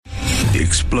The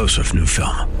explosive new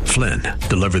film, Flynn,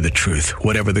 deliver the truth,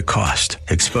 whatever the cost,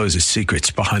 exposes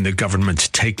secrets behind the government's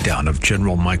takedown of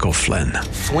General Michael Flynn.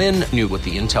 Flynn knew what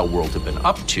the intel world had been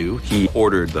up to. He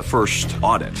ordered the first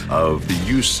audit of the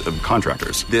use of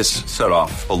contractors. This set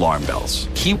off alarm bells.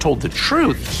 He told the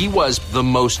truth. He was the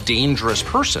most dangerous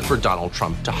person for Donald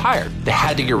Trump to hire. They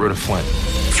had to get rid of Flynn.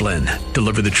 Flynn,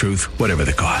 deliver the truth, whatever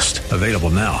the cost. Available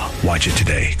now. Watch it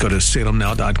today. Go to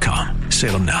salemnow.com.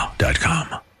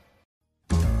 salemnow.com.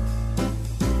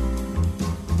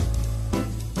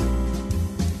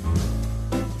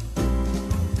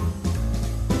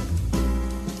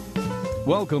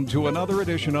 Welcome to another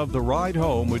edition of The Ride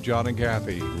Home with John and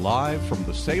Kathy, live from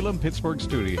the Salem-Pittsburgh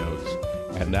studios.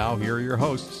 And now here are your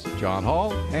hosts, John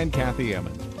Hall and Kathy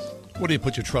Emmons. What do you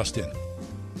put your trust in?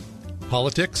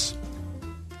 Politics?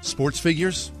 Sports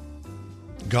figures?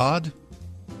 God?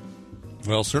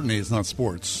 Well, certainly it's not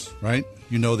sports, right?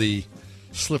 You know the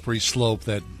slippery slope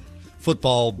that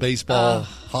football, baseball,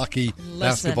 hockey,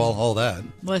 basketball, all that.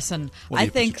 Listen, I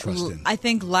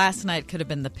think last night could have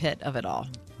been the pit of it all.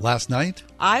 Last night?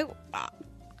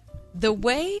 The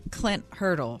way Clint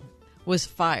Hurdle was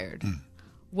fired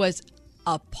was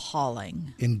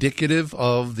appalling. Indicative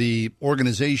of the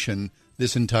organization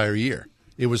this entire year.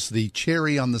 It was the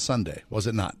cherry on the sundae, was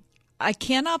it not? I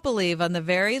cannot believe on the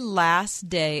very last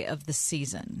day of the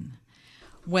season,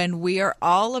 when we are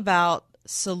all about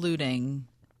saluting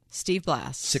Steve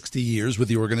Blass. 60 years with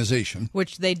the organization.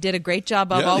 Which they did a great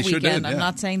job of all weekend. Sure did, I'm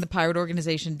not saying the Pirate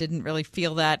organization didn't really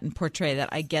feel that and portray that.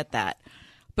 I get that.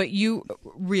 But you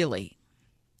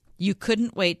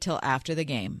couldn't wait till after the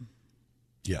game.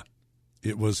 Yeah.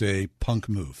 It was a punk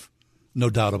move. No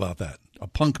doubt about that. A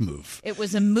punk move. It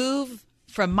was a move,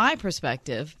 from my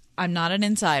perspective, I'm not an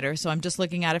insider, so I'm just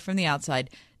looking at it from the outside,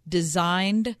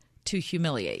 designed to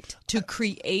humiliate, to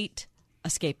create a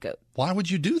scapegoat. Why would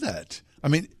you do that? I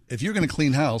mean, if you're going to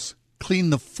clean house, clean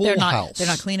the full house. They're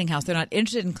not cleaning house. They're not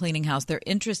interested in cleaning house. They're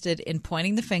interested in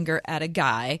pointing the finger at a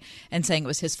guy and saying it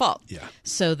was his fault. Yeah.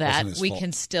 So that we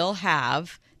can still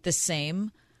have the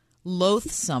same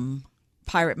loathsome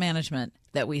Pirate management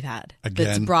that we've had. Again.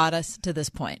 That's brought us to this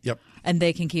point. Yep. And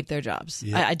they can keep their jobs.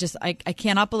 Yep. I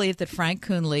cannot believe that Frank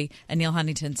Coonley and Neil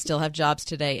Huntington still have jobs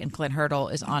today and Clint Hurdle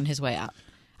is on his way out.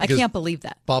 I can't believe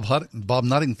that. Bob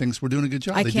Nutting thinks we're doing a good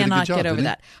job. I cannot get over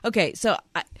that. Okay, so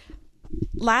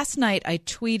last night I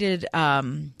tweeted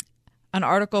an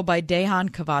article by Dejan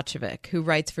Kovacevic, who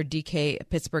writes for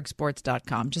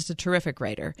DKPittsburghSports.com, just a terrific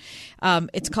writer.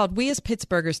 It's called "We as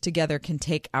Pittsburghers Together Can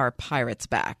Take Our Pirates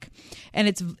Back." And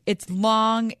it's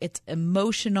long, it's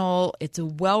emotional, it's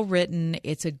well written,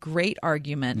 it's a great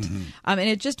argument. And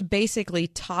it just basically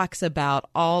talks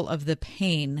about all of the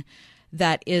pain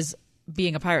that is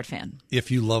being a Pirate fan.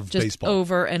 If you love just baseball.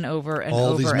 Over and over and all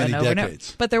over these many and over decades.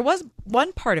 and over. But there was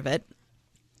one part of it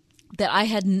that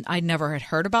I never had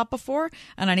heard about before,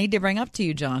 and I need to bring up to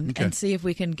you, John, and see if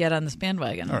we can get on this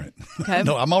bandwagon. All right. Okay.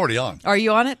 No, I'm already on. Are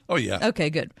you on it? Oh, yeah. Okay,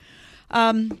 good.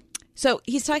 So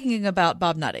he's talking about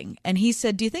Bob Nutting, and he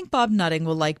said, do you think Bob Nutting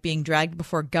will like being dragged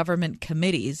before government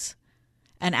committees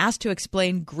and asked to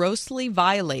explain grossly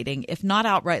violating, if not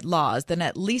outright laws, then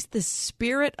at least the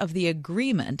spirit of the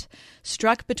agreement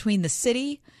struck between the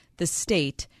city, the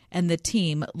state, and the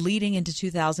team leading into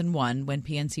 2001 when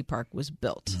PNC Park was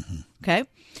built. Okay?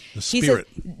 The spirit.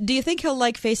 He said, do you think he'll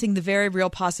like facing the very real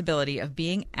possibility of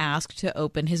being asked to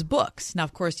open his books? Now,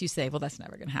 of course, you say, well, that's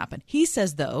never going to happen. He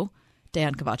says, though,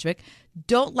 Dan Kovacevic,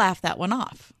 don't laugh that one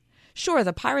off. Sure,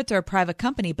 the Pirates are a private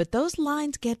company, but those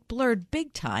lines get blurred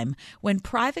big time when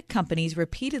private companies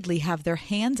repeatedly have their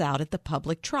hands out at the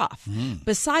public trough.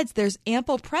 Besides, there's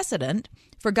ample precedent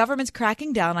for governments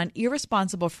cracking down on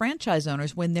irresponsible franchise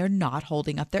owners when they're not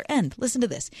holding up their end. Listen to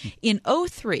this. In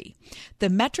 2003, the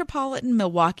Metropolitan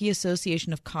Milwaukee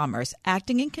Association of Commerce,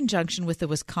 acting in conjunction with the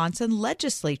Wisconsin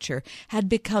legislature, had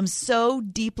become so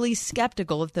deeply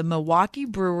skeptical of the Milwaukee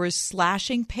Brewers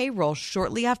slashing payroll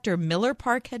shortly after Miller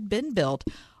Park had been built,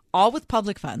 all with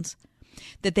public funds,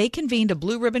 that they convened a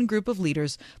blue ribbon group of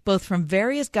leaders, both from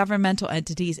various governmental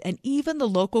entities and even the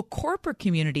local corporate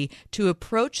community, to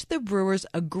approach the Brewers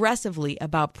aggressively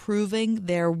about proving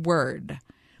their word.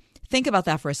 Think about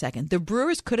that for a second. The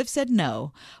Brewers could have said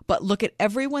no, but look at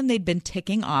everyone they'd been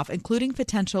ticking off, including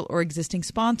potential or existing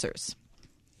sponsors.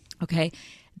 Okay?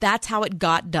 That's how it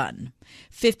got done.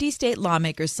 50 state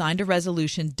lawmakers signed a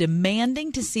resolution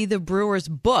demanding to see the Brewers'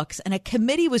 books, and a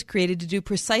committee was created to do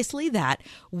precisely that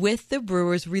with the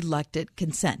Brewers' reluctant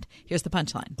consent. Here's the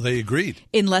punchline. They agreed.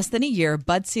 In less than a year,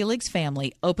 Bud Selig's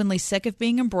family, openly sick of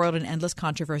being embroiled in endless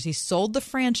controversy, sold the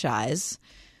franchise,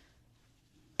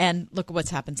 and look at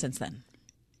what's happened since then.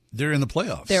 They're in the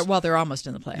playoffs. They're almost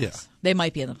in the playoffs. Yeah. They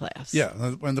might be in the playoffs. Yeah,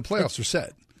 when the playoffs are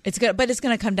set. It's good, but it's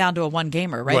going to come down to a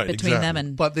one-gamer, right? Between them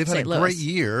and But they've had St. a Louis. great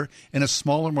year in a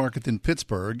smaller market than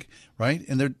Pittsburgh, right?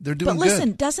 And they're doing good. But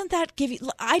listen, doesn't that give you...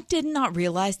 I did not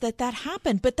realize that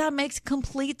happened, but that makes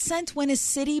complete sense when a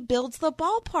city builds the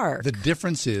ballpark. The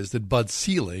difference is that Bud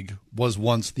Selig was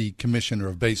once the commissioner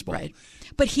of baseball. Right.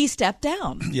 But he stepped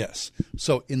down. Yes.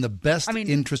 So in the best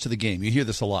interest of the game, you hear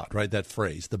this a lot, right? That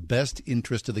phrase, the best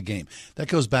interest of the game. That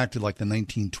goes back to like the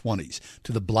 1920s,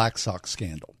 to the Black Sox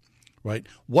scandal. Right?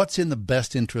 What's in the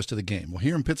best interest of the game? Well,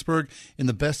 here in Pittsburgh, in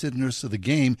the best interest of the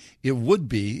game, it would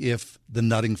be if the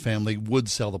Nutting family would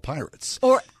sell the Pirates.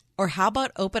 Or how about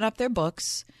open up their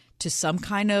books to some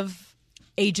kind of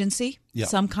agency,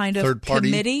 some kind of third party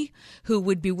committee who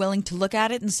would be willing to look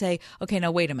at it and say, okay, now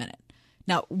wait a minute.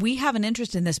 Now, we have an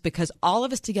interest in this because all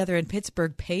of us together in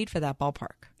Pittsburgh paid for that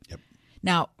ballpark. Yep.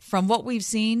 Now, from what we've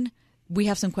seen, we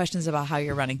have some questions about how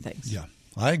you're running things. Yeah.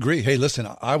 I agree. Hey, listen,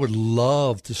 I would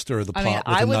love to stir the pot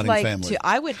with the Nutting family.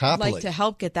 I would Happily. like to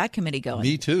help get that committee going.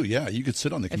 Me too. Yeah, you could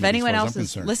sit on the committee. If anyone as far else as I'm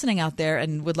is concerned. listening out there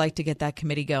and would like to get that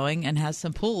committee going and has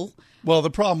some pull. Well, the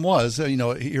problem was,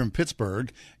 here in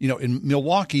Pittsburgh, in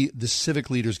Milwaukee, the civic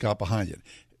leaders got behind it.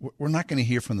 We're not going to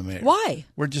hear from the mayor. Why?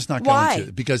 We're just not Why? going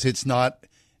to, because it's not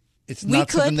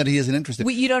something that he isn't interested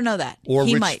in. You don't know that. Or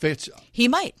he Rich might. Fitz. He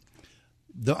might.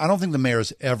 I don't think the mayor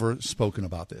has ever spoken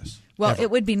about this. Well, ever.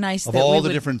 it would be nice of that all we the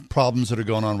would, different problems that are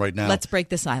going on right now. Let's break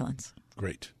the silence.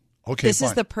 Great. Okay, This fine.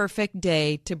 is the perfect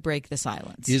day to break the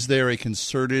silence. Is there a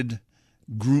concerted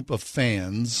group of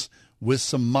fans with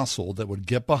some muscle that would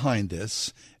get behind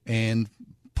this and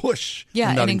push the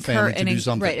Nutting family to do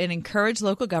something? Right, and encourage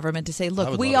local government to say, I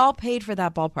look, would we love all paid for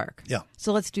that ballpark. Yeah.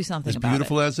 So let's do something As about it.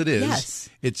 beautiful as it is, yes.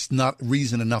 It's not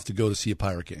reason enough to go to see a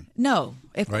Pirate game. No,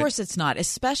 of Right? course it's not,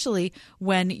 especially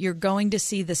when you're going to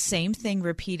see the same thing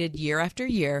repeated year after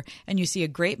year, and you see a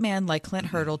great man like Clint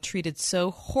Hurdle treated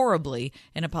so horribly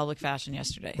in a public fashion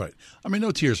yesterday. Right. I mean,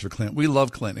 no tears for Clint. We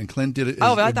love Clint, and Clint did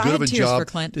I good had of a tears job. for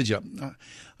Clint. Did you?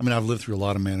 I mean, I've lived through a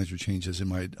lot of manager changes in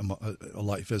my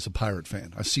life as a Pirate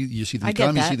fan. You see them I get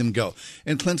come, you that. see them go.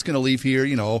 And Clint's going to leave here,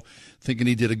 thinking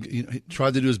he did he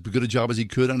tried to do as good a job as he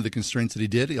could under the constraints that he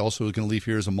did. He also was going to leave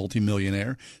here as a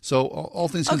multimillionaire. So all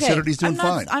things considered, he's doing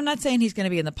fine. I'm not saying he's going to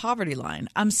be in the poverty line.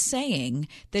 I'm saying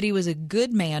that he was a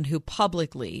good man who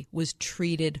publicly was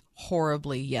treated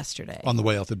horribly yesterday. On the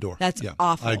way out the door. That's Yeah,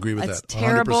 awful. I agree with That's that.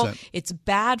 terrible. 100%. It's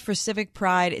bad for civic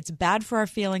pride. It's bad for our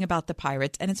feeling about the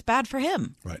Pirates, and it's bad for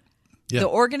him. Right. Yeah. The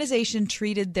organization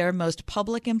treated their most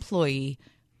public employee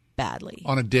badly.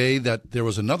 On a day that there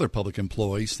was another public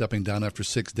employee stepping down after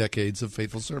 6 decades of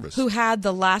faithful service. Who had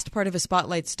the last part of his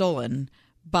spotlight stolen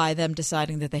by them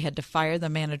deciding that they had to fire the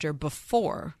manager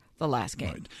before the last game.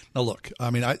 Right. Now, look,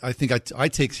 I mean, I think I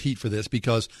take heat for this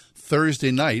because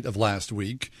Thursday night of last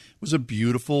week was a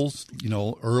beautiful,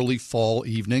 early fall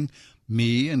evening.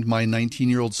 Me and my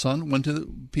 19-year-old son went to the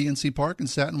PNC Park and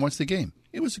sat and watched the game.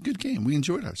 It was a good game. We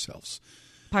enjoyed ourselves.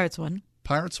 Pirates won.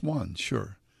 Pirates won,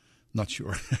 sure. Not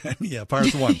sure. Yeah,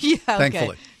 Pirates won, Yeah, okay.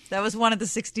 thankfully. That was one of the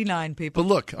 69 people. But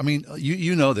look, I mean,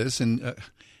 you know this, and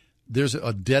there's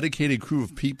a dedicated crew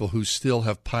of people who still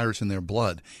have Pirates in their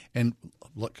blood. And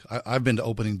look, I've been to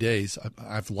opening days.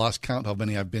 I've lost count how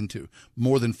many I've been to.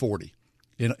 More than 40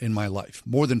 in my life.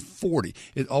 More than 40.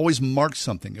 It always marks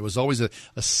something. It was always a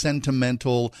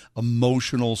sentimental,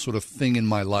 emotional sort of thing in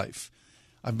my life.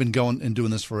 I've been going and doing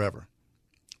this forever.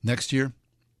 Next year,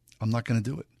 I'm not going to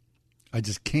do it. I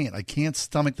just can't. I can't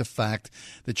stomach the fact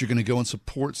that you're going to go and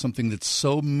support something that's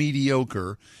so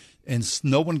mediocre and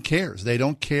no one cares. They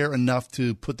don't care enough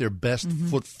to put their best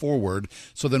foot forward.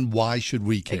 So then why should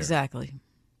we care? Exactly.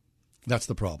 That's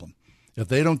the problem. If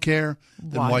they don't care,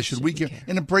 then why should we care?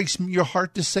 And it breaks your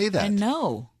heart to say that. I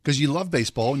know. Because you love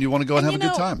baseball and you want to go and have a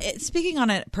good time. Speaking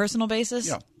on a personal basis,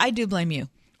 Yeah. I do blame you.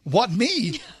 What,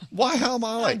 me? Why? How am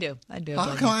I like? I do.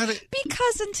 How come I?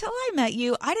 Because until I met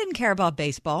you, I didn't care about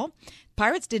baseball.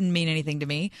 Pirates didn't mean anything to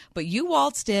me, but you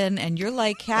waltzed in and you're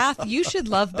like, Kath, you should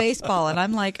love baseball. And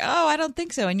I'm like, oh, I don't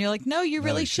think so. And you're like, no, you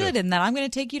really should. And then I'm going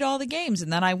to take you to all the games.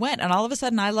 And then I went, and all of a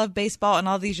sudden I love baseball. And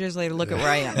all these years later, look at where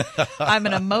I am. I'm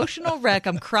an emotional wreck.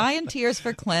 I'm crying tears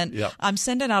for Clint. Yep. I'm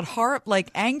sending out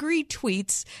angry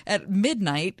tweets at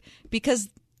midnight because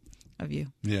of you.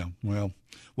 Yeah, well,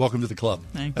 welcome to the club.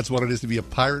 Thanks. That's what it is to be a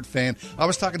Pirate fan. I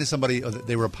was talking to somebody,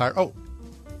 they were a Pirate. Oh,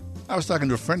 I was talking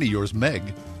to a friend of yours, Meg.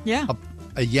 Yeah.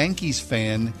 A Yankees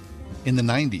fan in the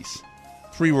 90s.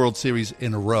 3 World Series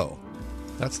in a row.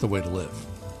 That's the way to live.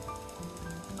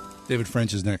 David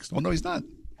French is next. Oh, no, he's not.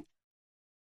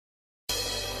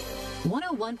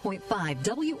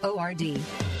 101.5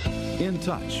 WORD. In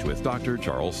Touch with Dr.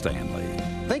 Charles Stanley.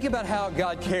 Think about how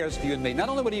God cares for you and me. Not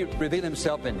only would He reveal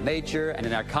Himself in nature and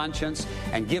in our conscience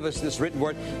and give us this written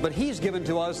word, but He's given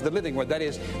to us the living word. That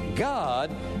is,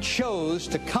 God chose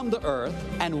to come to earth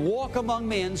and walk among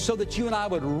men so that you and I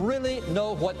would really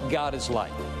know what God is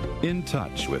like. In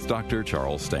Touch with Dr.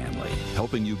 Charles Stanley,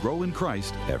 helping you grow in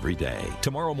Christ every day.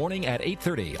 Tomorrow morning at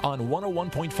 8:30 on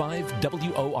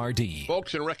 101.5 WORD.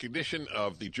 Folks, in recognition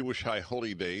of the Jewish High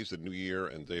Holy Days, the New Year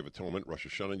and Day of Atonement, Rosh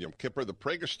Hashanah and Yom Kippur, the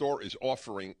Prager Store is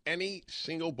offering any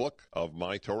single book of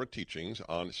My Torah teachings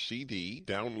on CD,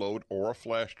 download, or a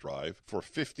flash drive for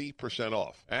 50%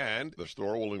 off. And the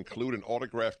store will include an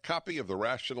autographed copy of the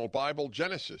Rational Bible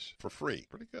Genesis for free.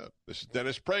 Pretty good. This is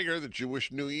Dennis Prager. The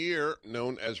Jewish New Year,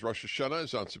 known as Rosh Hashanah,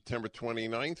 is on September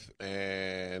 29th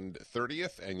and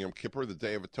 30th, and Yom Kippur, the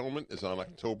Day of Atonement, is on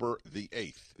October the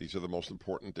 8th. These are the most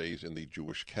important days in the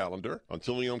Jewish calendar.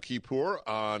 Until Yom Kippur,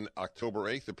 on October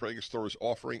 8th, the Prager Store is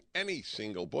offering any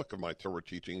single book of My Torah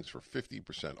teachings for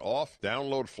 50% off.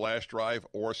 Download, flash drive,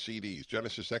 or CDs.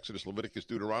 Genesis, Exodus, Leviticus,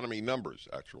 Deuteronomy, Numbers,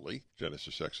 actually.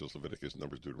 Genesis, Exodus, Leviticus,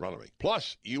 Numbers, Deuteronomy.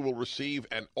 Plus, you will receive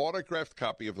an autographed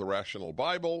copy of the Rational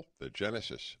Bible, the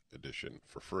Genesis edition,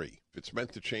 for free. If it's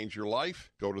meant to change your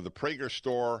life, go to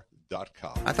thepragerstore.com.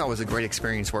 I thought it was a great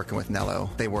experience working with Nello.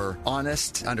 They were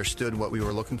honest, understood what we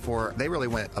were looking for. They really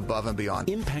went above and beyond.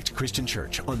 Impact Christian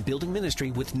Church on building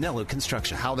ministry with Nello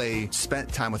Construction. How they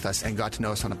spent time with us and got to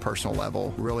know us on a personal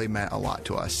level really meant a lot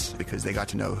to us because they got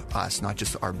to know us, not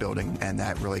just our building, and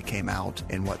that really came out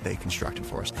in what they constructed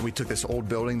for us. We took this old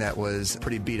building that was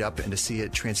pretty beat up, and to see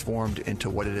it transformed into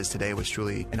what it is today was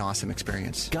truly an awesome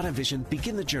experience. Got a vision?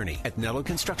 Begin the journey at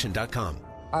NelloConstruction.com.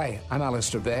 Hi, I'm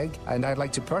Alistair Begg, and I'd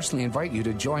like to personally invite you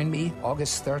to join me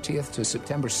August 30th to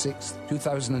September 6th,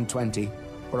 2020,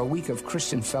 for a week of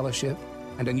Christian fellowship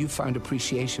and a newfound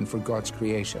appreciation for God's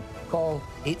creation. Call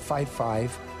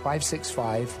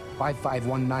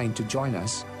 855-565-5519 to join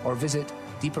us, or visit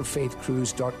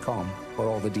deeperfaithcruise.com for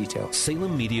all the details.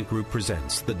 Salem Media Group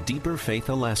presents the Deeper Faith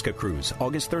Alaska Cruise,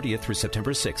 August 30th through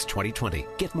September 6th, 2020.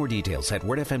 Get more details at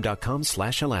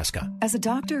wordfm.com/Alaska. As a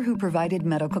doctor who provided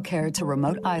medical care to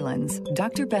remote islands,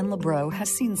 Dr. Ben LeBreau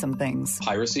has seen some things.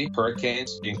 Piracy,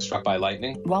 hurricanes, being struck by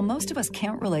lightning. While most of us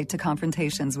can't relate to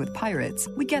confrontations with pirates,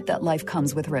 we get that life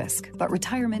comes with risk, but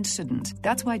retirement shouldn't.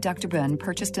 That's why Dr. Ben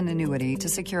purchased an annuity to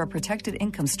secure a protected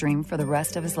income stream for the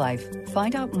rest of his life.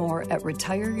 Find out more at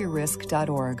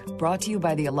retireyourrisk.org. Brought to you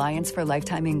by the Alliance for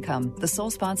Lifetime Income, the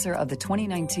sole sponsor of the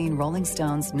 2019 Rolling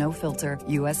Stones No Filter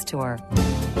U.S. Tour.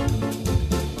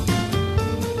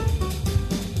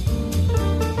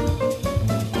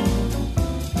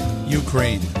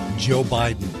 Ukraine, Joe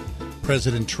Biden,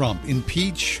 President Trump,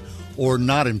 impeach or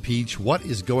not impeach? What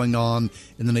is going on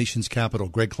in the nation's capital?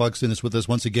 Greg Clugston is with us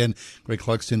once again. Greg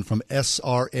Clugston from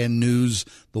SRN News,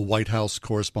 the White House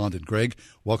correspondent. Greg,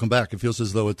 welcome back. It feels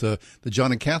as though it's the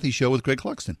John and Kathy show with Greg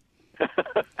Clugston.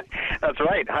 That's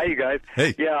right. Hi, you guys.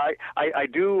 Hey. Yeah, I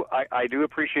do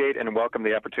appreciate and welcome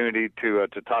the opportunity to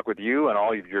talk with you and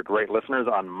all of your great listeners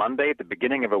on Monday at the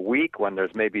beginning of a week when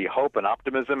there's maybe hope and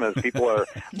optimism as people are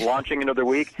launching into their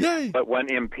week. Yay. But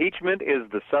when impeachment is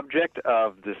the subject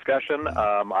of discussion,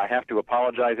 I have to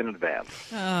apologize in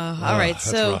advance. All right.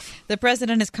 So rough. The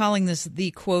president is calling this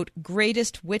the, quote,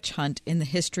 greatest witch hunt in the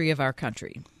history of our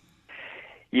country.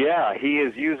 Yeah, he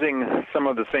is using some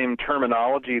of the same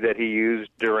terminology that he used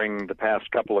during the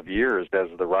past couple of years as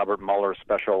the Robert Mueller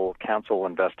special counsel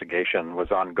investigation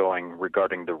was ongoing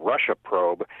regarding the Russia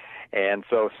probe. And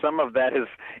so some of that is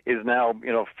now,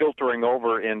 filtering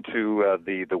over into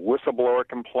the whistleblower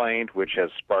complaint, which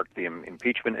has sparked the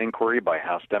impeachment inquiry by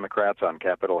House Democrats on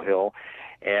Capitol Hill.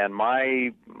 And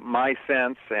my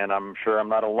sense, and I'm sure I'm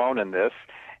not alone in this,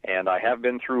 and I have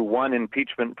been through one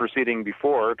impeachment proceeding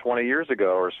before, 20 years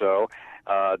ago or so,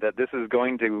 that this is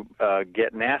going to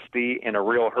get nasty in a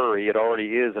real hurry. It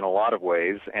already is in a lot of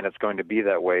ways, and it's going to be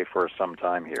that way for some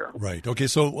time here. Right. Okay,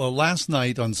 so last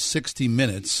night on 60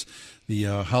 Minutes, the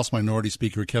House Minority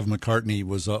Speaker, Kevin McCarthy,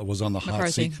 was on the hot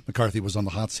seat. McCarthy was on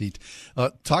the hot seat.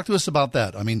 Talk to us about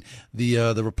that. I mean,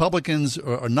 the Republicans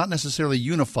are not necessarily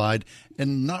unified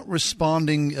and not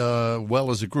responding well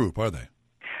as a group, are they?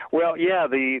 Well, yeah,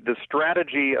 the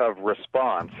strategy of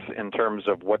response in terms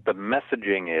of what the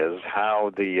messaging is,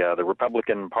 how the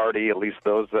Republican Party, at least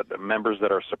those members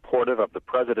that are supportive of the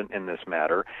president in this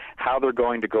matter, how they're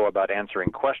going to go about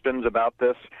answering questions about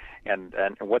this, and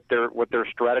what their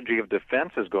strategy of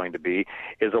defense is going to be,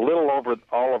 is a little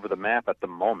all over the map at the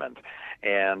moment.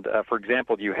 And for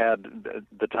example, you had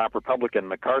the top Republican,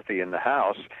 McCarthy, in the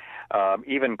House,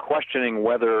 even questioning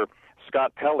whether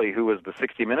Scott Pelley, who was the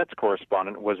 60 Minutes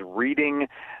correspondent, was reading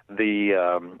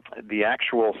the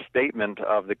actual statement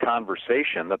of the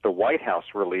conversation that the White House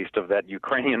released of that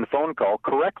Ukrainian phone call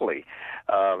correctly.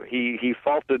 He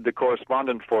faulted the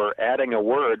correspondent for adding a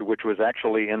word which was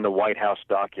actually in the White House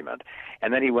document.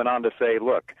 And then he went on to say,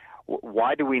 look,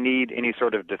 why do we need any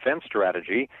sort of defense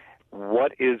strategy?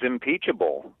 What is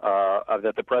impeachable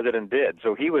that the president did?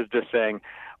 So he was just saying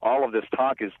all of this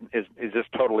talk is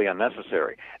just totally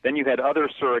unnecessary. Then you had other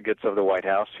surrogates of the White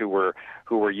House who were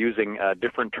using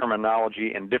different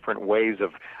terminology and different ways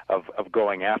of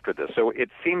going after this. So it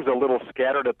seems a little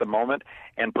scattered at the moment,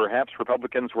 and perhaps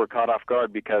Republicans were caught off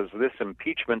guard because this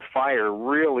impeachment fire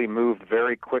really moved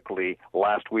very quickly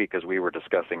last week, as we were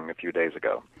discussing a few days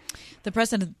ago. The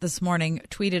president this morning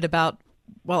tweeted about,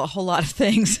 well, a whole lot of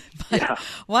things. But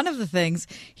one of the things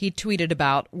he tweeted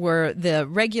about were the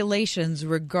regulations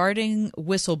regarding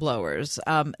whistleblowers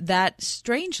that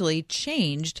strangely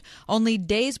changed only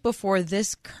days before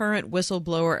this current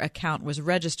whistleblower account was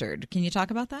registered. Can you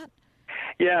talk about that?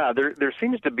 Yeah, there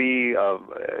seems to be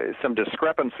some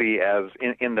discrepancy as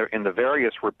in the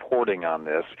various reporting on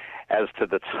this as to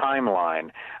the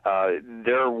timeline.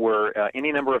 There were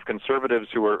any number of conservatives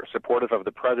who were supportive of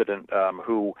the president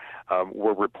who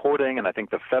were reporting, and I think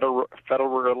the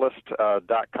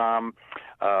Federalist.com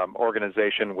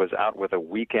organization was out with a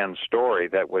weekend story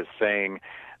that was saying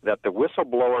that the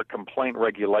whistleblower complaint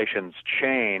regulations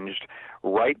changed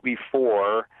right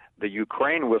before the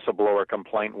Ukraine whistleblower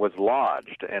complaint was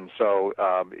lodged. And so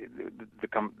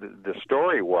the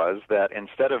story was that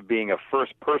instead of being a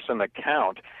first-person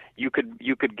account, you could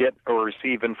get or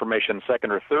receive information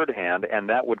second or third hand, and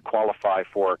that would qualify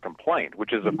for a complaint,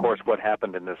 which is, of course, what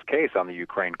happened in this case on the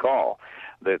Ukraine call.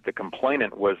 The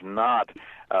complainant was not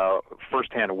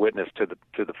first-hand witness to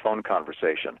the phone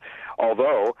conversation,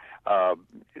 although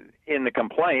in the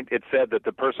complaint it said that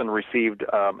the person received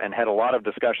and had a lot of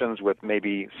discussions with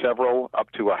maybe several,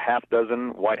 up to a half dozen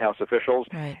White House officials,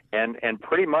 and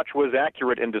pretty much was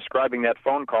accurate in describing that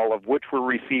phone call, of which were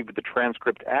received the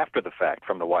transcript after the fact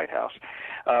from the White House.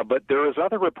 But there is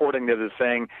other reporting that is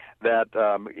saying that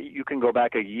you can go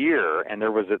back a year, and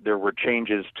there were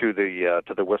changes to the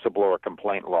whistleblower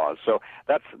complaint laws. So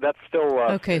that's still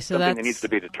something that needs to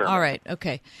be determined. All right,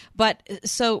 okay. But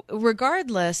so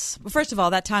regardless, first of all,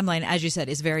 that timeline, as you said,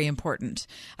 is very important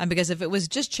because if it was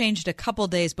just changed a couple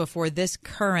days before this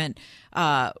current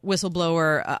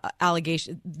whistleblower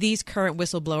these current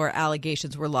whistleblower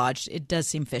allegations were lodged, it does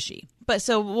seem fishy. But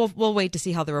so we'll wait to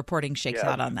see how the reporting shakes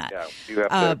out on that. Yeah, you have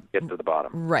to get to the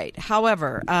bottom. Right.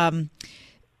 However,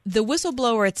 the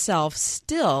whistleblower itself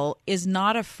still is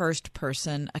not a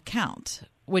first-person account,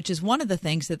 which is one of the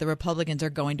things that the Republicans are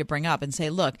going to bring up and say,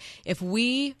 look, if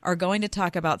we are going to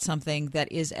talk about something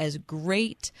that is as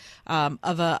great of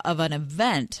an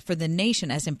event for the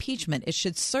nation as impeachment, it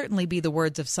should certainly be the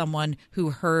words of someone who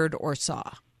heard or saw.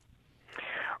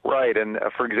 Right, and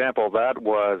for example, that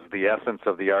was the essence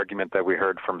of the argument that we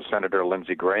heard from Senator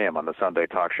Lindsey Graham on the Sunday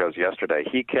talk shows yesterday.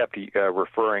 He kept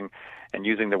referring and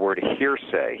using the word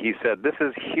hearsay. He said, this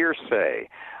is hearsay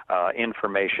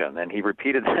information, and he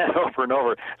repeated that over and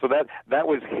over. So that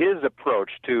was his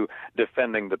approach to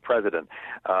defending the president,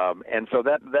 and so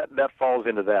that falls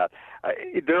into that.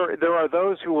 There are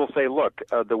those who will say, look,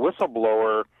 the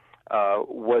whistleblower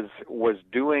was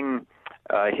doing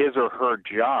his or her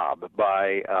job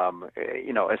by,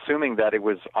 assuming that it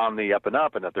was on the up and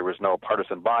up and that there was no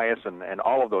partisan bias and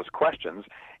all of those questions.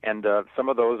 And some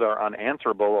of those are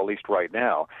unanswerable, at least right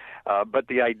now. But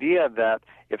the idea that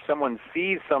if someone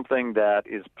sees something that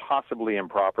is possibly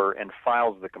improper and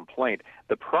files the complaint,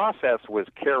 the process was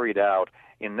carried out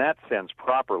in that sense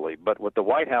properly. But what the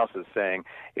White House is saying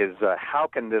is how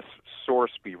can this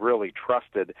source be really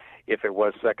trusted if it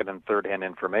was second and third hand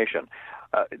information?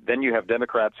 Then you have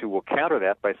Democrats who will counter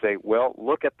that by saying, well,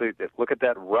 look at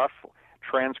that rough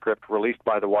transcript released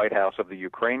by the White House of the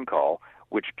Ukraine call,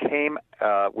 which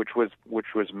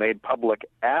was made public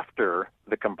after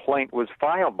the complaint was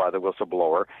filed by the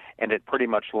whistleblower, and it pretty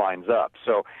much lines up.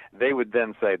 So they would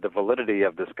then say the validity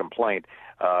of this complaint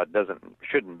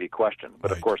shouldn't be questioned.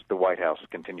 But of course, the White House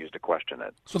continues to question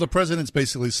it. So the president's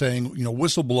basically saying,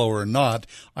 whistleblower or not,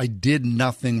 I did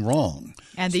nothing wrong.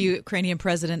 And the Ukrainian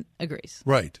president agrees.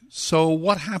 Right. So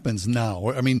what happens now?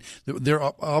 I mean, they're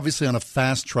obviously on a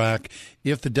fast track.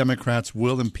 If the Democrats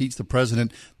will impeach the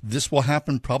president, this will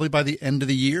happen probably by the end of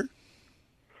the year?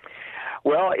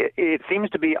 Well, it seems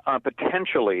to be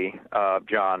potentially,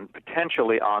 John,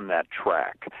 potentially on that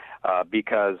track.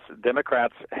 Because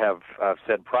Democrats have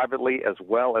said privately as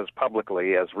well as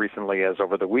publicly as recently as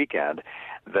over the weekend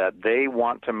that they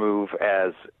want to move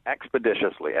as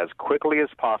expeditiously, as quickly as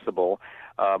possible,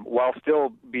 while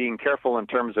still being careful in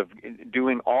terms of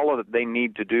doing all of that they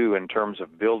need to do in terms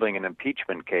of building an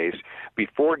impeachment case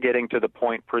before getting to the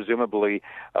point, presumably,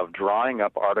 of drawing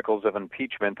up articles of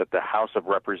impeachment that the House of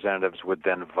Representatives would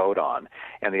then vote on.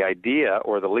 And the idea,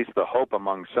 or at least the hope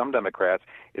among some Democrats,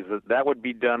 is that that would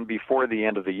be done before the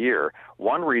end of the year.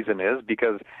 One reason is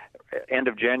because end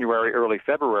of January, early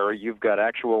February, you've got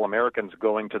actual Americans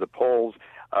going to the polls,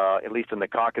 at least in the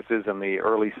caucuses and the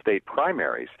early state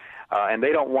primaries. And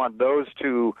they don't want those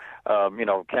two,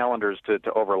 calendars to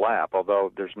overlap.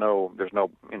 Although there's no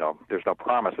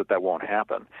promise that won't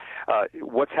happen.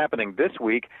 What's happening this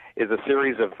week is a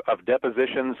series of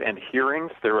depositions and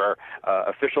hearings. There are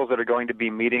officials that are going to be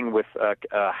meeting with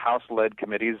House-led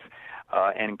committees,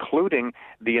 including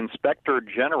the Inspector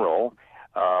General.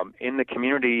 In the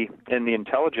community, in the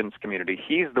intelligence community,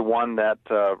 he's the one that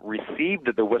received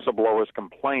the whistleblower's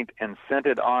complaint and sent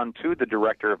it on to the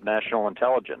Director of National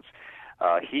Intelligence.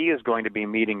 He is going to be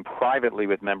meeting privately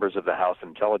with members of the House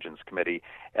Intelligence Committee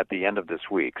at the end of this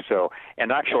week. So,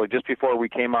 and actually, just before we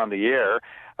came on the air,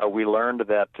 we learned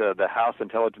that the House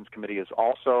Intelligence Committee is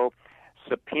also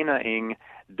subpoenaing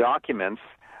documents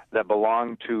that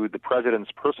belong to the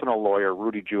president's personal lawyer,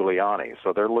 Rudy Giuliani.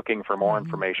 So they're looking for more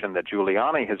information that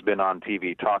Giuliani has been on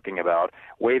TV talking about,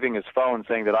 waving his phone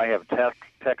saying that I have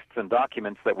texts and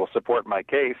documents that will support my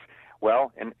case.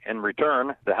 Well, in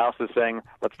return, the House is saying,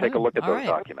 let's take a look at those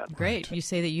documents. Great. You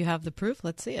say that you have the proof.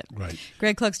 Let's see it. Right.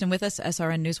 Greg Clugston with us,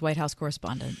 SRN News White House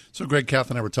correspondent. So, Greg, Kath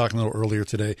and I were talking a little earlier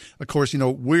today. Of course,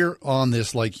 we're on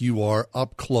this like you are,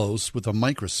 up close with a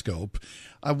microscope.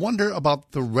 I wonder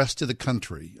about the rest of the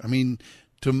country. I mean,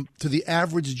 to the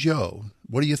average Joe,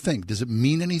 what do you think? Does it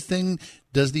mean anything?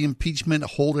 Does the impeachment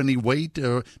hold any weight?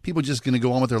 Or are people just going to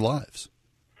go on with their lives?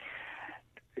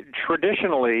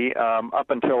 Traditionally, up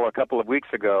until a couple of weeks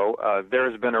ago,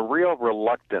 there's been a real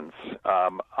reluctance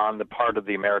on the part of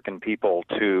the American people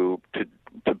to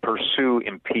pursue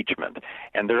impeachment.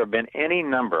 And there have been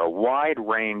a wide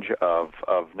range of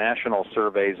national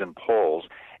surveys and polls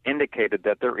indicated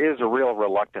that there is a real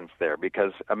reluctance there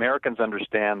because Americans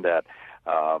understand that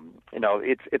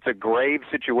it's a grave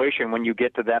situation when you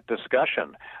get to that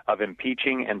discussion of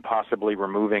impeaching and possibly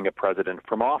removing a president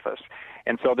from office.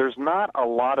 And so there's not a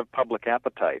lot of public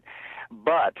appetite.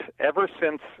 But ever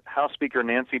since House Speaker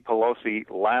Nancy Pelosi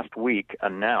last week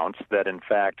announced that, in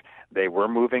fact, they were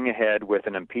moving ahead with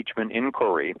an impeachment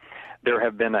inquiry, there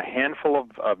have been a handful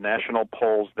of national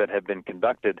polls that have been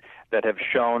conducted that have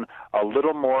shown a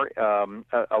little more,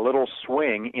 a little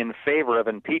swing in favor of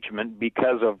impeachment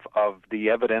because of the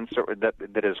evidence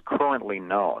that is currently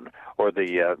known, or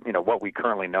the what we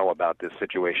currently know about this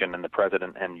situation and the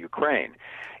president and Ukraine.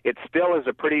 It still is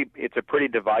a pretty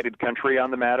divided country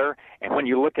on the matter, and when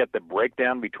you look at the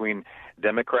breakdown between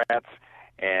Democrats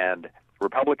and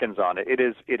Republicans on it, it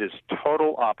is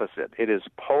total opposite. It is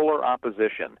polar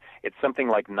opposition. It's something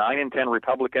like 9 in 10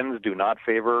 Republicans do not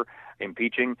favor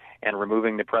impeaching and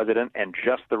removing the president, and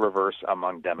just the reverse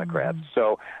among Democrats.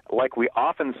 So, like we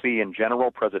often see in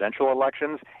general presidential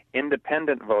elections,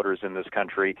 independent voters in this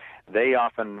country, they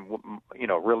often,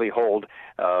 really hold,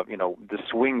 the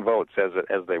swing votes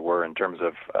as they were in terms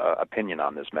of opinion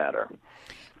on this matter.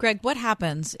 Greg, what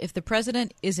happens if the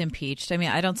president is impeached? I mean,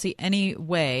 I don't see any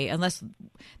way, unless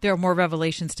there are more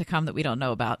revelations to come that we don't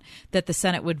know about, that the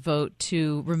Senate would vote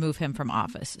to remove him from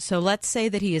office. So let's say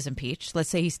that he is impeached. Let's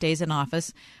say he stays in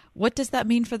office. What does that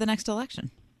mean for the next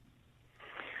election?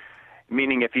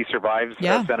 Meaning if he survives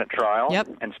a Senate trial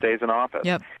and stays in office?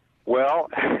 Yep. Well,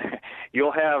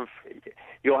 you'll have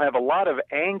a lot of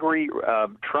angry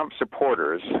Trump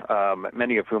supporters,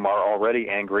 many of whom are already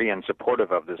angry and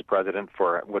supportive of this president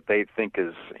for what they think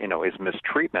is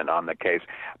mistreatment on the case.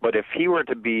 But if he were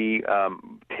to be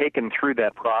taken through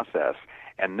that process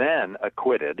and then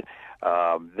acquitted,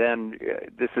 then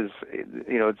this is,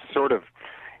 it's sort of,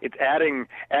 it's adding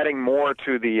more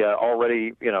to the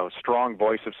already strong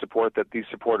voice of support that these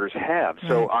supporters have.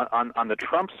 So on the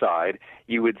Trump side,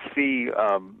 you would see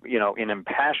an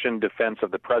impassioned defense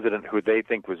of the president who they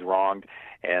think was wronged,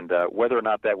 and whether or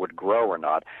not that would grow or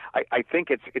not. I think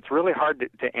it's really hard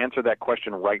to answer that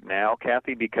question right now,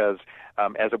 Kathy, because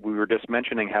as we were just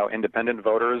mentioning how independent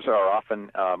voters are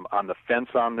often on the fence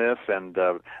on this, and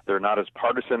they're not as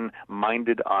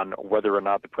partisan-minded on whether or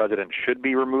not the president should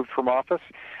be removed from office.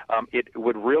 It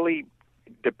would really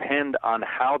depend on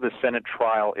how the Senate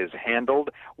trial is handled,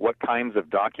 what kinds of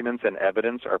documents and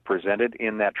evidence are presented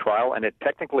in that trial, and it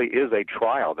technically is a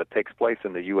trial that takes place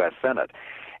in the U.S. Senate.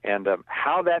 And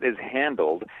how that is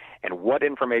handled and what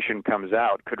information comes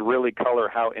out could really color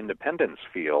how independents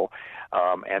feel,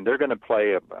 and they're going to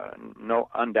play,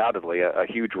 undoubtedly, a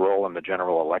huge role in the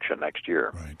general election next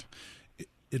year. Right.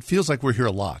 It feels like we're here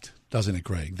a lot, doesn't it,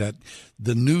 Greg? That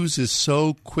the news is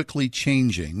so quickly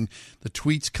changing. The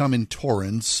tweets come in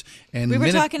torrents. And we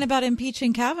were talking about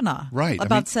impeaching Kavanaugh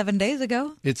about 7 days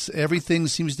ago. Everything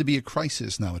seems to be a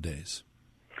crisis nowadays.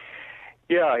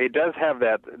 Yeah, it does have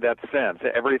that sense.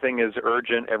 Everything is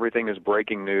urgent. Everything is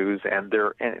breaking news, and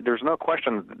there's no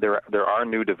question there are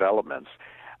new developments.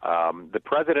 The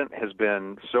president has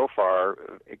been so far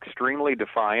extremely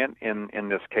defiant in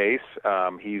this case.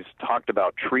 He's talked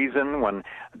about treason when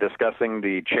discussing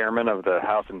the chairman of the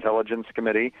House Intelligence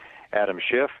Committee, Adam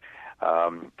Schiff.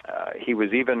 He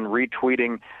was even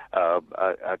retweeting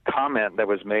a comment that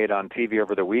was made on TV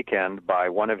over the weekend by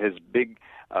one of his big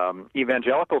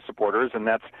evangelical supporters, and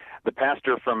that's the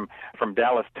pastor from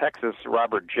Dallas, Texas,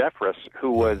 Robert Jeffress,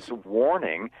 who was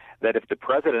warning that if the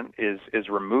president is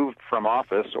removed from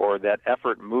office or that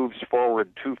effort moves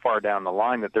forward too far down the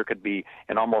line, that there could be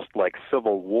an almost like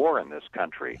civil war in this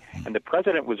country. And the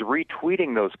president was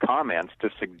retweeting those comments to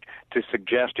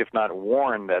suggest, if not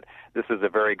warn, that this is a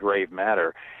very grave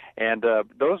matter. And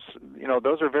those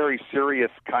are very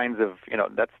serious kinds of,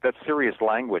 that's serious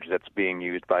language that's being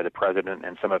used by the president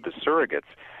and some of his surrogates.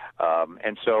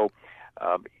 And so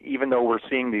even though we're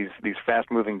seeing these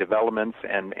fast-moving developments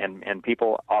and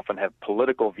people often have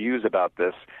political views about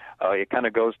this, it kind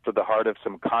of goes to the heart of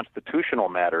some constitutional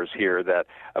matters here that,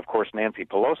 of course, Nancy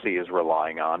Pelosi is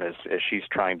relying on as she's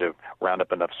trying to round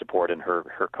up enough support in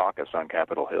her caucus on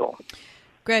Capitol Hill.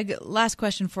 Greg, last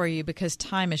question for you because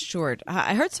time is short.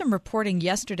 I heard some reporting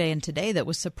yesterday and today that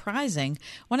was surprising.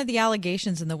 One of the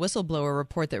allegations in the whistleblower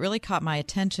report that really caught my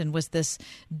attention was this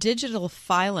digital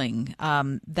filing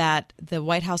that the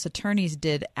White House attorneys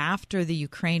did after the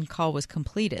Ukraine call was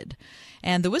completed.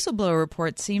 And the whistleblower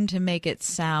report seemed to make it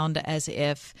sound as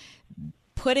if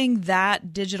putting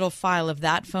that digital file of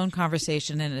that phone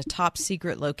conversation in a top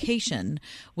secret location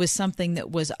was something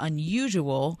that was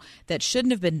unusual, that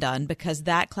shouldn't have been done because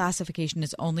that classification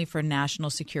is only for national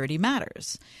security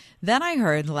matters. Then I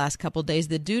heard in the last couple of days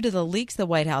that due to the leaks the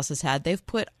White House has had, they've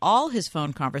put all his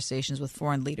phone conversations with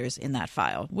foreign leaders in that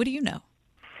file. What do you know?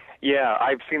 Yeah,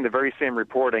 I've seen the very same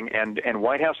reporting, and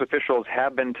White House officials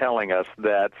have been telling us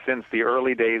that since the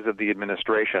early days of the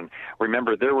administration,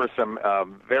 remember, there were some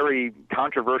very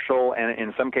controversial and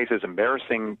in some cases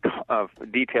embarrassing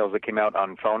details that came out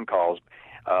on phone calls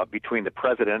between the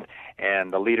president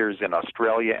and the leaders in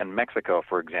Australia and Mexico,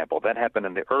 for example. That happened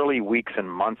in the early weeks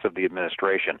and months of the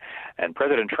administration. And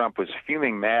President Trump was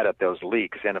fuming mad at those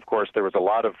leaks. And, of course, there was a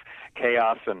lot of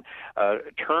chaos and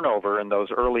turnover in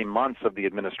those early months of the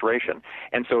administration.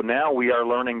 And so now we are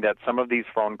learning that some of these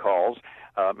phone calls,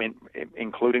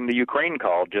 including the Ukraine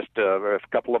call just a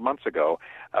couple of months ago,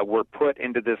 were put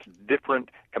into this different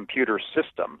computer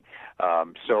system.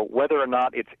 So whether or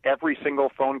not it's every single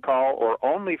phone call or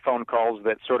only phone calls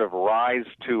that sort of rise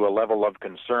to a level of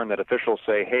concern that officials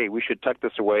say, hey, we should tuck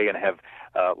this away and have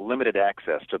limited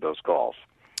access to those calls.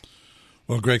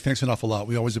 Well, Greg, thanks an awful lot.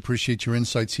 We always appreciate your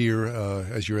insights here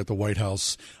as you're at the White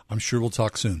House. I'm sure we'll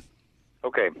talk soon.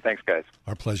 Okay, thanks, guys.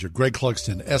 Our pleasure. Greg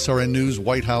Clugston, SRN News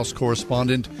White House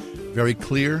correspondent. Very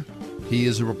clear. He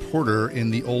is a reporter in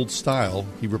the old style.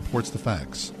 He reports the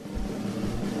facts.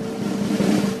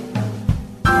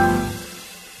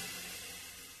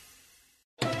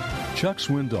 Chuck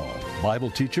Swindoll, Bible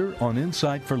teacher on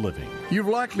Insight for Living. You've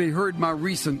likely heard my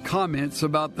recent comments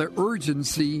about the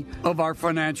urgency of our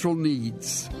financial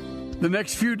needs. The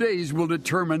next few days will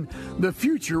determine the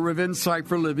future of Insight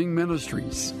for Living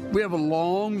Ministries. We have a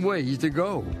long ways to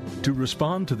go. To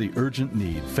respond to the urgent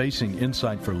need facing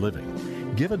Insight for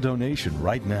Living, give a donation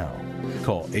right now.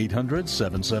 Call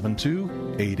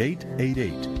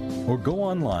 800-772-8888 or go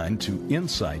online to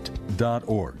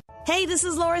insight.org. Hey, this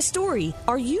is Laura Story.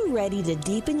 Are you ready to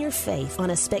deepen your faith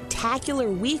on a spectacular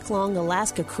week-long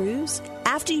Alaska cruise?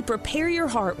 After you prepare your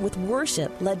heart with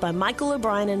worship led by Michael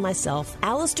O'Brien and myself,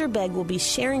 Alistair Begg will be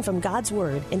sharing from God's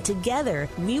Word, and together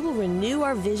we will renew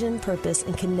our vision, purpose,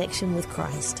 and connection with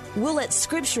Christ. We'll let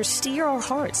Scripture steer our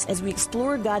hearts as we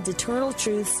explore God's eternal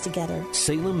truths together.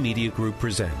 Salem Media Group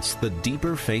presents the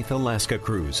Deeper Faith Alaska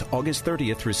Cruise, August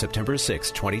 30th through September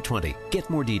 6th, 2020.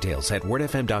 Get more details at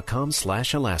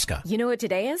wordfm.com/Alaska. You know what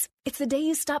today is? It's the day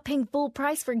you stop paying full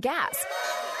price for gas.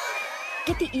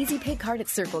 Get the Easy Pay card at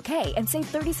Circle K and save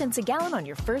 30 cents a gallon on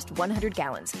your first 100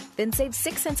 gallons. Then save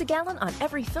 6 cents a gallon on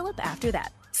every fill-up after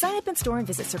that. Sign up in store and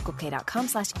visit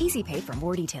CircleK.com/EasyPay for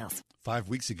more details. 5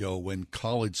 weeks ago, when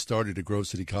college started at Grove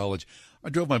City College, I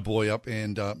drove my boy up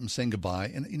and I'm saying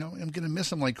goodbye. And, I'm going to miss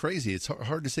him like crazy. It's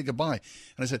hard to say goodbye.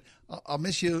 And I said, I'll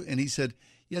miss you. And he said,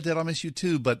 yeah, Dad, I'll miss you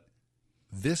too. But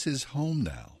this is home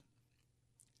now.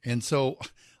 And so,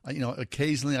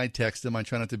 occasionally I text him. I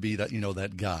try not to be that,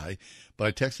 that guy. But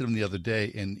I texted him the other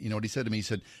day. And, what he said to me, he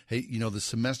said, hey, the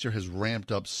semester has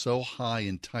ramped up so high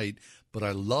and tight, but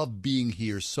I love being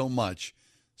here so much.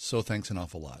 So thanks an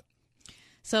awful lot.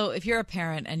 So if you're a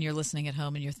parent and you're listening at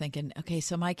home and you're thinking, okay,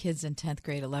 so my kid's in 10th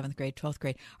grade, 11th grade, 12th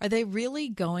grade, are they really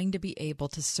going to be able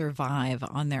to survive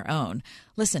on their own?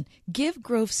 Listen, give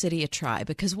Grove City a try,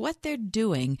 because what they're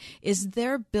doing is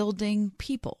they're building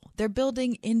people. They're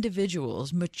building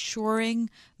individuals, maturing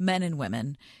men and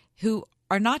women who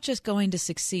are not just going to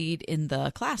succeed in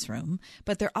the classroom,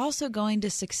 but they're also going to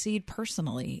succeed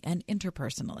personally and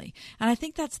interpersonally. And I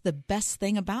think that's the best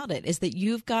thing about it, is that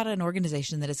you've got an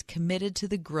organization that is committed to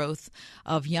the growth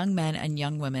of young men and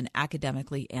young women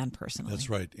academically and personally. That's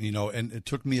right. And it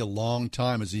took me a long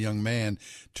time as a young man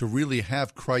to really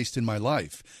have Christ in my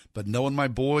life. But knowing my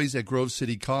boys at Grove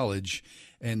City College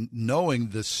and knowing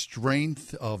the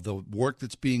strength of the work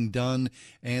that's being done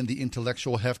and the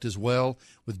intellectual heft as well,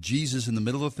 with Jesus in the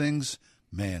middle of things,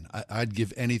 man, I'd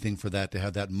give anything for that, to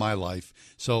have that in my life.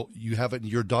 So you have it in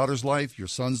your daughter's life, your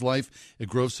son's life at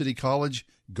Grove City College,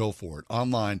 go for it.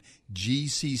 Online,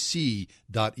 gcc.edu.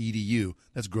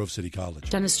 That's Grove City College.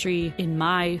 Dentistry, in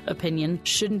my opinion,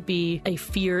 shouldn't be a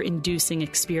fear-inducing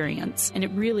experience. And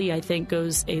it really, I think,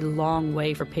 goes a long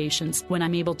way for patients when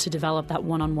I'm able to develop that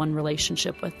one-on-one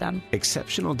relationship with them.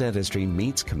 Exceptional dentistry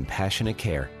meets compassionate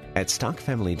care at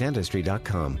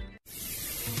StockFamilyDentistry.com.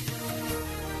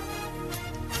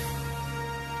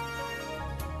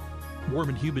 Warm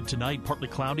and humid tonight, partly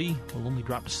cloudy, will only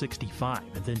drop to 65.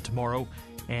 And then tomorrow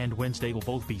and Wednesday will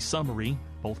both be summery.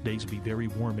 Both days will be very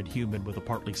warm and humid with a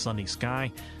partly sunny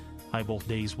sky. High both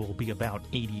days will be about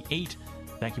 88.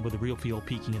 AccuWeather Real Feel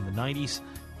peaking in the 90s.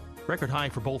 Record high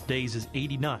for both days is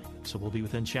 89, so we'll be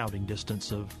within shouting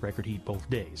distance of record heat both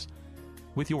days.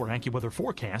 With your AccuWeather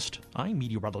forecast, I'm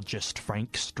meteorologist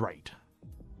Frank Strait.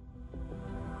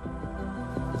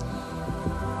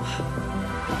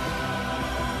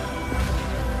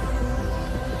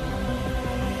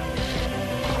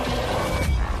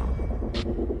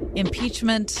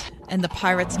 Impeachment and the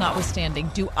pirates notwithstanding,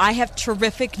 do I have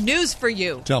terrific news for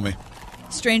you? Tell me.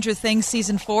 Stranger Things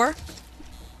Season 4,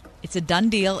 it's a done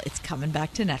deal. It's coming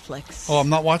back to Netflix. Oh, I'm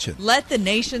not watching. Let the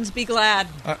nations be glad.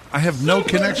 I have no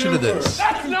connection to this.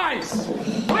 That's nice.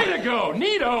 Way to go.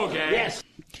 Neato, gang. Yes.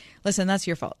 Listen, that's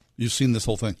your fault. You've seen this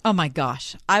whole thing? Oh, my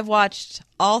gosh. I've watched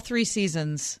all 3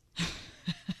 seasons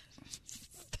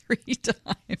 3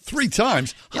 times. 3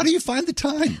 times? How do you find the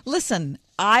time? Listen,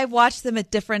 I watched them at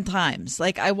different times.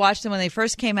 Like, I watched them when they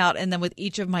first came out, and then with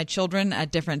each of my children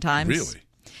at different times. Really?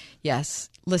 Yes.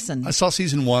 Listen. I saw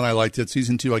season 1. I liked it.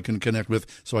 Season 2, I couldn't connect with,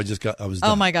 so I was done.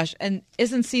 Oh, my gosh. And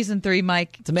isn't season 3,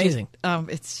 Mike? It's amazing.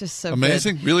 It's just so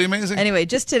amazing? good. Really amazing? Anyway,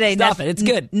 just today. It's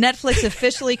good. Netflix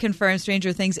officially confirmed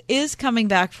Stranger Things is coming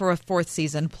back for a 4th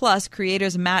season. Plus,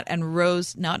 creators Matt and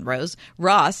Ross,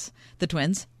 the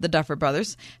twins, the Duffer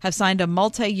Brothers, have signed a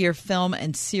multi-year film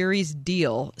and series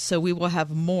deal. So we will have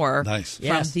more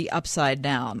from The Upside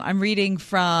Down. I'm reading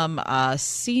from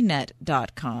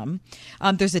CNET.com.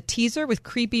 There's a teaser with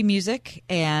creepy music,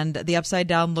 and The Upside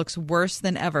Down looks worse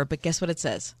than ever. But guess what it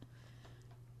says?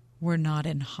 We're not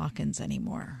in Hawkins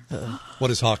anymore.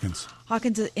 What is Hawkins?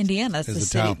 Hawkins, Indiana. That's the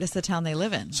city. Town. That's the town they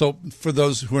live in. So for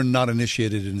those who are not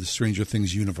initiated in the Stranger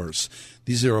Things universe,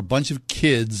 these are a bunch of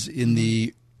kids in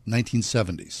the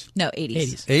 1970s. No,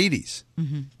 80s. 80s.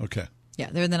 Mm-hmm. Okay. Yeah,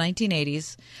 they're in the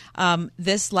 1980s.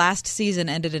 This last season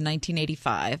ended in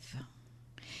 1985.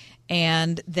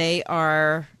 And they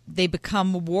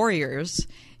become warriors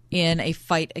in a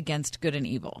fight against good and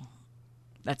evil.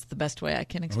 That's the best way I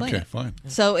can explain it. Okay, fine.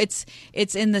 So it's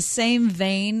in the same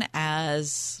vein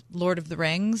as Lord of the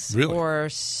Rings or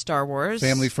Star Wars.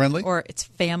 Family friendly? Or it's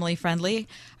family friendly.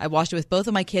 I watched it with both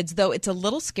of my kids, though it's a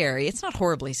little scary. It's not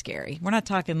horribly scary. We're not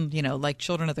talking, like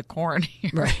Children of the Corn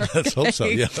here. Right. Let's hope so.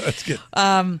 Yeah, that's good.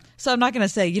 So I'm not going to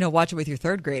say, watch it with your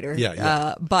 3rd grader.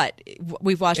 Yeah. But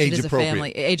we've watched it as a family.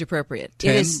 Age appropriate.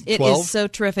 10, it is so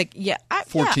terrific. Yeah.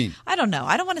 14. I don't know.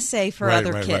 I don't want to say for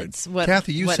other kids. Right.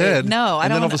 Kathy, you said. No, I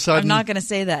don't. All of a sudden, I'm not going to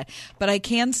say that. But I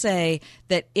can say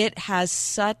that it has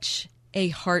such a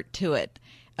heart to it.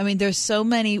 I mean, there's so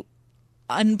many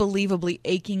unbelievably,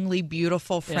 achingly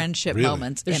beautiful friendship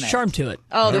moments There's in it. charm to it.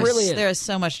 Oh, There really is. There is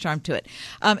so much charm to it.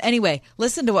 Anyway,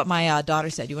 listen to what my daughter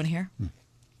said. You want to hear? I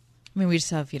mean, we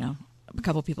just have, a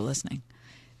couple people listening.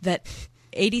 That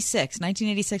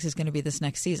 1986 is going to be this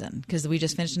next season because we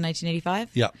just finished in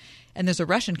 1985. Yeah. And there's a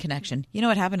Russian connection. You know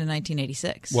what happened in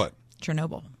 1986? What?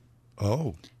 Chernobyl.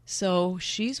 Oh. So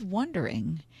she's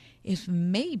wondering if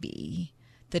maybe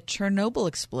the Chernobyl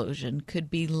explosion could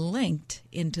be linked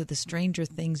into the Stranger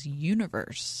Things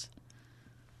universe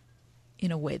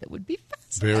in a way that would be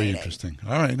fascinating. Very interesting.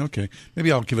 All right, okay.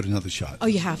 Maybe I'll give it another shot. Oh,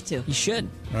 you have to. You should.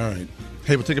 All right.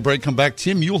 Hey, we'll take a break, come back.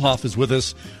 Tim Muehlhoff is with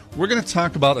us. We're going to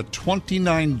talk about a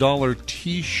 $29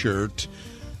 T-shirt,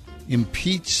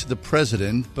 Impeach the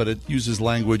President, but it uses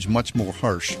language much more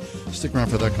harsh. Stick around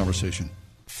for that conversation.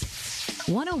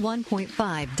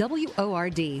 101.5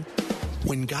 WORD.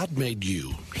 When God made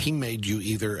you, he made you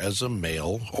either as a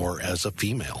male or as a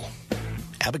female.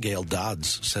 Abigail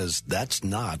Dodds says that's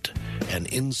not an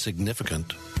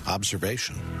insignificant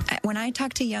observation. When I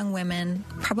talk to young women,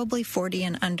 probably 40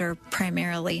 and under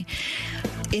primarily,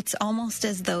 it's almost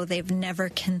as though they've never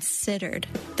considered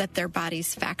that their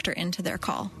bodies factor into their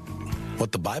call.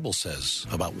 What the Bible says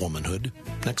about womanhood,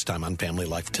 next time on Family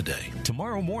Life Today.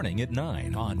 Tomorrow morning at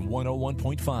 9 on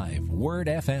 101.5 Word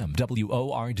FM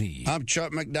WORD. I'm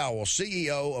Chuck McDowell,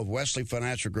 CEO of Wesley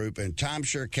Financial Group and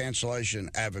timeshare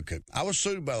cancellation advocate. I was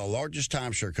sued by the largest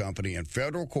timeshare company in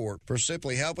federal court for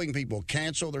simply helping people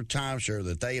cancel their timeshare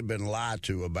that they had been lied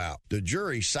to about. The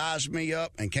jury sized me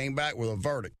up and came back with a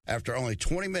verdict after only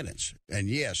 20 minutes. And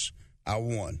yes, I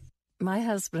won. My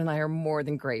husband and I are more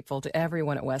than grateful to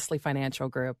everyone at Wesley Financial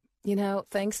Group. You know,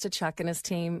 thanks to Chuck and his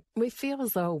team, we feel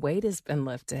as though a weight has been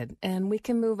lifted and we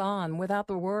can move on without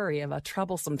the worry of a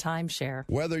troublesome timeshare.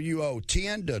 Whether you owe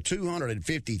 $10,000 to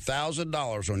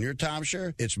 $250,000 on your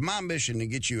timeshare, it's my mission to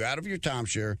get you out of your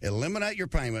timeshare, eliminate your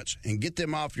payments, and get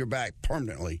them off your back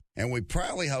permanently. And we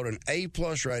proudly hold an A+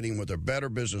 rating with the Better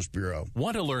Business Bureau.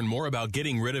 Want to learn more about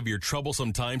getting rid of your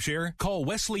troublesome timeshare? Call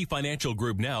Wesley Financial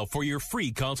Group now for your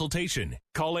free consultation.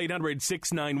 Call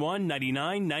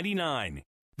 800-691-9999.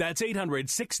 That's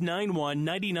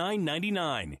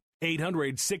 800-691-9999.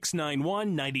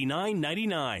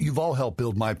 800-691-9999. You've all helped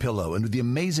build MyPillow into the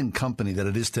amazing company that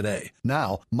it is today.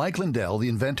 Now, Mike Lindell, the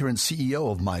inventor and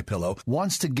CEO of MyPillow,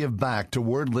 wants to give back to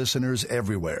Word listeners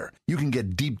everywhere. You can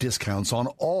get deep discounts on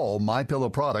all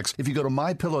MyPillow products if you go to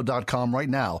MyPillow.com right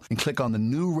now and click on the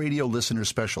new radio listener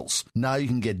specials. Now you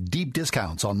can get deep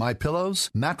discounts on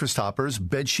MyPillows, mattress toppers,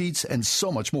 bed sheets, and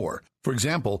so much more. For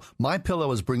example,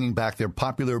 MyPillow is bringing back their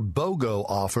popular BOGO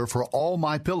offer for all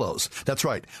MyPillows. That's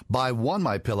right. Buy one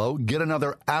MyPillow, get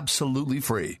another absolutely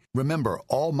free. Remember,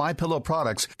 all MyPillow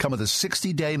products come with a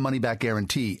 60-day money-back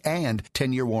guarantee and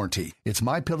 10-year warranty. It's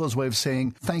MyPillow's way of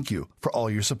saying thank you for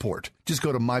all your support. Just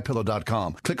go to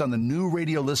MyPillow.com, click on the new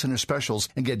radio listener specials,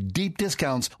 and get deep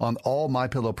discounts on all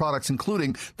MyPillow products,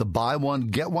 including the buy one,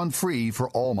 get one free for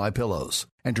all MyPillows.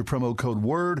 Enter promo code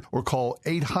WORD or call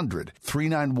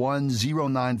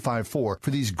 800-391-0954 for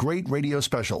these great radio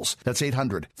specials. That's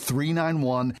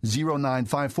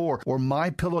 800-391-0954 or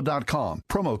MyPillow.com.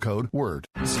 Promo code WORD.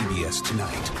 CBS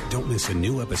Tonight. Don't miss a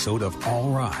new episode of All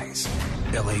Rise.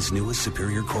 LA's newest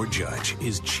Superior Court judge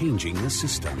is changing the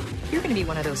system. You're going to be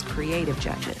one of those creative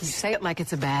judges. You say it like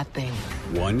it's a bad thing.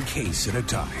 One case at a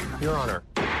time. Your Honor,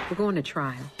 we're going to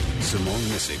trial. Simone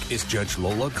Missick is Judge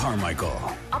Lola Carmichael.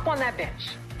 Up on that bench.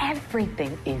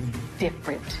 Everything is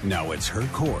different. Now it's her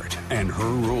court and her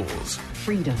rules.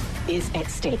 Freedom is at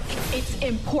stake. It's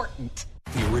important.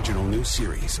 The original new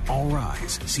series, All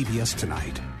Rise, CBS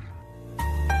Tonight.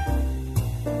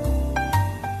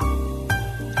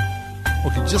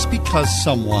 Okay, just because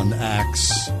someone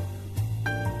acts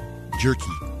jerky,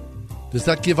 does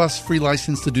that give us free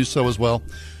license to do so as well?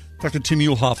 Dr. Tim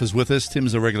Muehlhoff is with us. Tim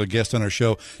is a regular guest on our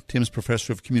show. Tim's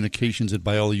professor of communications at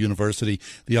Biola University,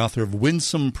 the author of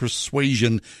Winsome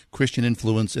Persuasion, Christian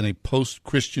Influence in a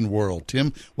Post-Christian World.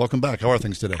 Tim, welcome back. How are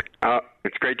things today?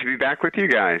 It's great to be back with you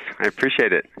guys. I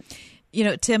appreciate it. You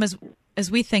know, Tim, as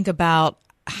we think about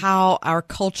how our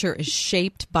culture is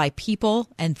shaped by people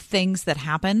and things that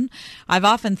happen, I've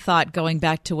often thought, going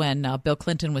back to when Bill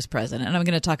Clinton was president, and I'm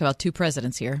going to talk about two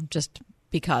presidents here, just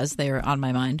because they are on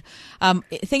my mind.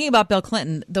 Thinking about Bill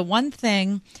Clinton, the one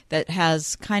thing that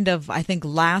has kind of, I think,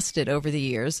 lasted over the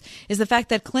years is the fact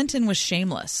that Clinton was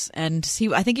shameless. And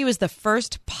I think he was the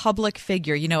first public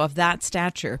figure, of that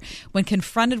stature, when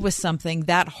confronted with something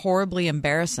that horribly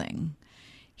embarrassing.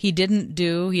 He didn't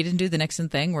do the Nixon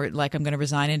thing where, like, I'm going to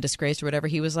resign in disgrace or whatever.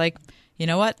 He was like, you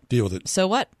know what? Deal with it. So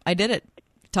what? I did it.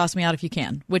 toss me out if you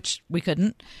can, which we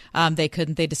couldn't. They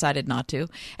couldn't. They decided not to.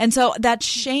 And so that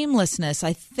shamelessness,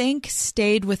 I think,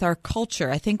 stayed with our culture.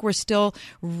 I think we're still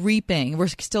reaping. We're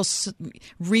still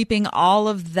reaping all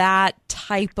of that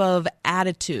type of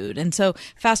attitude. And so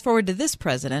fast forward to this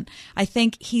president, I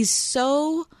think he's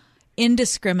so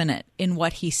indiscriminate in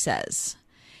what he says.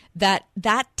 That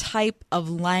type of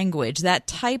language, that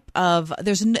type of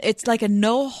it's like a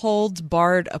no holds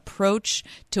barred approach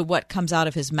to what comes out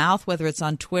of his mouth, whether it's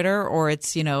on Twitter or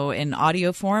it's in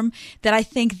audio form. That I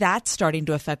think that's starting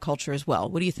to affect culture as well.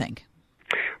 What do you think?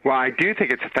 Well, I do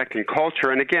think it's affecting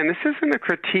culture. And again, this isn't a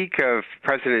critique of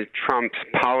President Trump's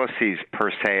policies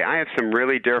per se. I have some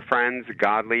really dear friends,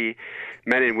 godly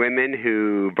men and women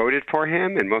who voted for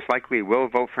him and most likely will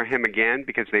vote for him again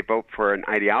because they vote for an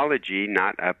ideology,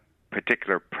 not a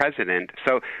particular president.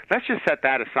 So let's just set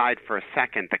that aside for a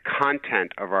second, the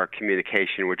content of our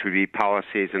communication, which would be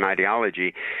policies and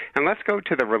ideology, and let's go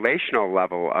to the relational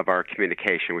level of our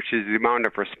communication, which is the amount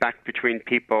of respect between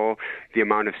people, the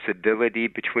amount of civility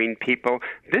between people.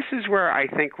 This is where I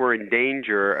think we're in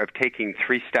danger of taking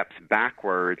 3 steps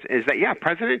backwards, is that,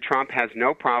 President Trump has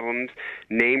no problems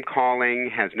name-calling,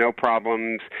 has no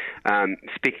problems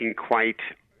speaking quite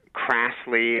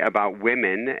crassly about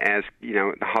women, as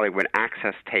the Hollywood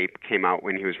Access tape came out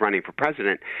when he was running for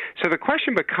president. So the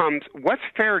question becomes, what's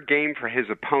fair game for his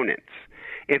opponents?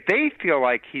 If they feel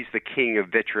like he's the king of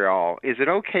vitriol, is it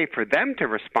okay for them to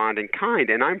respond in kind?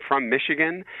 And I'm from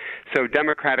Michigan, so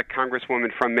Democratic Congresswoman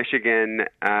from Michigan,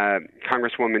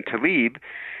 Congresswoman Tlaib,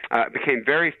 became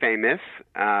very famous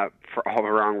for all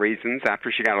the wrong reasons.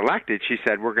 After she got elected, she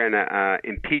said, we're going to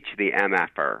impeach the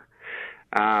MFer.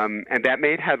 And that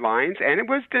made headlines, and it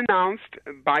was denounced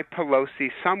by Pelosi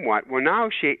somewhat. Well, now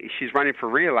she's running for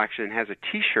re-election, has a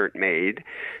T-shirt made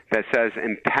that says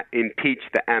impeach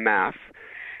the MF.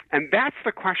 And that's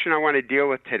the question I want to deal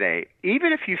with today.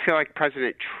 Even if you feel like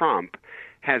President Trump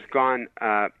has gone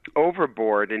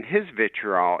overboard in his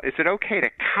vitriol, is it okay to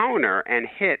counter and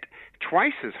hit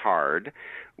twice as hard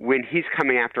when he's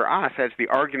coming after us, as the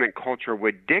argument culture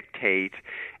would dictate?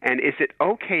 And is it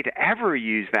okay to ever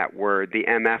use that word, the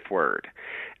MF word?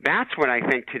 That's what I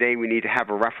think today we need to have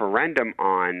a referendum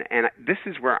on. And this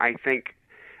is where I think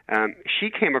she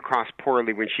came across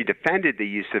poorly when she defended the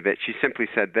use of it. She simply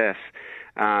said this: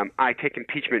 I take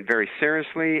impeachment very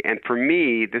seriously, and for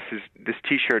me, this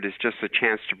T-shirt is just a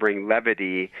chance to bring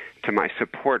levity to my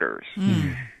supporters.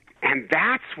 And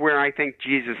that's where I think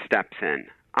Jesus steps in.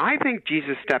 I think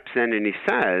Jesus steps in and he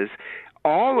says,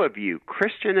 all of you,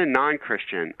 Christian and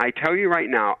non-Christian, I tell you right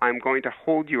now, I'm going to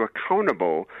hold you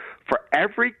accountable for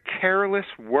every careless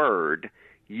word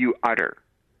you utter.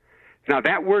 Now,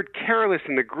 that word careless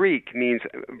in the Greek means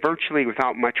virtually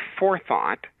without much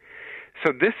forethought.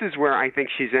 So this is where I think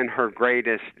she's in her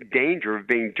greatest danger of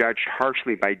being judged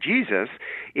harshly by Jesus,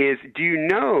 is, do you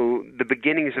know the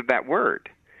beginnings of that word?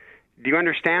 Do you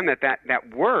understand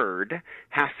that word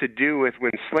has to do with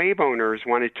when slave owners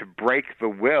wanted to break the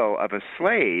will of a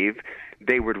slave,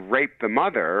 they would rape the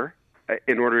mother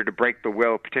in order to break the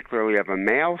will, particularly of a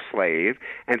male slave.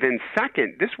 And then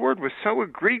second, this word was so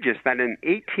egregious that in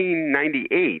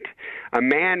 1898, a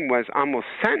man was almost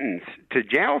sentenced to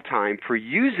jail time for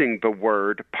using the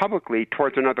word publicly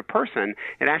towards another person.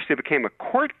 It actually became a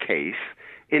court case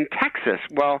in Texas.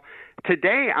 Well,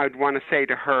 today I'd want to say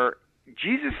to her,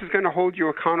 Jesus is going to hold you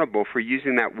accountable for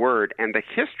using that word, and the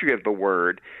history of the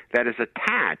word that is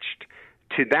attached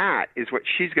to that is what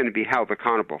she's going to be held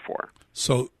accountable for.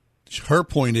 So her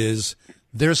point is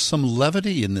there's some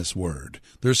levity in this word.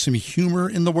 There's some humor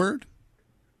in the word?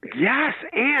 Yes,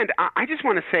 and I just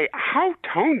want to say, how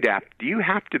tone-deaf do you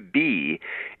have to be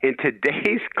in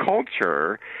today's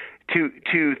culture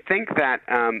to think that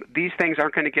these things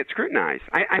aren't going to get scrutinized?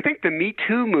 I think the Me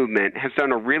Too movement has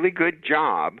done a really good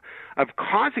job of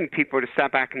causing people to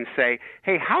step back and say,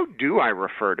 hey, how do I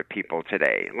refer to people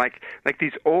today? Like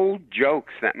these old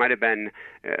jokes that might have been,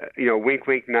 wink,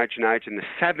 wink, nudge, nudge in the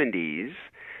 70s.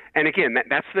 And again,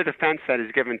 that's the defense that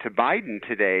is given to Biden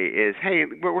today is, hey,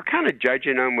 we're kind of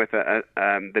judging him with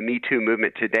the Me Too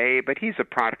movement today, but he's a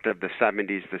product of the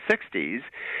 70s, the 60s.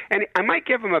 And I might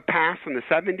give him a pass in the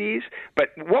 70s,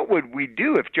 but what would we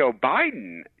do if Joe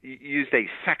Biden used a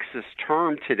sexist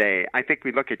term today? I think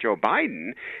we'd look at Joe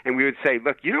Biden and we would say,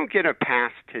 look, you don't get a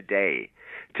pass today.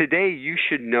 Today, you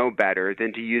should know better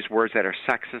than to use words that are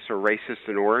sexist or racist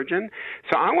in origin.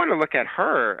 So I want to look at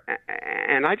her,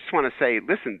 and I just want to say,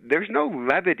 listen, there's no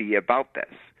levity about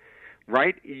this,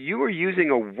 right? You are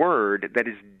using a word that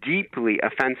is deeply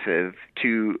offensive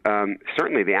to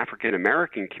certainly the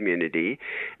African-American community,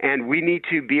 and we need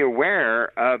to be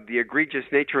aware of the egregious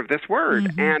nature of this word.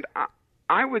 Mm-hmm. And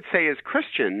I would say as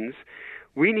Christians,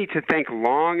 we need to think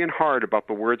long and hard about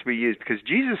the words we use, because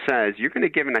Jesus says you're going to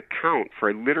give an account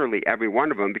for literally every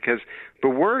one of them, because the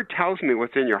Word tells me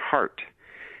what's in your heart.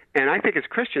 And I think as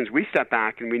Christians, we step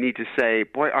back and we need to say,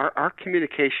 boy, our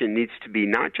communication needs to be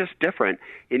not just different,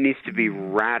 it needs to be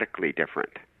radically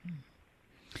different.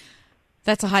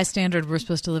 That's a high standard we're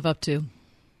supposed to live up to.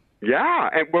 Yeah,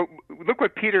 and well, look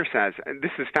what Peter says.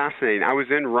 This is fascinating. I was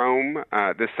in Rome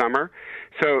this summer.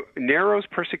 So Nero's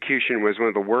persecution was one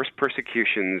of the worst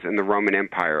persecutions in the Roman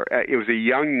Empire. It was a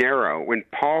young Nero. When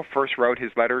Paul first wrote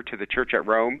his letter to the church at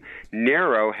Rome,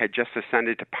 Nero had just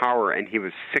ascended to power, and he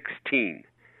was 16.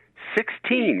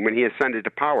 16 when he ascended to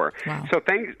power. Wow. So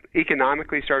things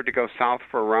economically started to go south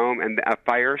for Rome, and a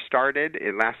fire started.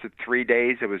 It lasted 3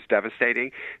 days. It was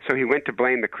devastating. So he went to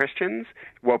blame the Christians.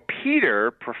 Well,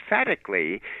 Peter,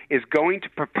 prophetically, is going to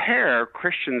prepare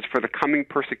Christians for the coming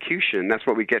persecution. That's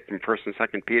what we get from 1st and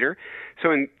 2nd Peter.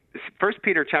 So in 1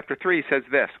 Peter chapter 3, he says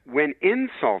this, when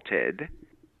insulted,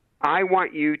 I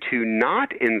want you to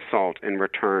not insult in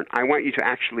return. I want you to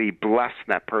actually bless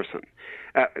that person.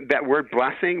 That word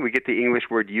blessing, we get the English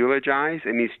word eulogize.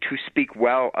 It means to speak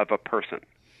well of a person.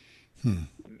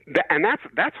 And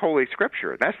that's Holy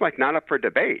Scripture. That's like not up for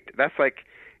debate. That's like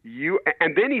you.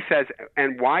 And then he says,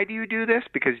 and why do you do this?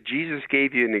 Because Jesus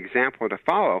gave you an example to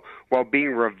follow. While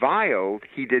being reviled,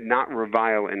 he did not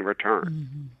revile in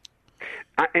return.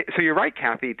 So you're right,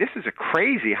 Kathy. This is a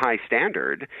crazy high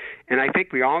standard, and I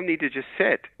think we all need to just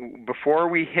sit before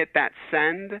we hit that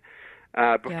send.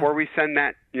 Before we send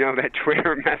that, that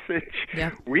Twitter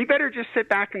message, we better just sit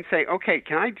back and say, okay,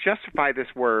 can I justify this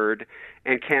word,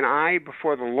 and can I,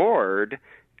 before the Lord,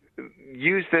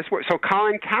 use this word? So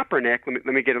Colin Kaepernick, let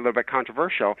me get a little bit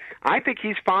controversial. I think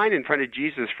he's fine in front of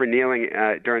Jesus for kneeling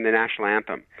during the national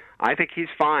anthem. I think he's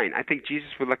fine. I think Jesus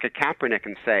would look at Kaepernick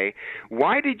and say,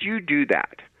 why did you do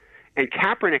that? And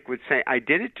Kaepernick would say, I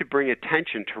did it to bring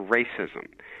attention to racism.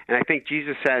 And I think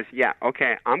Jesus says, yeah,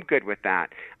 okay, I'm good with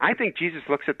that. I think Jesus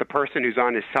looks at the person who's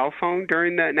on his cell phone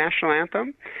during the national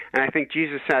anthem, and I think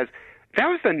Jesus says, that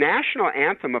was the national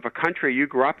anthem of a country you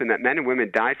grew up in, that men and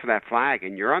women died for that flag,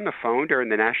 and you're on the phone during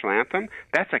the national anthem?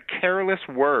 That's a careless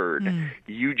word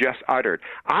you just uttered.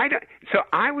 So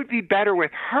I would be better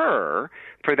with her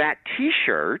for that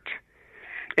T-shirt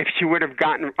if she would have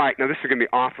gotten, all right, now this is going to be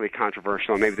awfully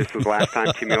controversial. Maybe this was the last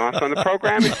time Tim lost on the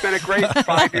program. It's been a great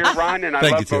 5-year run, and I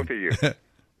love both of you.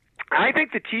 I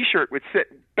think the T-shirt would sit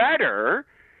better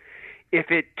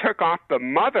if it took off the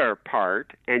mother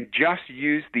part and just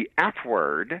used the F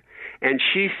word, and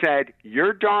she said,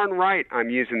 you're darn right I'm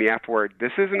using the F word.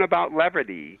 This isn't about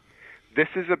levity. This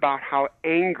is about how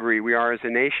angry we are as a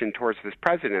nation towards this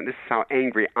president. This is how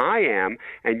angry I am.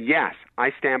 And yes,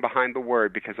 I stand behind the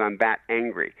word because I'm that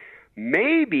angry.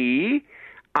 Maybe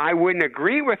I wouldn't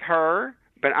agree with her,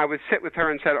 but I would sit with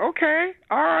her and said, okay,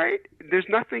 all right, there's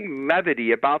nothing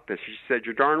levity about this. She said,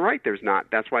 you're darn right there's not.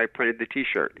 That's why I printed the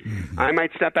T-shirt. I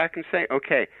might step back and say,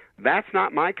 okay, that's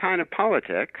not my kind of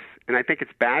politics, and I think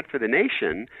it's bad for the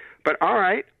nation. But all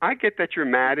right, I get that you're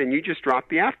mad and you just dropped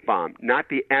the F-bomb. Not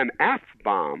the MF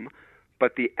bomb,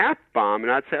 but the F-bomb.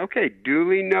 And I'd say, okay,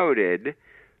 duly noted,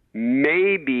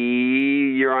 maybe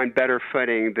you're on better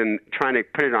footing than trying to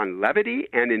put it on levity,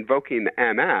 and invoking the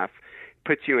MF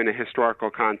puts you in a historical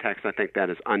context. I think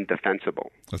that is undefensible.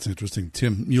 That's interesting.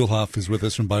 Tim Muehlhoff is with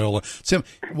us from Biola. Tim,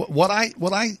 what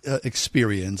I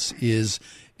experience is,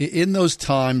 in those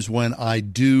times when I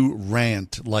do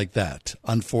rant like that,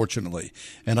 unfortunately,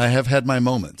 and I have had my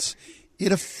moments,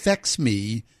 it affects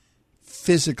me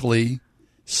physically,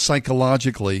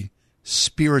 psychologically,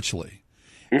 spiritually.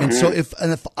 And so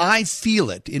if I feel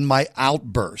it in my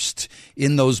outburst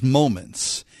in those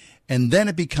moments, and then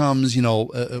it becomes,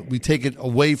 we take it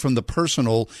away from the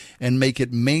personal and make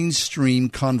it mainstream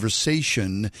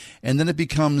conversation, and then it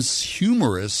becomes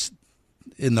humorous,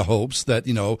 in the hopes that,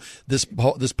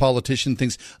 this politician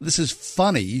thinks this is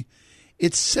funny.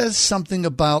 It says something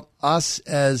about us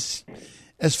as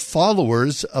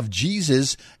followers of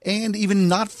Jesus, and even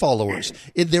not followers.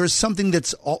 There is something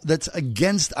that's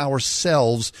against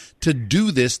ourselves to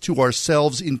do this to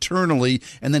ourselves internally,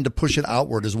 and then to push it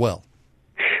outward as well.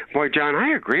 Boy, John,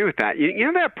 I agree with that.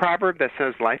 You know that proverb that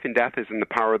says life and death is in the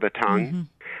power of the tongue?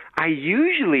 I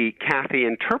usually, Kathy,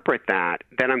 interpret that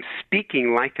I'm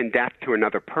speaking life and death to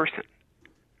another person,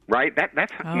 right?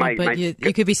 That's you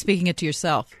could be speaking it to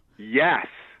yourself. Yes.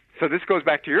 So this goes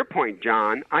back to your point,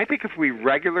 John. I think if we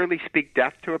regularly speak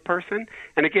death to a person,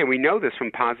 and again, we know this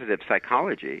from positive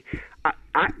psychology,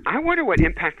 I wonder what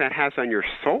impact that has on your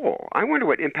soul. I wonder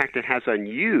what impact it has on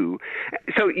you.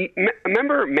 So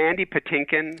remember Mandy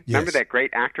Patinkin? Yes. Remember that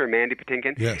great actor, Mandy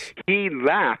Patinkin? Yes. He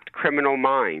left Criminal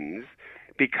Minds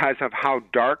because of how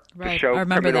dark the show I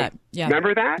remember Criminal... that. Yeah.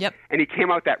 Remember that? Yep. And he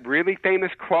came out with that really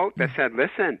famous quote that said,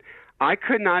 listen, I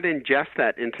could not ingest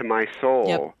that into my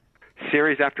soul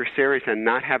series after series and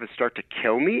not have it start to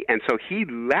kill me. And so he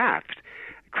left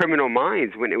Criminal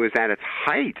Minds when it was at its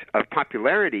height of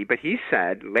popularity, but he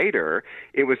said later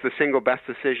it was the single best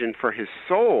decision for his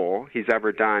soul he's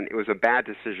ever done. It was a bad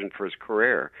decision for his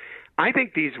career. I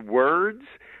think these words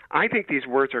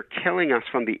are killing us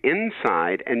from the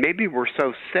inside, and maybe we're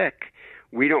so sick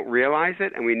we don't realize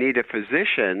it, and we need a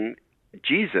physician,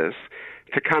 Jesus,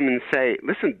 to come and say,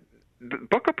 listen, the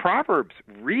book of Proverbs,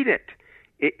 read it.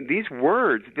 These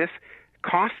words, this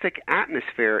caustic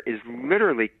atmosphere is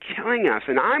literally killing us.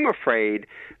 And I'm afraid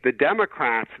the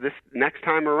Democrats this next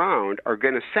time around are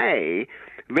going to say,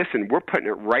 listen, we're putting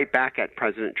it right back at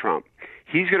President Trump.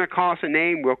 He's going to call us a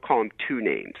name, we'll call him two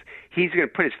names. He's going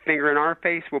to put his finger in our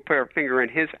face, we'll put our finger in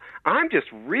his. I'm just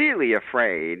really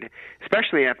afraid,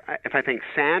 especially if I think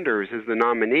Sanders is the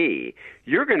nominee,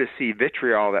 you're going to see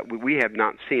vitriol that we have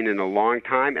not seen in a long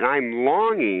time, and I'm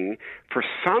longing for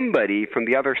somebody from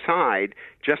the other side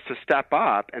just to step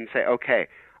up and say, okay,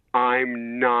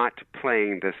 I'm not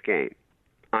playing this game.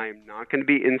 I'm not going to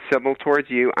be incivil towards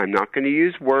you. I'm not going to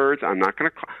use words.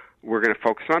 We're going to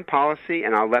focus on policy,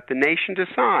 and I'll let the nation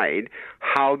decide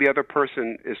how the other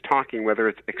person is talking, whether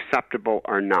it's acceptable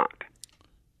or not.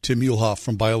 Tim Muehlhoff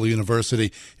from Biola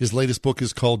University. His latest book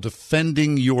is called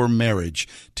Defending Your Marriage.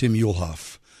 Tim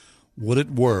Muehlhoff. Would it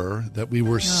were that we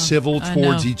were civil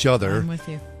towards each other, I'm with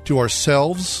you. to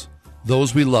ourselves,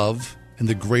 those we love, and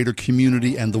the greater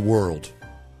community and the world.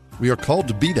 We are called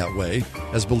to be that way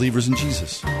as believers in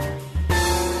Jesus.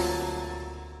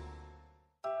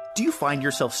 Do you find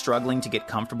yourself struggling to get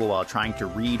comfortable while trying to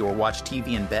read or watch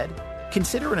TV in bed?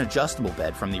 Consider an adjustable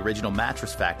bed from the Original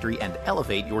Mattress Factory and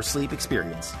elevate your sleep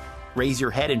experience. Raise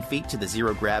your head and feet to the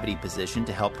zero-gravity position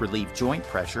to help relieve joint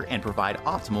pressure and provide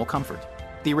optimal comfort.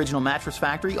 The Original Mattress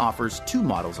Factory offers 2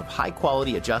 models of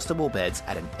high-quality adjustable beds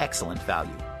at an excellent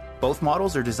value. Both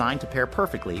models are designed to pair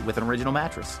perfectly with an original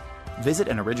mattress. Visit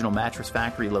an Original Mattress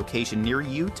Factory location near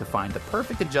you to find the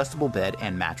perfect adjustable bed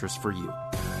and mattress for you.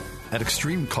 At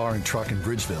Extreme Car and Truck in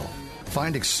Bridgeville,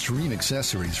 find extreme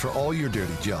accessories for all your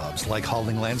dirty jobs, like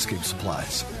hauling landscape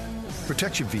supplies.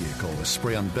 Protect your vehicle with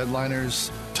spray-on bed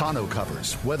liners, tonneau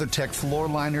covers, WeatherTech floor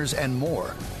liners, and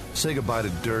more. Say goodbye to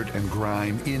dirt and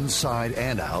grime inside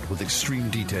and out with extreme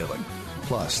detailing.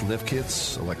 Plus, lift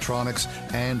kits, electronics,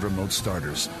 and remote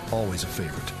starters. Always a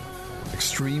favorite.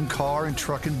 Extreme Car and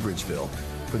Truck in Bridgeville.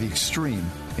 For the extreme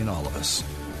in all of us.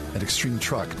 At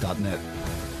extremetruck.net.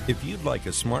 If you'd like a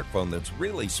smartphone that's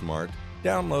really smart,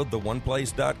 download the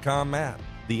OnePlace.com app,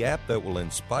 the app that will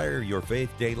inspire your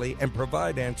faith daily and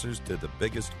provide answers to the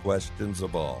biggest questions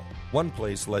of all.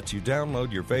 OnePlace lets you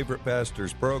download your favorite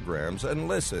pastor's programs and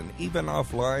listen even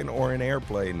offline or in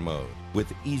airplane mode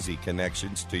with easy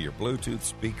connections to your Bluetooth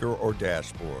speaker or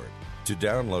dashboard. To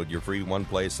download your free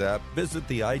OnePlace app, visit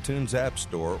the iTunes App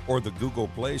Store or the Google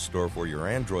Play Store for your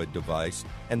Android device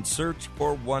and search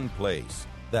for OnePlace.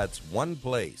 That's One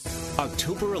Place.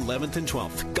 October 11th and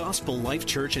 12th, Gospel Life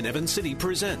Church in Evans City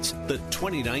presents the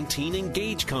 2019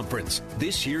 Engage Conference.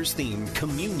 This year's theme,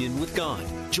 Communion with God.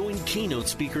 Join keynote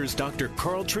speakers Dr.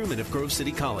 Carl Truman of Grove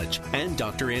City College and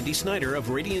Dr. Andy Snyder of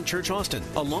Radiant Church Austin,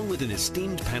 along with an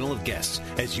esteemed panel of guests,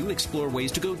 as you explore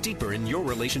ways to go deeper in your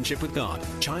relationship with God.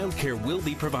 Childcare will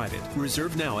be provided.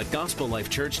 Reserve now at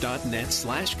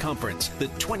gospellifechurch.net/conference. The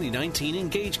 2019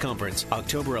 Engage Conference,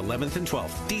 October 11th and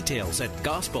 12th. Details at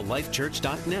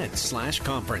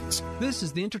gospellifechurch.net/conference. This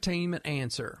is the Entertainment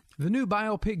Answer. The new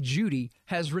biopic Judy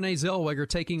has Renee Zellweger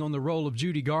taking on the role of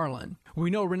Judy Garland. We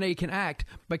know Renee can act,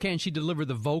 but can she deliver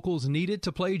the vocals needed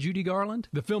to play Judy Garland?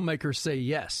 The filmmakers say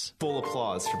yes. Full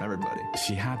applause from everybody.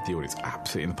 She had the audience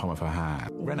absolutely in the palm of her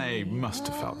hand. Renee must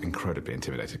have felt incredibly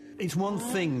intimidating. It's one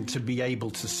thing to be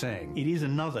able to sing. It is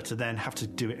another to then have to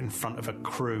do it in front of a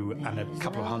crew and a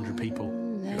couple of hundred people.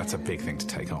 That's a big thing to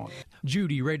take on.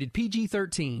 Judy, rated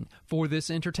PG-13. For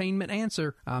this Entertainment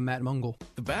Answer, I'm Matt Mungle.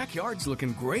 The backyard's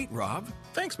looking great, Rob.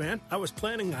 Thanks, man. I was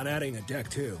planning on adding a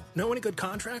deck, too. Know any good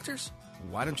contractors?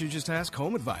 Why don't you just ask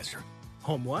Home Advisor?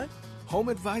 Home what?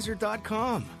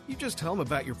 HomeAdvisor.com. You just tell them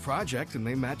about your project and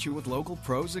they match you with local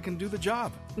pros that can do the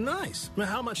job. Nice.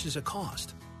 How much does it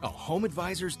cost? Oh, Home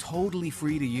Advisor's totally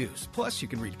free to use. Plus, you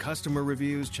can read customer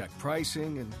reviews, check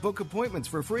pricing, and book appointments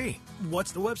for free.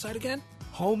 What's the website again?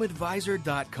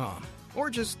 HomeAdvisor.com. Or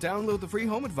just download the free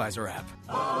Home Advisor app.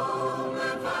 Home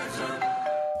Advisor.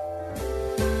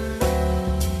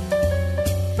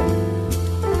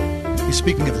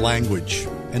 Speaking of language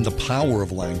and the power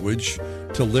of language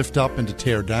to lift up and to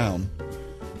tear down,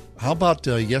 how about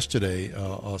yesterday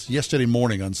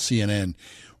morning on CNN,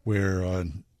 where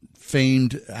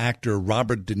famed actor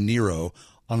Robert De Niro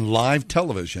on live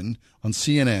television on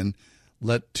CNN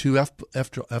let two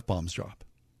F-bombs drop?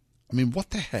 I mean, what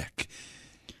the heck?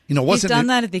 He's done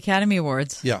that at the Academy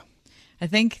Awards. Yeah. I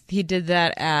think he did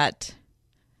that at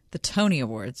the Tony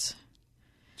Awards.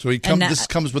 So this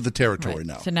comes with the territory right.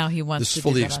 now. So now he wants to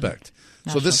fully expect.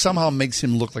 So this somehow makes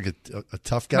him look like a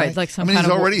tough guy. Right, like he's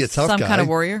already a tough guy. Some kind of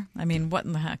warrior. I mean, what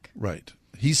in the heck? Right.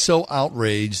 He's so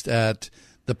outraged at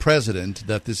the president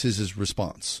that this is his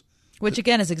response. Which,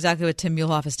 again, is exactly what Tim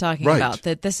Muehlhoff is talking about,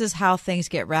 that this is how things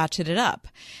get ratcheted up.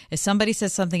 If somebody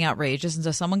says something outrageous, and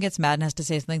so someone gets mad and has to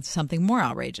say something more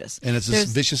outrageous. And it's this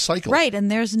vicious cycle. Right,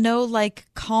 and there's no,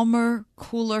 calmer,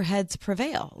 cooler heads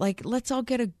prevail. Let's all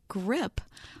get a grip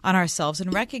on ourselves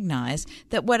and recognize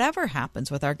that whatever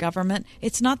happens with our government,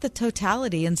 it's not the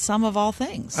totality and sum of all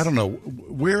things. I don't know.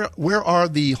 Where are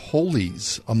the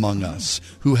holies among us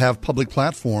who have public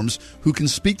platforms who can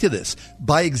speak to this?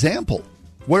 By example.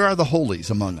 Where are the holies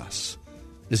among us?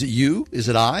 Is it you? Is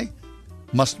it I?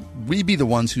 Must we be the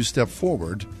ones who step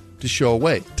forward to show a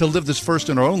way, to live this first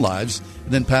in our own lives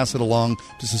and then pass it along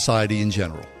to society in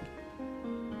general?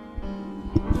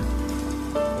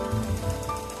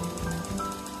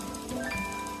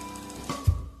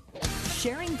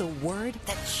 Sharing the word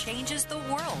that changes the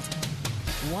world.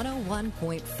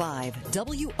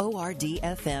 101.5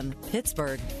 WORD-FM,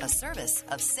 Pittsburgh, a service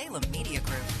of Salem Media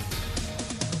Group.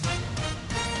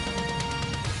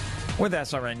 With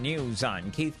SRN News, I'm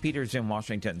Keith Peters in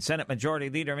Washington. Senate Majority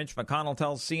Leader Mitch McConnell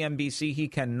tells CNBC he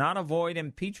cannot avoid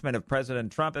impeachment of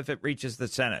President Trump if it reaches the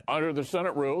Senate. Under the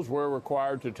Senate rules, we're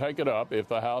required to take it up if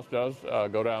the House does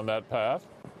go down that path,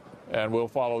 and we'll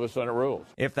follow the Senate rules.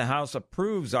 If the House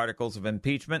approves articles of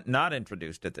impeachment not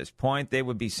introduced at this point, they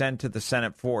would be sent to the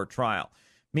Senate for trial.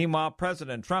 Meanwhile,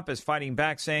 President Trump is fighting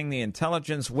back, saying the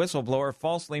intelligence whistleblower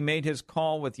falsely made his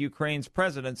call with Ukraine's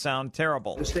president sound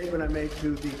terrible. The statement I made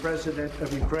to the president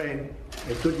of Ukraine,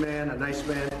 a good man, a nice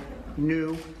man,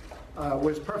 knew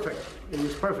was perfect. It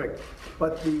was perfect.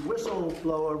 But the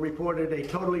whistleblower reported a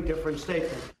totally different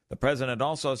statement. The president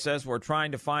also says we're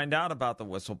trying to find out about the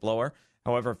whistleblower.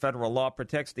 However, federal law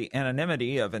protects the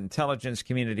anonymity of intelligence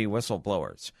community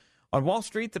whistleblowers. On Wall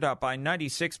Street, the Dow by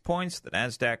 96 points, the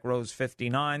Nasdaq rose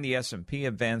 59, the S&P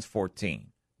advanced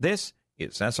 14. This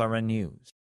is SRN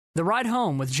News. The Ride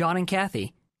Home with John and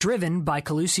Kathy, driven by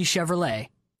Calusi Chevrolet,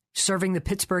 serving the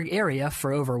Pittsburgh area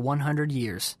for over 100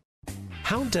 years.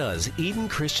 How does Eden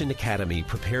Christian Academy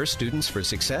prepare students for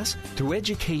success? Through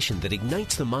education that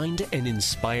ignites the mind and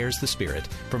inspires the spirit,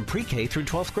 from pre-K through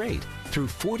 12th grade, through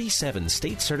 47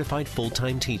 state-certified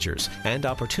full-time teachers, and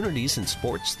opportunities in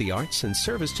sports, the arts, and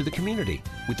service to the community.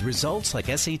 With results like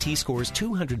SAT scores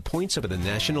 200 points over the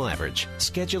national average.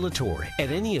 Schedule a tour at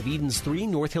any of Eden's 3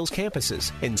 North Hills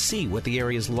campuses and see what the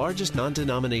area's largest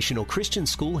non-denominational Christian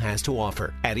school has to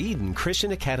offer at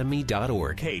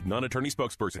EdenChristianAcademy.org. Cade, non-attorney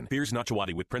spokesperson. Piers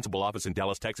Nachawati with principal office in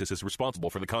Dallas, Texas is responsible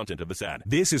for the content of this ad.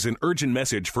 This is an urgent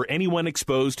message for anyone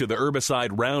exposed to the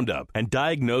herbicide Roundup and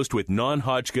diagnosed with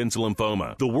non-Hodgkin's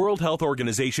lymphoma. The World Health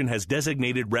Organization has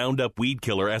designated Roundup weed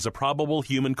killer as a probable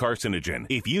human carcinogen.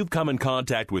 If you've come in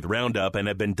contact with Roundup and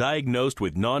have been diagnosed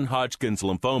with non-Hodgkin's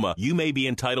lymphoma, you may be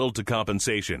entitled to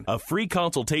compensation. A free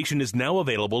consultation is now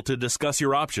available to discuss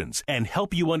your options and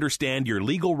help you understand your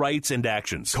legal rights and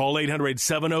actions. Call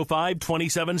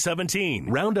 800-705-2717.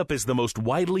 Roundup is the most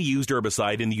widely used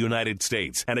herbicide in the United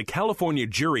States, and a California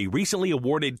jury recently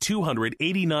awarded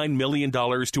 $289 million to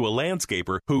a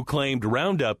landscaper who claimed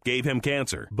Roundup gave him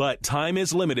cancer. But time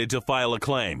is limited to file a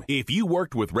claim. If you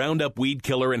worked with Roundup weed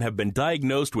killer and have been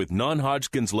diagnosed with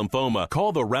non-Hodgkin's lymphoma,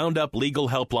 call the Roundup Legal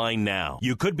Helpline now.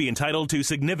 You could be entitled to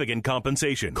significant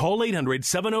compensation. Call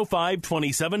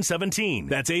 800-705-2717.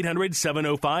 That's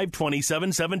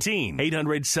 800-705-2717.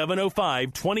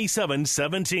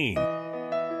 800-705-2717.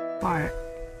 Art.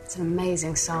 It's an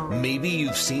amazing song. Maybe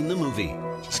you've seen the movie.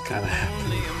 Just gotta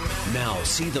happen. Now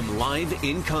see them live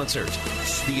in concert.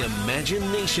 The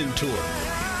Imagination Tour,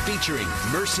 featuring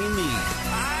Mercy Me.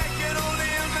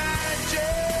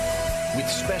 With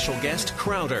special guest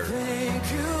Crowder.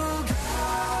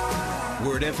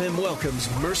 Word FM welcomes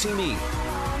Mercy Me.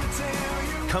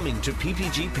 Coming to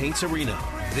PPG Paints Arena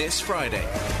this Friday.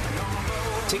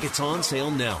 Tickets on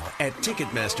sale now at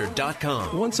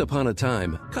Ticketmaster.com. Once upon a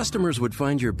time, customers would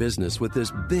find your business with this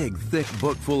big, thick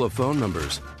book full of phone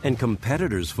numbers and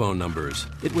competitors' phone numbers.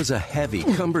 It was a heavy,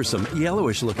 cumbersome,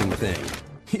 yellowish-looking thing.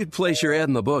 You'd place your ad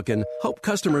in the book and hope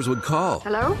customers would call.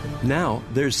 Hello? Now,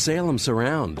 there's Salem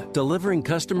Surround, delivering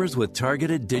customers with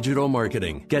targeted digital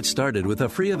marketing. Get started with a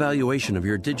free evaluation of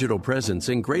your digital presence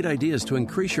and great ideas to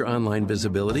increase your online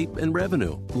visibility and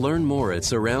revenue. Learn more at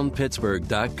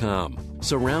surroundpittsburgh.com.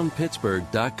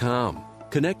 Surroundpittsburgh.com.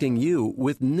 Connecting you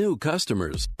with new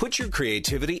customers. Put your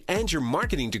creativity and your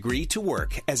marketing degree to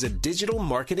work as a digital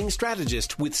marketing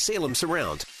strategist with Salem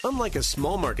Surround. Unlike a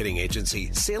small marketing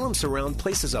agency, Salem Surround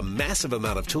places a massive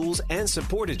amount of tools and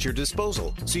support at your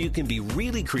disposal, so you can be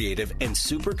really creative and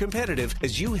super competitive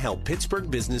as you help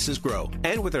Pittsburgh businesses grow.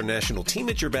 And with our national team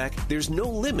at your back, there's no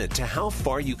limit to how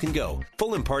far you can go.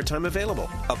 Full and part-time available.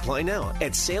 Apply now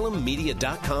at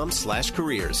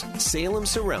salemmedia.com/careers. Salem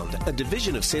Surround, a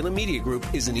division of Salem Media Group,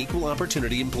 is an equal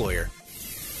opportunity employer.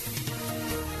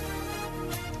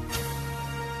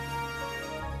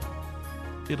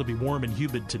 It'll be warm and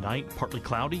humid tonight, partly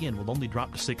cloudy, and will only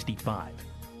drop to 65.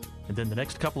 And then the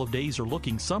next couple of days are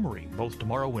looking summery. Both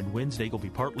tomorrow and Wednesday will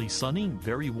be partly sunny,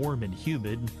 very warm and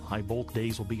humid. High both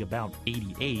days will be about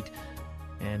 88.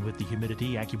 And with the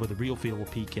humidity, AccuWeather Real Feel will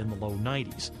peak in the low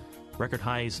 90s. Record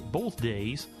highs both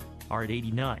days are at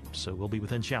 89, so we'll be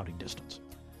within shouting distance.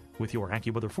 With your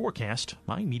AccuWeather forecast,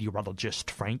 I'm meteorologist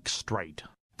Frank Strait.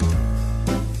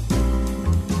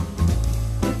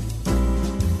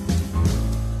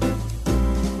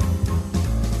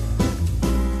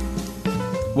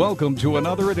 Welcome to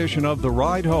another edition of The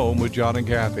Ride Home with John and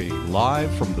Kathy,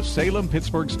 live from the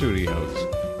Salem-Pittsburgh studios.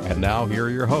 And now here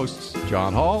are your hosts,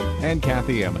 John Hall and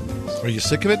Kathy Emmons. Are you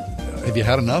sick of it? Have you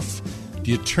had enough? Do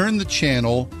you turn the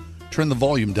channel, turn the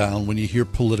volume down when you hear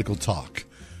political talk?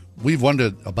 We've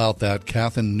wondered about that,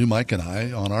 Kath and New Mike and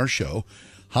I, on our show.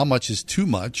 How much is too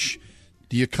much?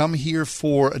 Do you come here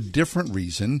for a different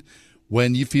reason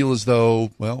when you feel as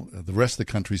though, well, the rest of the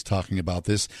country's talking about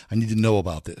this, I need to know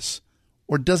about this?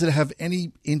 Or does it have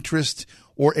any interest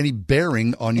or any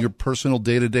bearing on your personal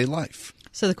day-to-day life?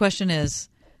 So the question is,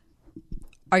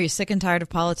 are you sick and tired of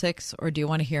politics, or do you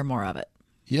want to hear more of it?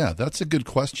 Yeah, that's a good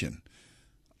question.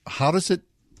 How does it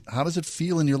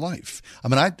feel in your life? I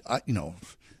mean, I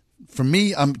for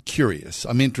me, I'm curious.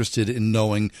 I'm interested in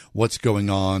knowing what's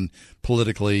going on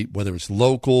politically, whether it's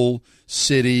local,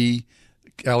 city,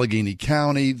 Allegheny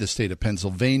County, the state of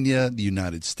Pennsylvania, the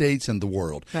United States, and the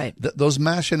world. Right. Those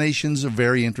machinations are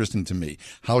very interesting to me,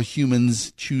 how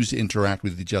humans choose to interact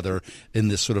with each other in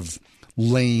this sort of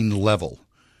lane level.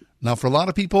 Now, for a lot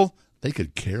of people, they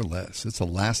could care less. It's the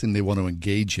last thing they want to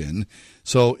engage in.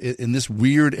 So in this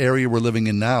weird area we're living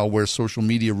in now where social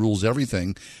media rules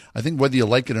everything, I think whether you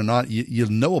like it or not, you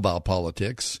know about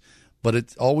politics, but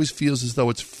it always feels as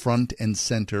though it's front and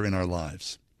center in our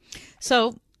lives.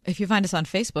 So if you find us on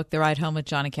Facebook, The Ride Home with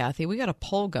John and Kathy, we got a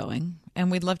poll going, and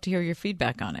we'd love to hear your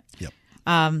feedback on it. Yep.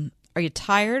 Are you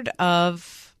tired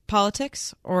of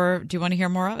politics, or do you want to hear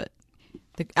more of it?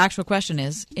 The actual question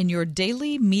is, in your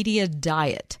daily media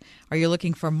diet, are you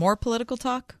looking for more political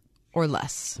talk or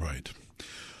less? Right.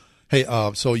 Hey,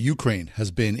 so Ukraine has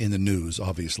been in the news,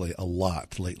 obviously, a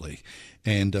lot lately.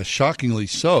 And shockingly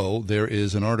so, there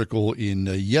is an article in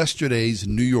yesterday's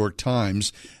New York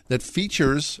Times that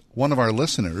features one of our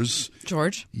listeners.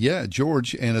 George? Yeah,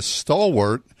 George, and a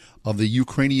stalwart of the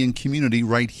Ukrainian community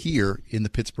right here in the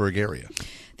Pittsburgh area.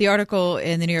 The article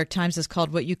in the New York Times is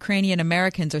called What Ukrainian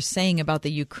Americans Are Saying About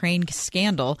the Ukraine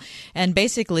Scandal. And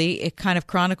basically, it kind of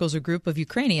chronicles a group of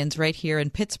Ukrainians right here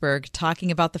in Pittsburgh talking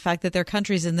about the fact that their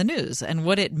country's in the news and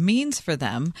what it means for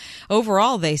them.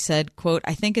 Overall, they said, quote,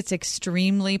 I think it's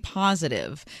extremely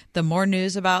positive. The more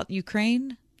news about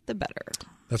Ukraine, the better.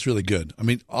 That's really good. I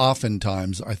mean,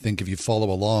 oftentimes, I think if you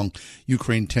follow along,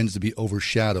 Ukraine tends to be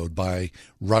overshadowed by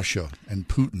Russia and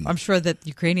Putin. I'm sure that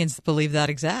Ukrainians believe that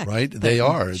exact. Right? They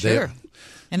are. Sure.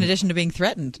 In addition to being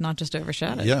threatened, not just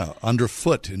overshadowed. Yeah,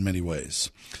 underfoot in many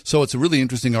ways. So it's a really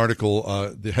interesting article.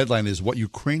 The headline is What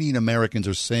Ukrainian Americans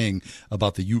Are Saying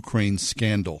About the Ukraine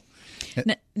Scandal.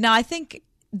 Now, I think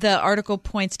the article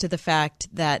points to the fact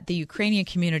that the Ukrainian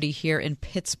community here in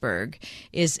Pittsburgh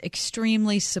is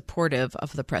extremely supportive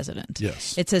of the president.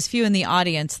 Yes. It says few in the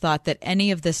audience thought that any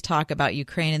of this talk about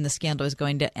Ukraine and the scandal is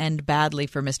going to end badly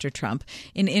for Mr. Trump.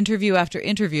 In interview after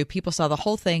interview, people saw the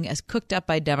whole thing as cooked up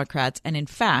by Democrats and, in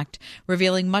fact,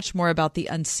 revealing much more about the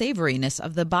unsavoriness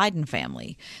of the Biden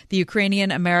family. The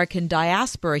Ukrainian American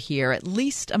diaspora here, at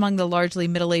least among the largely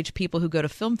middle-aged people who go to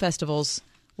film festivals,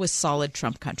 was solid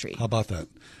Trump country. How about that?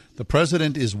 The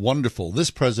president is wonderful.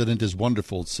 This president is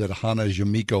wonderful, said Hannah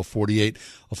Jamiko, 48,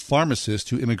 a pharmacist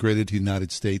who immigrated to the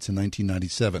United States in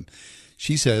 1997.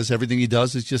 She says everything he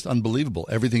does is just unbelievable.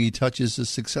 Everything he touches is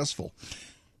successful.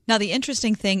 Now, the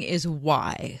interesting thing is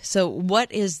why. So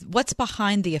what's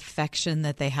behind the affection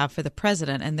that they have for the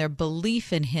president and their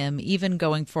belief in him, even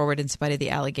going forward in spite of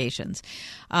the allegations?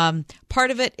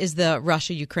 Part of it is the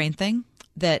Russia-Ukraine thing,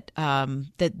 that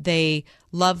they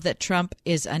love that Trump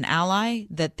is an ally,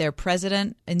 that their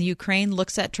president in the Ukraine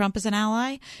looks at Trump as an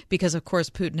ally because, of course,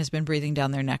 Putin has been breathing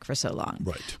down their neck for so long.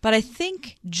 Right. But I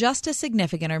think just as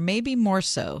significant, or maybe more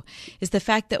so, is the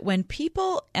fact that when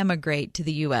people emigrate to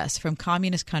the U.S. from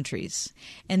communist countries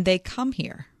and they come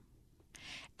here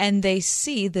and they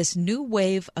see this new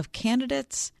wave of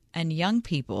candidates and young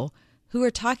people who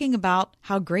are talking about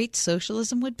how great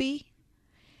socialism would be,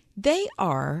 they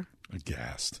are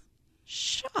aghast.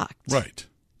 Shocked. Right.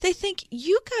 They think,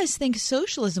 you guys think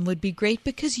socialism would be great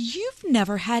because you've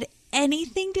never had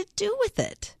anything to do with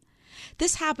it.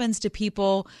 This happens to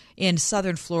people in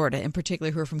southern Florida, in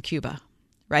particular, who are from Cuba,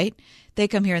 right? They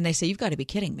come here and they say, you've got to be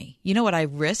kidding me. You know what I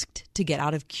risked to get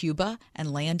out of Cuba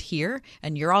and land here?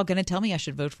 And you're all going to tell me I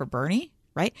should vote for Bernie?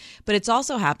 Right? But it's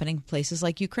also happening in places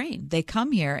like Ukraine. They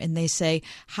come here and they say,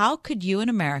 how could you in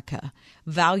America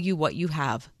value what you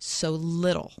have so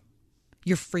little?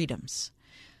 Your freedoms,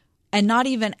 and not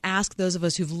even ask those of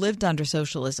us who've lived under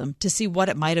socialism to see what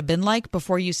it might have been like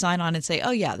before you sign on and say,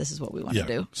 oh, yeah, this is what we want to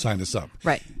do. Sign us up.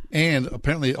 Right. And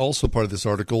apparently also part of this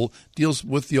article deals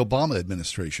with the Obama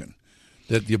administration,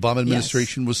 that the Obama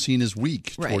administration was seen as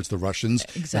weak towards the Russians,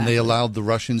 and they allowed the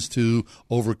Russians to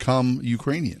overcome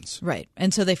Ukrainians. Right.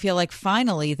 And so they feel like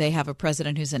finally they have a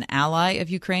president who's an ally of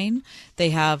Ukraine.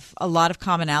 They have a lot of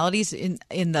commonalities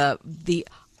in the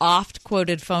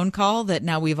oft-quoted phone call that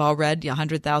now we've all read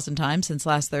 100,000 times since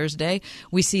last Thursday.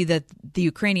 We see that the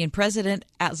Ukrainian president,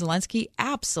 Zelensky,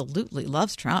 absolutely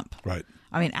loves Trump. Right.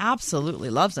 I mean,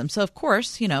 absolutely loves him. So, of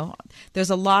course,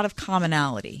 there's a lot of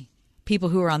commonality, people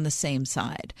who are on the same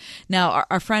side. Now,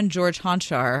 our friend George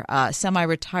Honchar,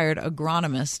 semi-retired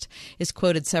agronomist, is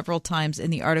quoted several times in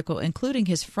the article, including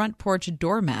his front porch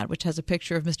doormat, which has a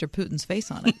picture of Mr. Putin's face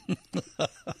on it.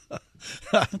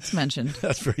 That's mentioned.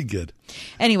 That's very good.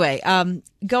 Anyway,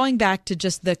 going back to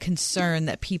just the concern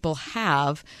that people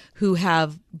have who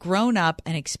have grown up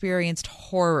and experienced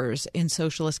horrors in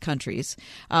socialist countries.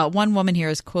 One woman here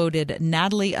is quoted,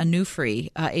 Natalie Anufri,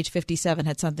 age 57,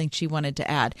 had something she wanted to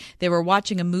add. They were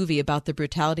watching a movie about the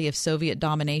brutality of Soviet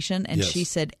domination, and she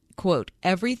said, quote,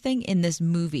 everything in this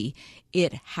movie,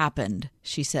 it happened,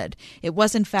 she said. It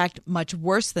was, in fact, much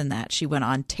worse than that, she went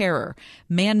on. Terror,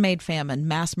 man-made famine,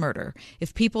 mass murder.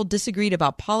 If people disagreed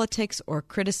about politics or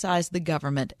criticized the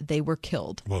government, they were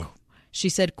killed. Whoa. She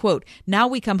said, quote, now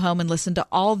we come home and listen to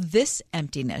all this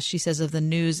emptiness, she says, of the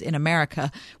news in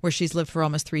America, where she's lived for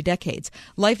almost 3 decades.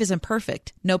 Life isn't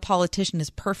perfect. No politician is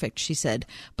perfect, she said.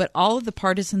 But all of the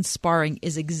partisan sparring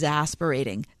is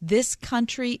exasperating. This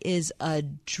country is a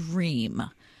dream.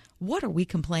 What are we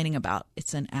complaining about?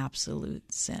 It's an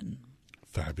absolute sin.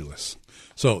 Fabulous.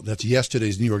 So that's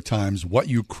yesterday's New York Times. What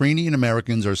Ukrainian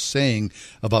Americans are saying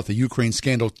about the Ukraine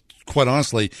scandal. Quite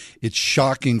honestly, it's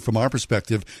shocking from our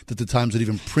perspective that the Times would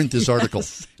even print this article.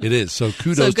 It is. So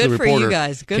kudos to the reporter. So good for you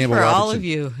guys. Good Campbell for Robertson. all of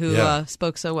you who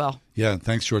spoke so well. Yeah,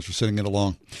 thanks, George, for sending it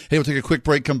along. Hey, we'll take a quick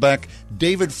break, come back.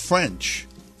 David French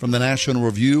from the National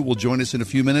Review will join us in a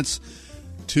few minutes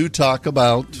to talk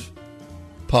about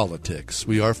politics.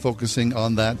 We are focusing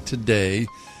on that today.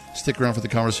 Stick around for the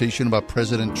conversation about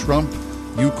President Trump,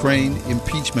 Ukraine,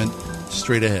 impeachment,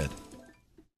 straight ahead.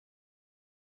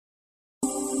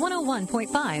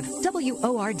 101.5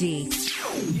 WORD.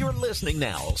 You're listening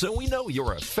now, so we know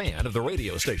you're a fan of the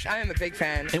radio station. I am a big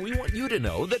fan. And we want you to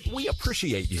know that we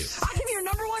appreciate you. I'm your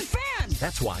number one fan.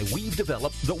 That's why we've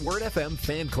developed the Word FM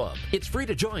Fan Club. It's free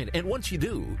to join, and once you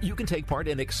do, you can take part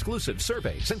in exclusive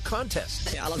surveys and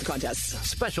contests. Yeah, I love contests.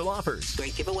 Special offers.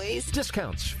 Great giveaways.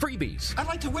 Discounts. Freebies. I'd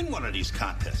like to win one of these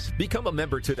contests. Become a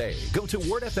member today. Go to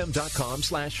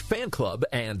wordfm.com/fan club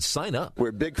and sign up.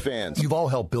 We're big fans. You've all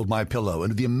helped build MyPillow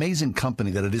into the amazing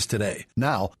company that it is today.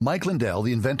 Now, Mike Lindell,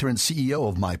 the inventor and CEO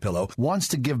of MyPillow, wants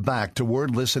to give back to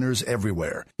Word listeners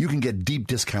everywhere. You can get deep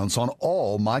discounts on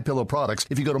all MyPillow products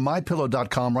if you go to MyPillow.com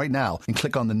MyPillow.com right now and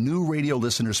click on the new radio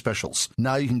listener specials.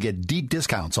 Now you can get deep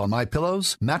discounts on My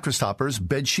Pillows, mattress toppers,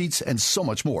 bed sheets, and so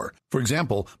much more. For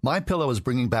example, MyPillow is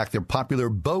bringing back their popular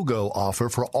BOGO offer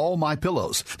for all My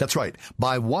Pillows. That's right.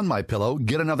 Buy one MyPillow,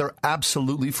 get another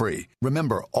absolutely free.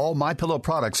 Remember, all MyPillow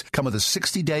products come with a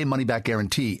 60-day money-back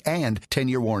guarantee and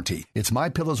 10-year warranty. It's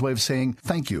MyPillow's way of saying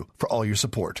thank you for all your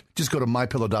support. Just go to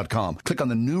MyPillow.com, click on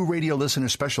the new radio listener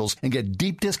specials, and get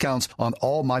deep discounts on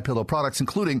all MyPillow products,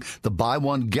 including the buy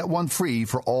one, get one free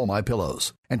for all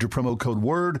MyPillows. Enter promo code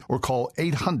WORD or call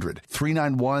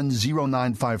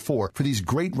 800-391-0954 for these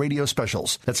great radio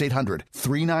specials. That's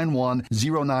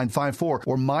 800-391-0954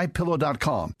 or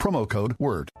MyPillow.com. Promo code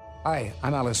WORD. Hi,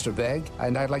 I'm Alistair Begg,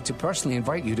 and I'd like to personally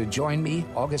invite you to join me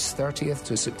August 30th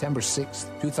to September 6th,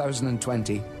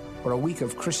 2020, for a week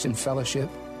of Christian fellowship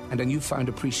and a newfound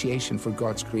appreciation for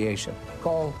God's creation.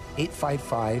 Call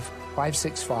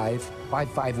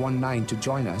 855-565-5519 to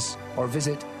join us, or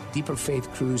visit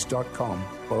deeperfaithcruise.com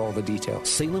for all the details.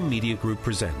 Salem Media Group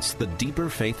presents the Deeper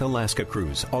Faith Alaska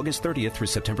Cruise, August 30th through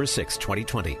September 6th,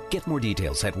 2020. Get more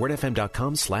details at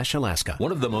wordfm.com/Alaska.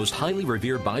 One of the most highly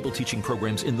revered Bible teaching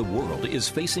programs in the world is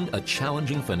facing a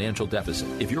challenging financial deficit.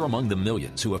 If you're among the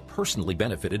millions who have personally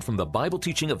benefited from the Bible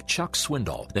teaching of Chuck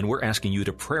Swindoll, then we're asking you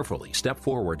to prayerfully step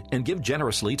forward and give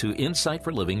generously to Insight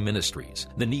for Living Ministries.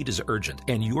 The need is urgent,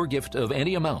 and your gift of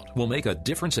any amount will make a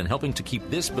difference in helping to keep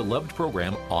this beloved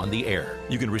program on the air.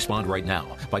 You can respond right now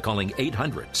by calling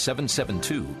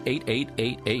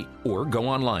 800-772-8888 or go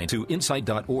online to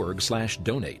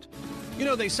insight.org/donate. You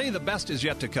know, they say the best is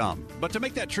yet to come, but to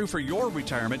make that true for your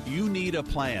retirement, you need a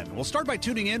plan. Well, start by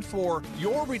tuning in for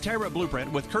Your Retirement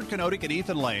Blueprint with Kurt Knodik and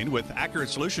Ethan Lane with Accurate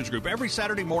Solutions Group every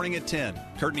Saturday morning at 10.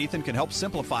 Kurt and Ethan can help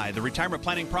simplify the retirement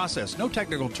planning process. No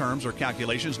technical terms or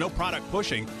calculations, no product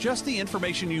pushing, just the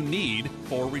information you need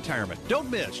for retirement.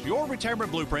 Don't miss Your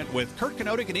Retirement Blueprint with Kurt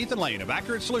Knodik and Ethan Lane of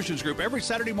Accurate Solutions Group every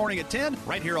Saturday morning at 10,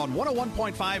 right here on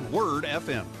 101.5 Word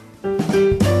FM.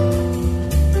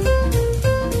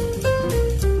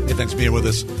 Thanks for being with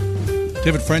us.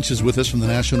 David French is with us from the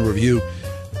National Review.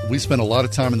 We spent a lot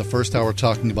of time in the first hour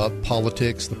talking about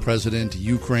politics, the president,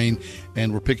 Ukraine,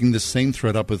 and we're picking this same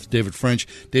thread up with David French.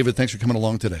 David, thanks for coming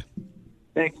along today.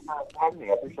 Thanks for having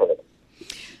me. I appreciate it.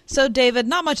 So, David,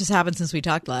 not much has happened since we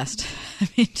talked last.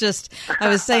 I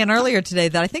was saying earlier today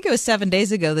that I think it was 7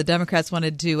 days ago the Democrats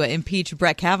wanted to impeach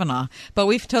Brett Kavanaugh, but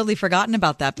we've totally forgotten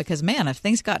about that because, man, have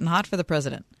things gotten hot for the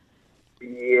president.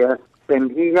 Yes.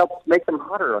 And he helps make them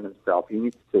hotter on himself. He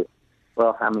needs to,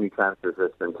 well, how many times has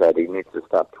this been said? He needs to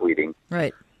stop tweeting.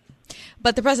 Right.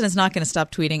 But the president's not going to stop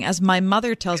tweeting. As my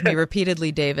mother tells me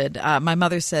repeatedly, David, my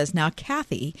mother says, now,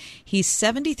 Kathy, he's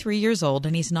 73 years old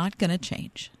and he's not going to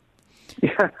change.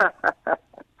 Yeah,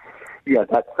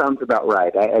 that sounds about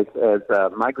right. As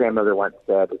my grandmother once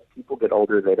said, as people get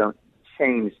older, they don't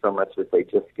change so much as they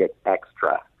just get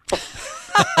extra.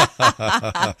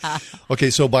 Okay,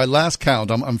 so by last count,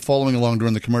 I'm following along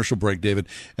during the commercial break, David,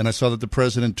 and I saw that the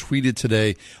president tweeted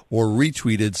today or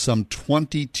retweeted some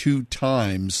 22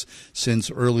 times since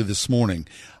early this morning.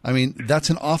 I mean, that's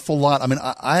an awful lot. I mean,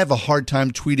 I have a hard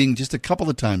time tweeting just a couple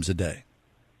of times a day.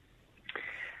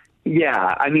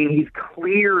 Yeah, I mean, he's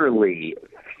clearly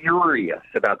furious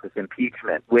about this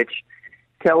impeachment, which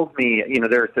tells me, you know,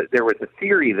 there was a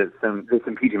theory that this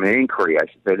impeachment inquiry, I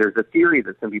should say, there's a theory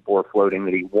that some people are floating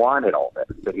that he wanted all this,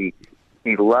 that he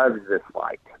loves this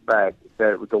fight. But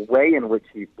the way in which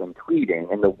he's been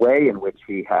tweeting and the way in which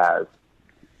he has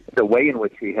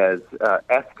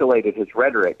escalated his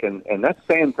rhetoric, and that's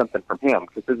saying something from him,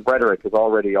 because his rhetoric is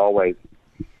already always,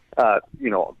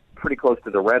 pretty close to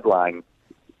the red line,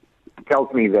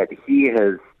 tells me that he's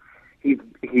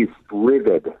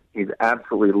livid. He's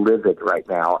absolutely livid right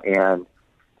now, and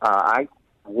I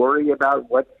worry about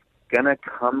what's going to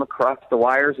come across the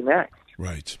wires next.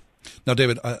 Right. Now,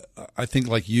 David, I think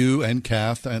like you and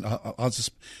Kath, and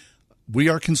we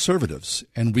are conservatives,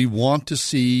 and we want to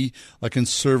see a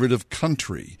conservative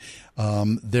country.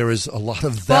 There is a lot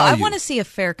of value. Well, I want to see a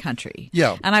fair country.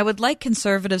 Yeah. And I would like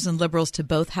conservatives and liberals to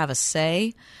both have a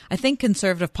say. I think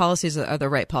conservative policies are the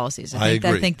right policies. I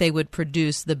agree. I think they would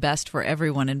produce the best for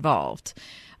everyone involved.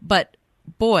 But,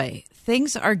 boy,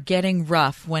 things are getting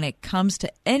rough when it comes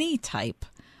to any type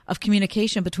of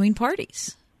communication between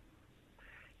parties.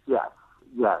 Yes,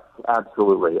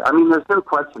 absolutely. I mean, there's no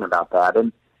question about that.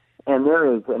 And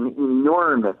there is an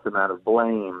enormous amount of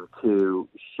blame to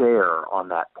share on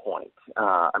that point.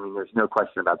 I mean, there's no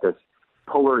question about this.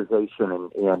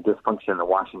 Polarization and dysfunction in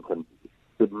Washington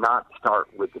did not start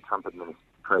with the Trump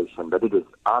administration, but it is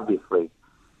obviously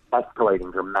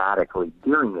escalating dramatically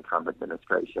during the Trump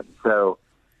administration. So,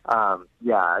 but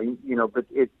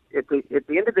at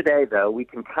the end of the day, though, we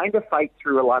can kind of fight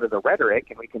through a lot of the rhetoric,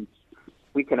 and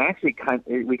we can actually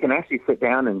sit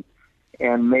down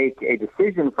and make a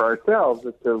decision for ourselves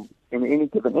as to, in any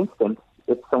given instance,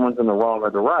 if someone's in the wrong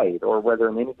or the right, or whether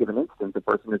in any given instance a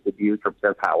person has abused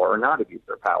their power or not abused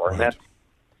their power. Right. And that's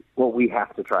what we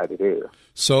have to try to do.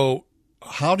 So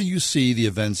how do you see the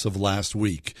events of last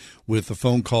week with the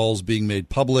phone calls being made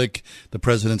public, the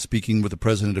president speaking with the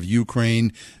president of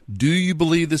Ukraine? Do you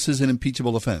believe this is an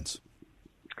impeachable offense?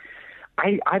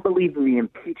 I believe the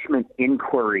impeachment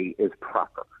inquiry is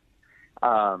proper.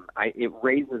 It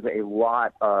raises a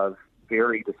lot of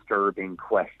very disturbing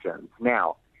questions.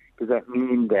 Now, does that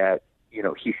mean that,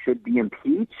 he should be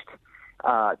impeached?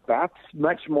 That's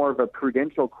much more of a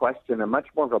prudential question, and much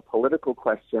more of a political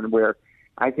question, where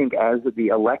I think as the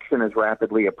election is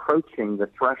rapidly approaching, the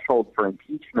threshold for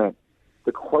impeachment,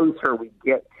 the closer we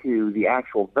get to the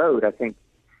actual vote, I think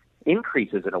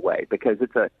increases in a way, because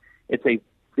it's a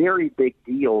very big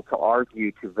deal to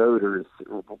argue to voters,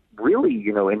 really,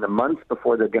 in the months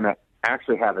before they're going to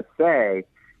actually have a say,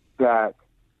 that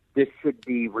this should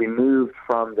be removed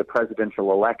from the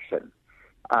presidential election.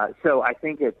 So I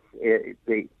think that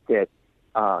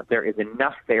there is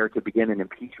enough there to begin an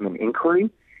impeachment inquiry,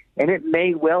 and it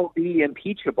may well be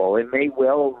impeachable. It may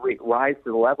well rise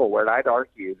to the level where I'd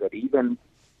argue that even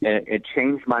it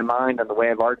changed my mind on the way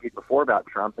I've argued before about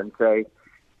Trump, and say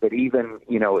that even,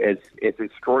 as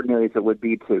extraordinary as it would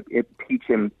be to impeach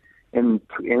him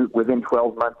within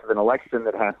 12 months of an election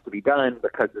that has to be done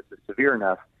because this is severe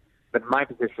enough. But my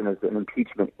position is that an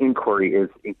impeachment inquiry is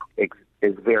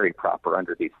very proper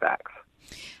under these facts.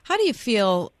 How do you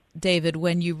feel, David,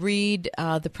 when you read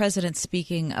the president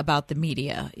speaking about the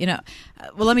media?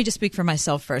 Well, let me just speak for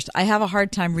myself first. I have a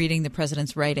hard time reading the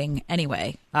president's writing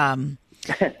anyway.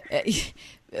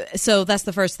 So that's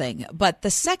the first thing. But the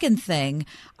second thing,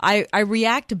 I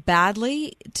react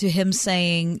badly to him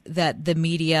saying that the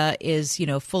media is,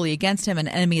 fully against him, an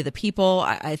enemy of the people.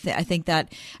 I think that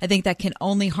can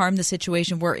only harm the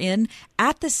situation we're in.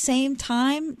 At the same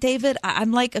time, David,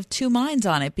 I'm like of two minds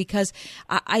on it, because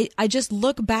I just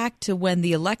look back to when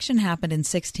the election happened in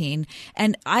 2016,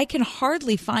 and I can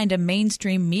hardly find a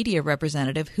mainstream media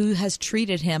representative who has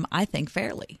treated him, I think,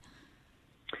 fairly.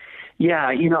 Yeah,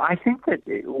 I think that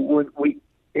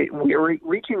we're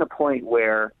reaching a point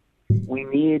where we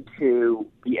need to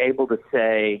be able to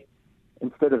say,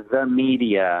 instead of the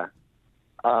media,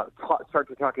 start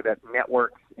to talk about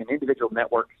networks and individual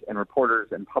networks and reporters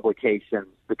and publications,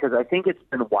 because I think it's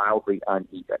been wildly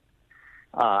uneven.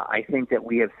 I think that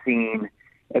we have seen,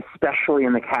 especially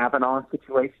in the Kavanaugh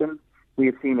situation, we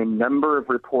have seen a number of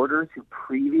reporters who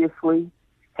previously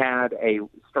had a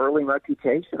sterling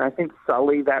reputation, I think,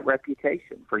 sully that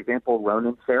reputation. For example,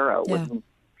 Ronan Farrow,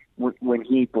 when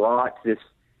he brought this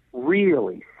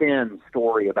really thin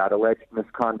story about alleged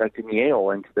misconduct in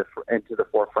Yale into the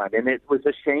forefront, and it was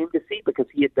a shame to see, because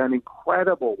he had done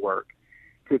incredible work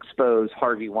to expose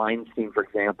Harvey Weinstein, for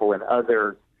example, and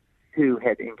others who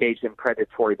had engaged in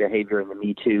predatory behavior in the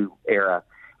Me Too era.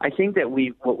 I think that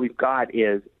what we've got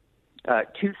is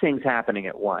two things happening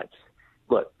at once.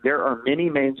 Look, there are many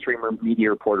mainstream media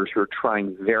reporters who are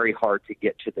trying very hard to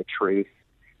get to the truth.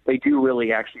 They do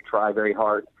really actually try very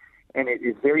hard, and it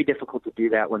is very difficult to do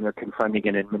that when they're confronting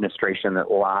an administration that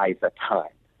lies a ton.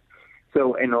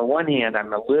 So, on the one hand,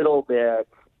 I'm a little bit,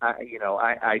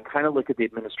 I kind of look at the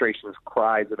administration's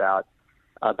cries about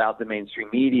the mainstream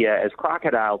media as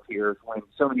crocodile tears when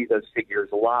so many of those figures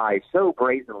lie so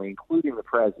brazenly, including the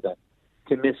president,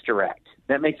 to misdirect.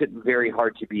 That makes it very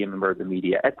hard to be a member of the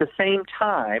media. At the same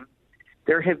time,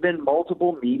 there have been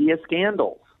multiple media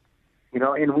scandals,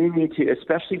 and we need to,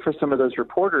 especially for some of those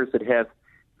reporters that have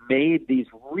made these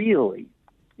really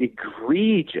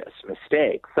egregious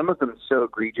mistakes, some of them so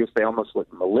egregious they almost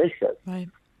look malicious, right,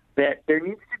 that there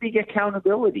needs to be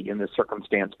accountability in this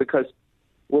circumstance, because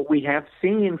what we have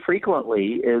seen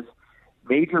frequently is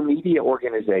major media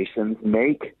organizations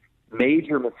make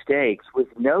major mistakes with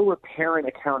no apparent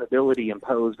accountability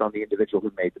imposed on the individual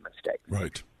who made the mistake.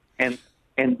 Right.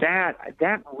 And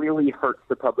that really hurts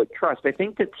the public trust. I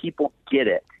think that people get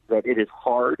it, that it is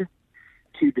hard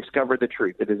to discover the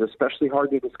truth. It is especially hard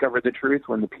to discover the truth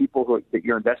when the people that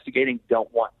you're investigating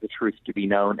don't want the truth to be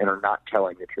known and are not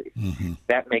telling the truth. Mm-hmm.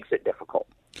 That makes it difficult.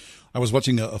 I was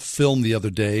watching a film the other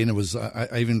day, and it was I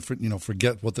even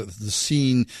forget what the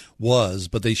scene was,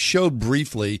 but they showed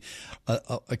briefly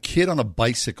a kid on a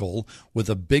bicycle with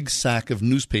a big sack of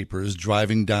newspapers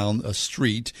driving down a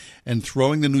street and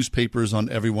throwing the newspapers on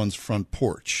everyone's front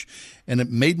porch. And it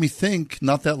made me think,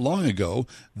 not that long ago,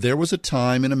 there was a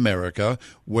time in America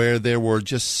where there were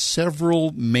just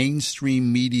several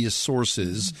mainstream media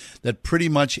sources that pretty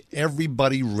much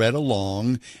everybody read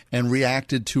along and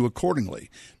reacted to accordingly.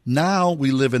 Now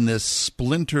we live in this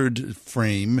splintered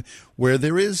frame where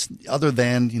there is, other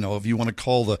than, if you want to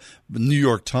call the New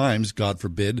York Times, God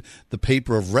forbid, the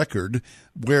paper of record,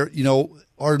 where,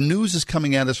 our news is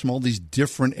coming at us from all these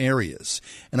different areas.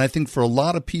 And I think for a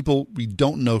lot of people, we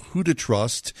don't know who to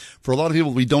trust. For a lot of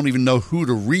people, we don't even know who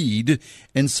to read.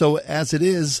 And so as it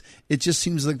is, it just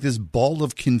seems like this ball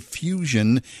of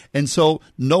confusion. And so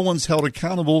no one's held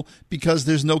accountable because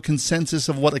there's no consensus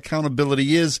of what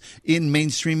accountability is in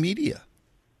mainstream media.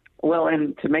 Well,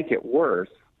 and to make it worse,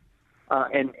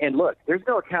 and look, there's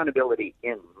no accountability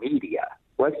in media.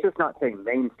 Let's just not say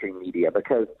mainstream media,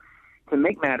 because to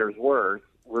make matters worse,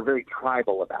 we're very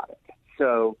tribal about it.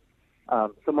 So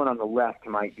someone on the left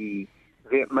might be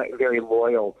very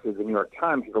loyal to the New York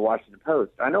Times or the Washington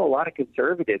Post. I know a lot of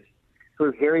conservatives who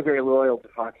are very, very loyal to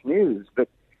Fox News, but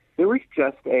there was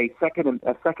just a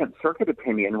Second Circuit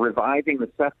opinion reviving the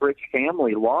Seth Rich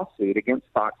family lawsuit against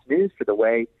Fox News for the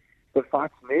way that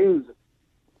Fox News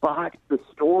bought the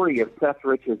story of Seth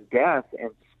Rich's death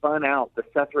and spun out the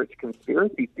Seth Rich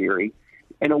conspiracy theory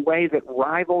in a way that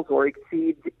rivals or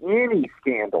exceeds any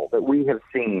scandal that we have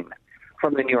seen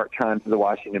from the New York Times to the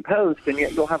Washington Post. And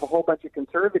yet you'll have a whole bunch of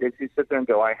conservatives who sit there and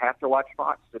go, I have to watch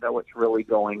Fox to know what's really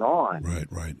going on.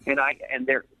 Right. And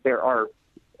there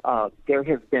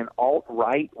have been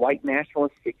alt-right white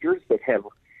nationalist figures that have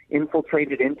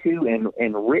infiltrated into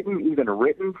and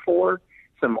written for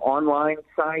some online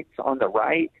sites on the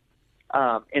right.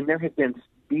 And there has been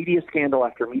media scandal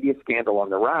after media scandal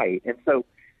on the right. And so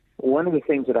one of the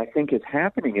things that I think is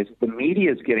happening is the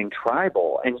media is getting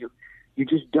tribal, and you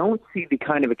just don't see the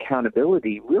kind of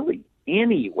accountability really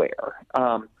anywhere.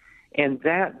 And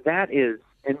that is,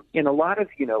 and in a lot of,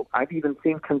 I've even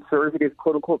seen conservative,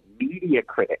 quote unquote, media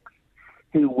critics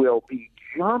who will be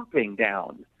jumping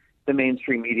down the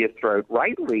mainstream media's throat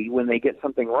rightly when they get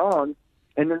something wrong.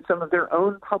 And then some of their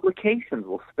own publications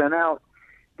will spin out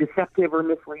deceptive or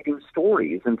misleading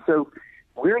stories. And so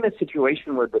we're in a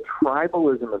situation where the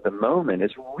tribalism of the moment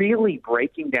is really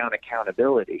breaking down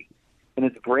accountability, and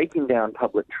it's breaking down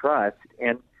public trust.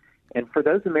 And for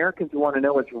those Americans who want to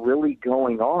know what's really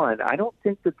going on, I don't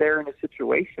think that they're in a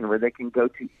situation where they can go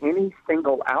to any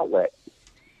single outlet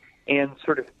and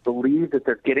sort of believe that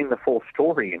they're getting the full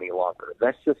story any longer.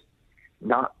 That's just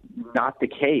not the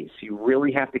case. You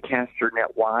really have to cast your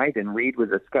net wide and read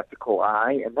with a skeptical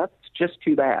eye, and that's just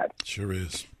too bad. Sure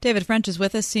is. David French is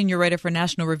with us, senior writer for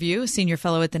National Review, senior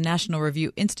fellow at the National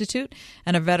Review Institute,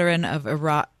 and a veteran of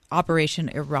Operation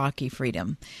Iraqi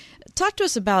Freedom. Talk to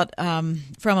us about,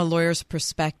 from a lawyer's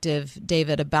perspective,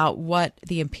 David, about what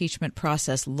the impeachment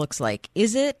process looks like.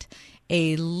 Is it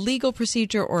a legal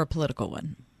procedure or a political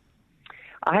one?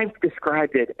 I've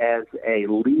described it as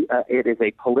it is a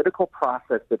political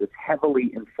process that is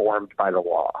heavily informed by the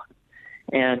law.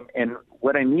 And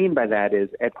what I mean by that is,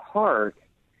 at heart,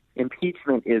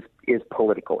 impeachment is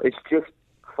political. It's just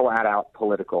flat out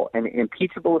political. An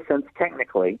impeachable offense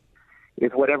technically is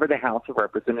whatever the House of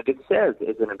Representatives says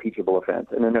is an impeachable offense.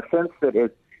 And an offense that is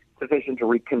sufficient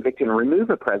to convict and remove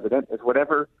a president is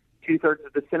whatever two-thirds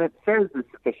of the Senate says is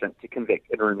sufficient to convict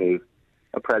and remove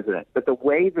a president. But the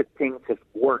way that things have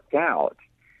worked out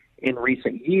in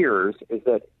recent years is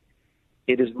that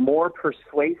it is more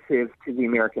persuasive to the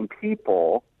American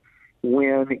people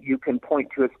when you can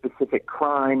point to a specific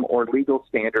crime or legal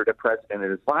standard a president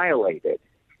has violated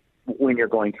when you're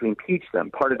going to impeach them.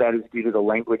 Part of that is due to the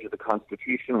language of the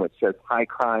Constitution, which says high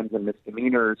crimes and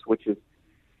misdemeanors, which is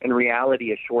in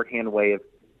reality a shorthand way of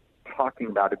talking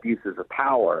about abuses of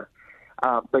power.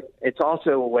 But it's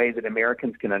also a way that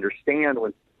Americans can understand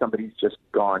when somebody's just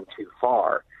gone too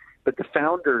far. But the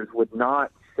founders would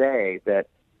not say that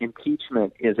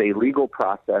impeachment is a legal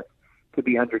process to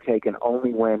be undertaken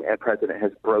only when a president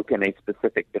has broken a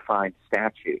specific defined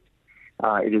statute.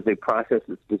 It is a process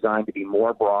that's designed to be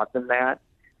more broad than that,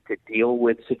 to deal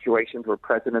with situations where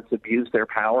presidents abuse their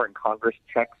power and Congress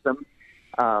checks them.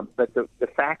 But the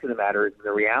fact of the matter is,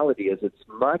 the reality is, it's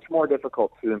much more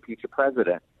difficult to impeach a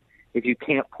president if you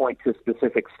can't point to a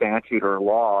specific statute or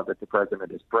law that the president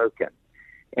has broken.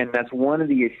 And that's one of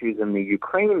the issues in the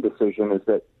Ukraine decision, is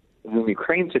that in the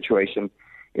Ukraine situation,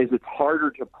 is it's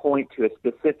harder to point to a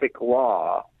specific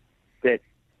law that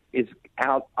is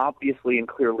obviously and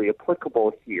clearly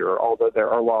applicable here, although there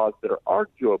are laws that are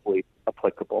arguably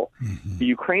applicable. Mm-hmm. The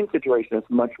Ukraine situation is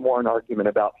much more an argument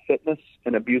about fitness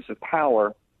and abuse of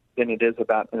power than it is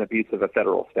about an abuse of a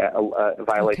federal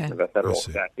violation of a federal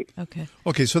statute.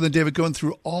 Okay, so then, David, going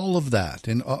through all of that,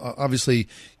 and obviously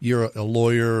you're a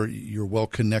lawyer, you're well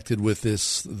connected with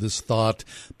this thought.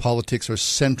 Politics are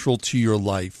central to your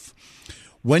life.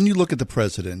 When you look at the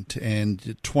president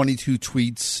and 22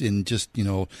 tweets in just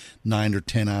 9 or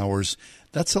 10 hours,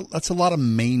 that's a lot of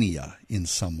mania in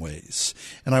some ways.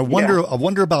 And I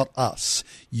wonder about us,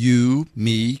 you,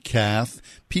 me, Kath,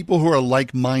 people who are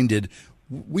like-minded.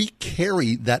 We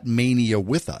carry that mania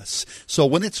with us. So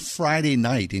when it's Friday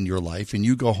night in your life and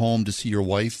you go home to see your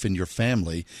wife and your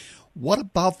family, what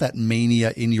about that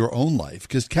mania in your own life?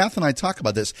 Because Kath and I talk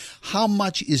about this. How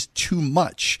much is too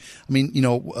much? I mean,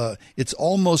 it's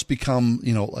almost become,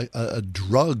 a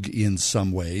drug in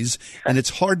some ways, and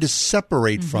it's hard to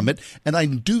separate from it. And I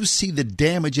do see the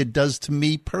damage it does to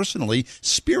me personally,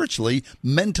 spiritually,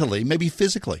 mentally, maybe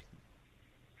physically.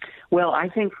 Well, I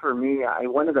think for me,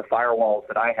 one of the firewalls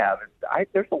that I have is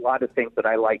there's a lot of things that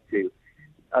I like to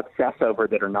obsess over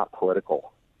that are not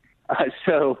political.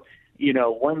 So,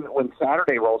 when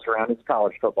Saturday rolls around, it's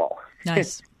college football.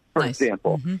 Nice. For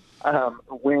example.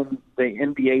 When the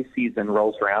NBA season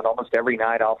rolls around, almost every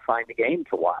night I'll find a game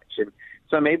to watch. And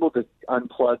so I'm able to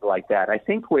unplug like that. I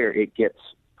think where it gets,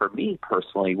 for me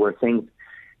personally, where things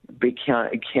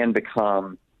can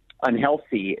become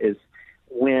unhealthy is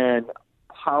when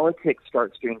politics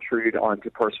starts to intrude onto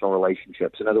personal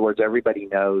relationships. In other words, everybody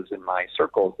knows in my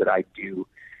circles that I do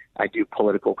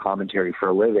political commentary for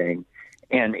a living.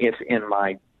 And if in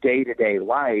my day-to-day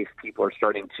life people are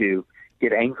starting to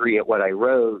get angry at what I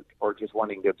wrote or just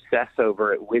wanting to obsess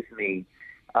over it with me,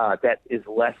 that is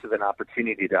less of an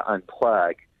opportunity to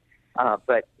unplug.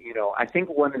 But I think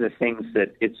one of the things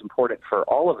that it's important for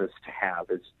all of us to have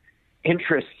is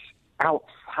interests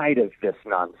outside of this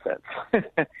nonsense.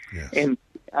 Yes. And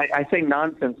I say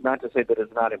nonsense not to say that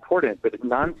it's not important, but it's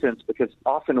nonsense because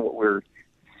often what we're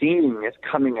seeing is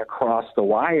coming across the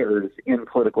wires in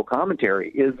political commentary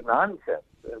is nonsense.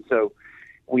 And so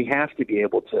we have to be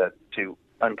able to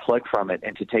unplug from it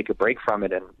and to take a break from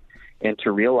it and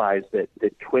to realize that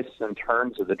the twists and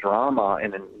turns of the drama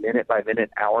in a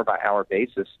minute-by-minute, hour-by-hour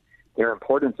basis, their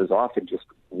importance is often just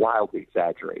wildly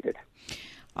exaggerated.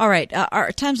 All right.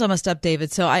 Our time's almost up,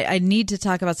 David. So I need to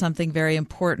talk about something very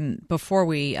important before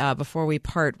we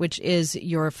part, which is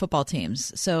your football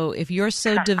teams. So if you're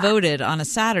so devoted on a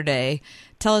Saturday,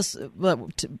 tell us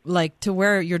to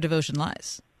where your devotion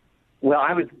lies. Well,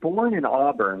 I was born in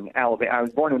Auburn, Alabama. I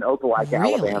was born in Opelika,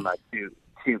 Alabama, to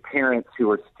parents who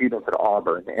were students at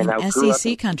Auburn, and I grew up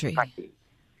in country. Kentucky.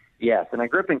 Yes, and I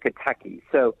grew up in Kentucky.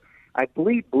 So I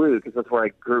bleed blue because that's where I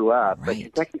grew up. Right. But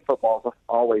Kentucky football has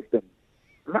always been.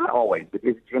 Not always, but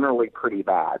it's generally pretty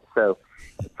bad. So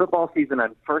football season,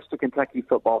 I'm first a Kentucky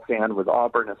football fan with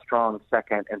Auburn a strong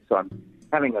second, and so I'm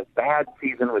having a bad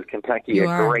season with Kentucky,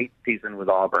 great season with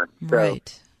Auburn. So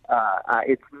right.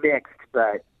 It's mixed,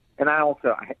 and I'm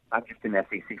just an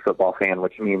SEC football fan,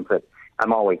 which means that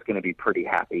I'm always going to be pretty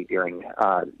happy during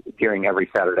every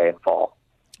Saturday in fall.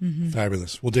 Mm-hmm.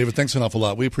 Fabulous. Well, David, thanks an awful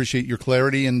lot. We appreciate your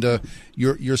clarity and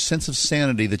your sense of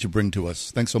sanity that you bring to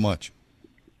us. Thanks so much.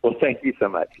 Well, thank you so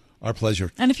much. Our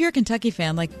pleasure. And if you're a Kentucky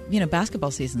fan, basketball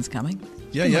season's coming.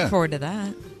 Yeah. Look forward to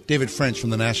that. David French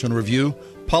from the National Review,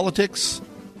 politics,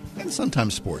 and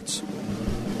sometimes sports.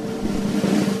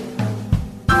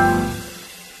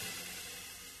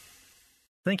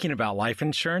 Thinking about life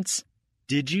insurance?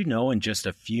 Did you know in just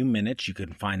a few minutes you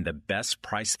can find the best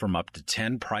price from up to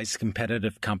 10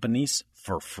 price-competitive companies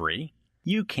for free?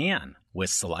 You can with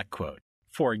SelectQuote.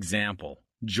 For example,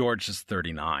 George is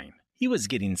 39. He was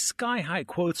getting sky-high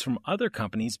quotes from other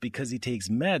companies because he takes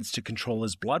meds to control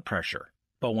his blood pressure.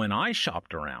 But when I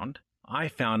shopped around, I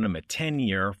found him a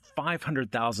 10-year,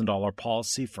 $500,000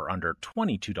 policy for under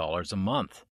 $22 a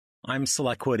month. I'm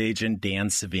SelectQuote agent Dan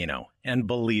Savino, and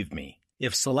believe me,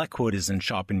 if SelectQuote isn't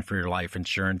shopping for your life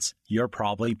insurance, you're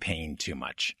probably paying too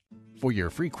much. For your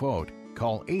free quote,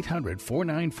 call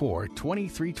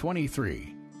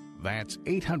 800-494-2323. That's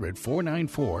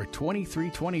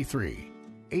 800-494-2323.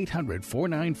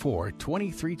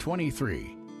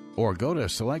 800-494-2323. Or go to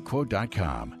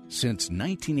SelectQuote.com. Since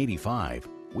 1985,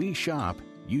 we shop,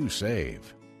 you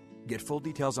save. Get full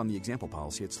details on the example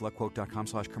policy at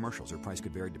selectquote.com/commercials, or price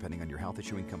could vary depending on your health,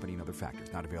 issuing company, and other factors.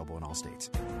 Not available in all states.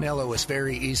 Nello was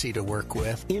very easy to work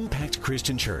with. Impact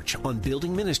Christian Church on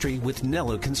building ministry with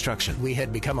Nello Construction. We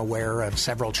had become aware of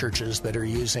several churches that are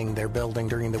using their building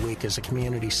during the week as a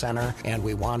community center, and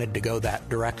we wanted to go that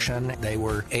direction. They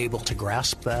were able to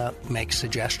grasp that, make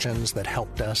suggestions that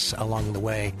helped us along the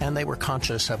way, and they were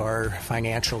conscious of our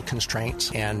financial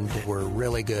constraints and were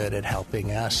really good at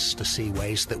helping us to see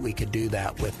ways that we could do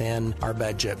that within our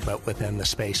budget, but within the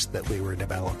space that we were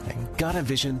developing. Got a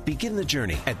vision? Begin the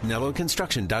journey at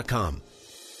NelloConstruction.com.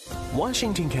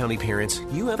 Washington County parents,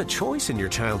 you have a choice in your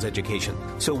child's education.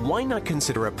 So why not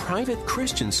consider a private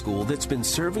Christian school that's been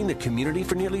serving the community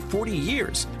for nearly 40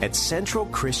 years? At Central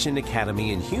Christian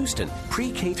Academy in Houston,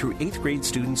 pre-K through 8th grade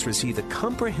students receive the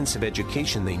comprehensive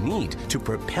education they need to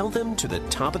propel them to the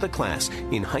top of the class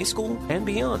in high school and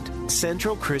beyond.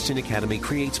 Central Christian Academy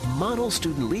creates model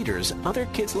student leaders other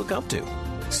kids look up to.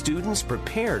 Students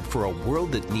prepared for a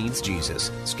world that needs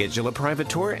Jesus. Schedule a private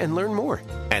tour and learn more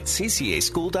at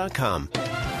ccaschool.com.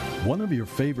 One of your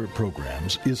favorite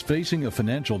programs is facing a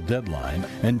financial deadline,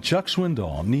 and Chuck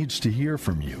Swindoll needs to hear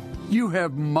from you. You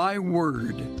have my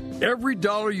word. Every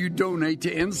dollar you donate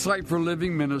to Insight for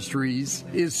Living Ministries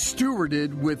is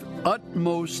stewarded with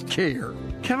utmost care.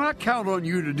 Can I count on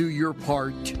you to do your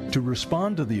part? To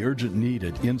respond to the urgent need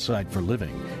at Insight for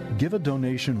Living, give a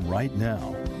donation right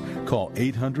now. Call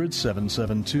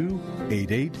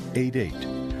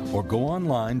 800-772-8888 or go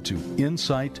online to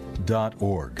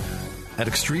insight.org. At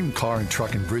Extreme Car and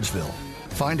Truck in Bridgeville,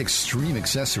 find extreme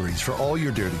accessories for all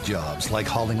your dirty jobs, like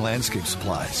hauling landscape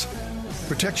supplies.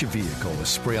 Protect your vehicle with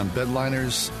spray-on bed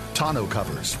liners, tonneau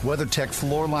covers, WeatherTech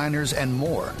floor liners, and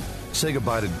more. Say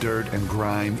goodbye to dirt and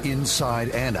grime inside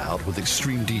and out with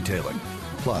extreme detailing.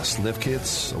 Plus, lift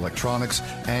kits, electronics,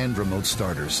 and remote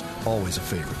starters. Always a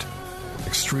favorite.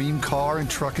 Extreme Car and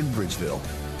Truck in Bridgeville,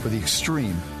 for the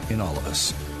extreme in all of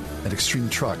us. At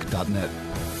extremetruck.net.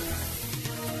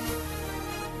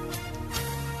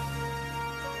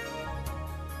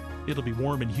 It'll be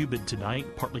warm and humid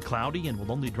tonight, partly cloudy, and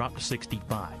will only drop to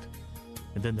 65.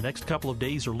 And then the next couple of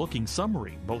days are looking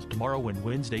summery. Both tomorrow and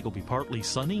Wednesday will be partly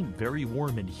sunny, very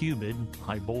warm and humid.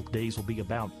 High both days will be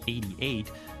about 88.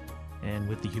 And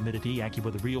with the humidity,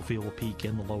 AccuWeather Real Feel will peak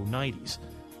in the low 90s.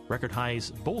 Record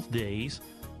highs both days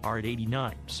are at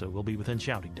 89, so we'll be within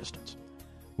shouting distance.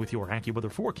 With your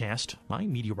AccuWeather forecast,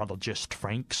 I'm meteorologist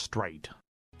Frank Strait.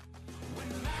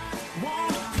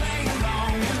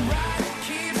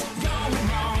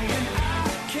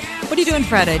 What are you doing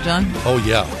Friday, John? Oh,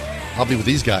 yeah. I'll be with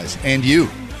these guys. And you.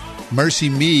 Mercy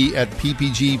Me at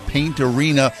PPG Paint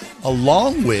Arena,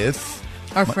 along with...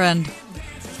 Our friend.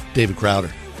 David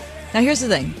Crowder. Now, here's the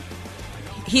thing.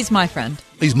 He's my friend.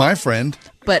 He's my friend.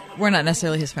 But we're not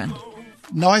necessarily his friend.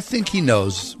 No, I think he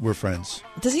knows we're friends.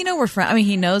 Does he know we're friends? I mean,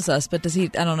 he knows us, but does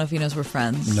he? I don't know if he knows we're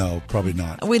friends. No, probably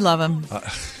not. We love him.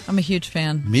 I'm a huge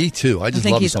fan. Me too. I just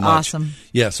think love him he's so much. Awesome.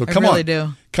 Yeah, so come I really on.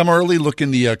 do. Come early. Look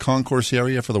in the concourse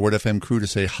area for the Word FM crew to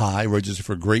say hi. Register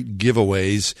for great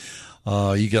giveaways.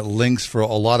 You get links for a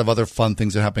lot of other fun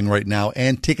things that are happening right now,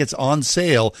 and tickets on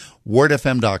sale,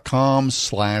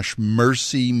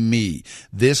 wordfm.com/mercyme.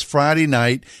 This Friday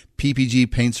night, PPG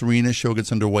Paints Arena show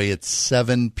gets underway at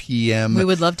 7 p.m. We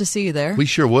would love to see you there. We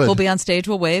sure would. We'll be on stage.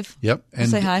 We'll wave. Yep. And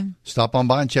say hi. Stop on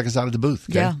by and check us out at the booth.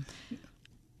 Okay? Yeah.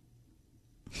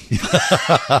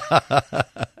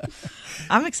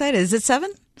 I'm excited. Is it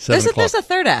 7? There's a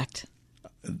third act.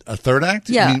 A third act?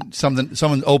 Yeah. You mean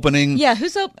someone opening? Yeah.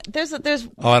 Who's open? There's.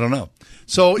 Oh, I don't know.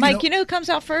 So Mike, you know who comes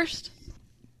out first?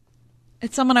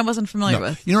 It's someone I wasn't familiar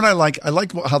with. You know what I like? I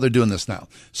like how they're doing this now.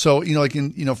 So,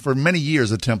 for many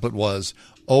years, the template was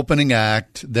opening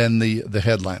act, then the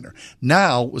headliner.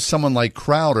 Now, with someone like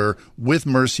Crowder with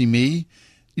Mercy Me,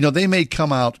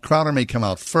 Crowder may come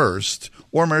out first,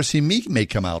 or Mercy Me may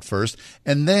come out first,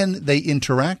 and then they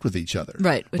interact with each other.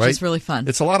 Right, which is really fun.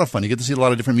 It's a lot of fun. You get to see a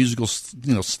lot of different musical,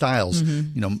 styles,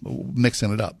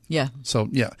 mixing it up. Yeah. So,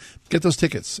 yeah, get those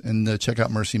tickets and check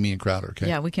out Mercy Me and Crowder, okay?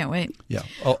 Yeah, we can't wait. Yeah.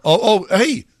 Oh,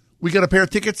 hey, we got a pair of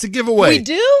tickets to give away. We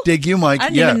do? Dig you, Mike. I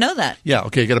didn't even know that. Yeah,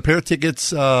 okay, got a pair of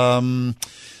tickets.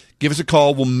 Give us a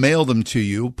call. We'll mail them to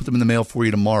you. Put them in the mail for you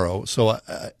tomorrow. So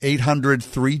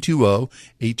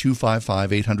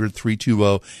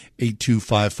 800-320-8255,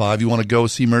 800-320-8255. You want to go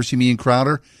see Mercy Me and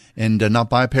Crowder and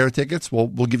not buy a pair of tickets? We'll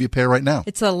give you a pair right now.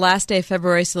 It's the last day of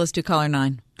February, so let's do caller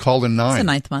 9. Caller 9. It's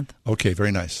the 9th month. Okay,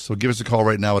 very nice. So give us a call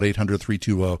right now at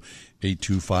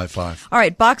 800-320-8255. All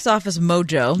right, Box Office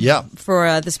Mojo. Yeah.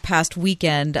 For this past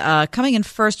weekend. Coming in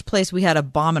first place, we had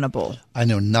Abominable. I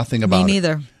know nothing about it. Me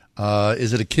neither.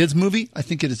 Is it a kids movie? I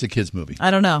think it is a kids movie. I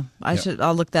don't know.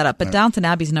 I'll look that up. But Downton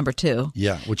Abbey's number 2.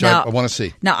 Yeah, which now, I want to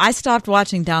see. Now, I stopped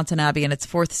watching Downton Abbey in its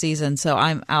 4th season, so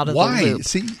I'm out of the loop.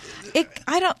 See,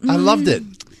 I loved it.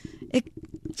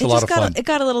 It's a lot of fun. It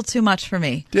got a little too much for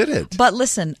me. Did it? But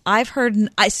listen, I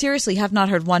seriously have not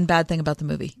heard one bad thing about the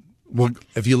movie. Well,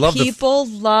 if you love people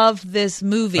love this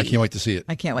movie. I can't wait to see it.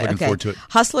 I can't wait. Looking forward to it.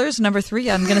 Hustlers, number 3.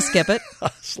 I'm going to skip it.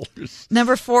 Hustlers.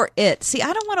 Number 4, It. See,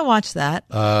 I don't want to watch that.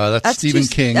 That's Stephen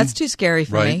King. That's too scary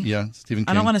for me. Yeah, Stephen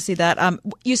King. I don't want to see that.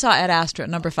 You saw Ad Astra,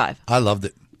 number 5. I loved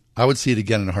it. I would see it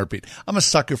again in a heartbeat. I'm a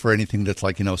sucker for anything that's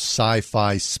like,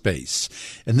 sci-fi space.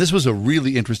 And this was a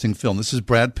really interesting film. This is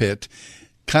Brad Pitt.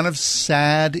 Kind of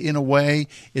sad in a way.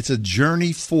 It's a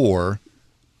journey for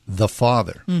the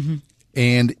Father. Mm-hmm.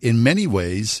 And in many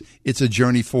ways, it's a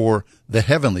journey for the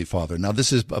Heavenly Father. Now,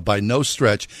 this is by no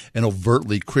stretch an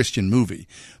overtly Christian movie,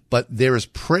 but there is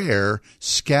prayer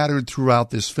scattered throughout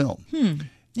this film.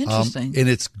 Interesting. And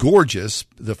it's gorgeous.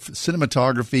 The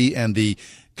cinematography and the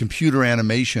computer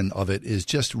animation of it is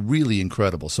just really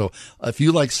incredible. So if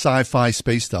you like sci-fi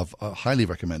space stuff, highly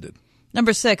recommended.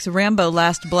 Number 6, Rambo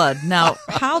Last Blood. Now,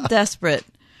 how desperate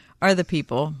are the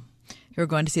people who are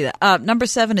going to see that? Number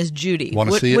 7 is Judy. Want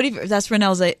to see it? That's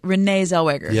Renee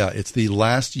Zellweger. Yeah, it's the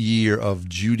last year of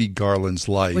Judy Garland's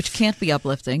life. Which can't be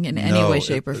uplifting in any way,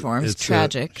 shape, or form. It's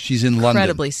tragic. She's in London.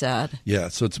 Incredibly sad. Yeah,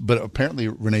 but apparently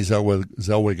Renee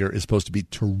Zellweger is supposed to be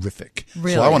terrific.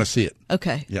 Really? So I want to see it.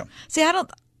 Okay. Yeah. See,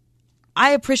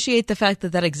 I appreciate the fact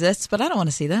that exists, but I don't want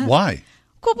to see that. Why?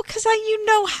 Well, because you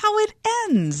know how it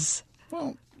ends.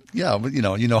 Well, yeah, but you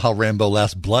know how Rambo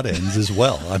Last Blood ends as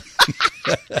well. I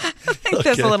think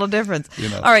there's a little difference.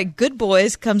 All right, Good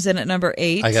Boys comes in at number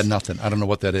 8. I got nothing. I don't know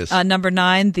what that is. Number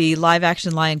 9, the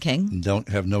live-action Lion King. Don't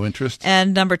have no interest.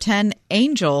 And number 10,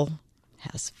 Angel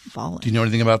Has Fallen. Do you know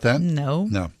anything about that? No.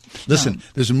 Listen,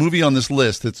 there's a movie on this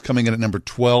list that's coming in at number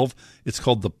 12. It's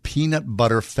called The Peanut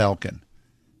Butter Falcon.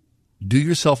 Do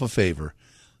yourself a favor.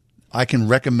 I can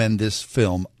recommend this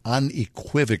film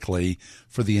unequivocally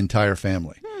for the entire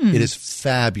family. It is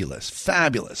fabulous,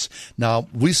 fabulous. Now,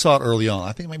 we saw it early on.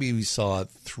 I think maybe we saw it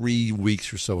 3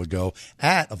 weeks or so ago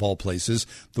at, of all places,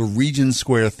 the Regent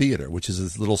Square Theater, which is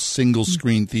this little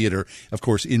single-screen theater, of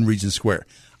course, in Regent Square.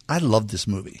 I love this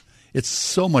movie. It's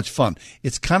so much fun.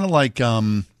 It's kind of like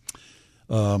Tom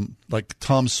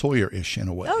Sawyer-ish in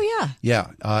a way. Oh, yeah.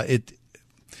 Yeah. I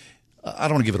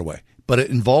don't want to give it away. But it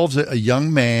involves a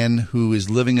young man who is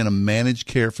living in a managed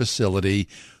care facility,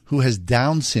 who has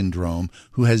Down syndrome,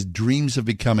 who has dreams of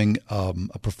becoming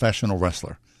a professional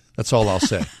wrestler. That's all I'll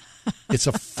say. It's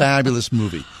a fabulous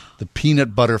movie. The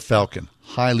Peanut Butter Falcon.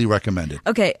 Highly recommended.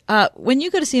 Okay. When you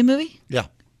go to see a movie, yeah,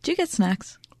 do you get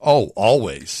snacks? Oh,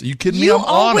 always. Are you kidding me? I'm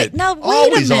on it. Now, wait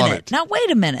always a minute. on it. Now,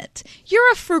 wait a minute.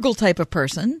 You're a frugal type of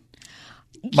person.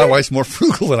 My wife's more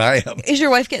frugal than I am. Is your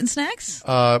wife getting snacks?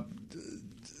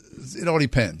 It all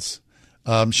depends.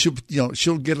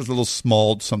 She'll get a little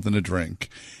small something to drink,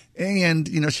 and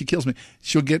she kills me.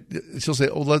 She'll say,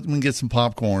 "Oh, let me get some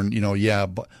popcorn."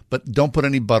 But don't put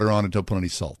any butter on it. Don't put any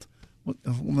salt.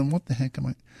 Then what the heck am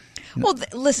I? Well,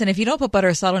 listen, if you don't put butter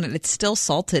or salt on it, it's still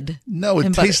salted. No,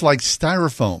 it tastes like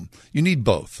styrofoam. You need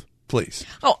both, please.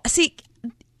 Oh, see,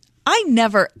 I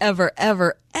never, ever,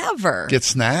 ever, ever get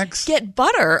snacks. Get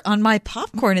butter on my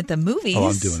popcorn at the movies. Oh,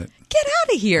 I'm doing it. Get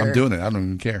out of here. I'm doing it. I don't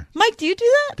even care. Mike, do you do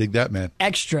that? Dig that, man.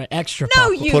 Extra No,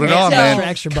 popcorn. you put it on, man.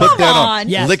 Extra Put butter. that on. on.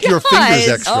 Yes. Lick your fingers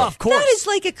extra. Oh, of course. That is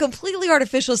like a completely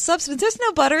artificial substance. There's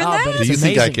no butter in that. But Do it's you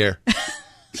think I amazing. care?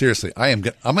 Seriously, I am.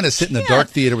 I'm going to sit in a dark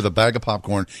theater with a bag of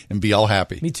popcorn and be all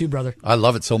happy. Me too, brother. I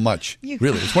love it so much.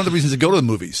 Really, it's one of the reasons to go to the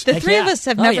movies. The three of yeah. us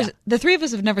have Oh, never. yeah. The three of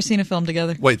us have never seen a film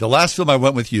together. Wait, the last film I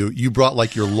went with you brought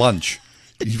like your lunch.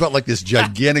 You brought like this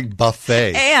gigantic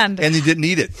buffet, And you didn't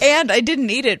eat it. And I didn't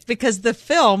eat it because the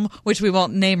film, which we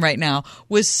won't name right now,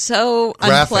 was so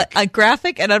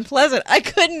graphic and unpleasant. I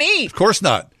couldn't eat. Of course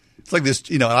not. It's like this,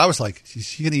 and I was like, is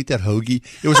she going to eat that hoagie?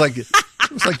 It was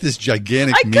like this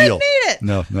gigantic meal. I couldn't eat it.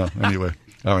 No. Anyway,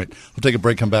 all right. We'll take a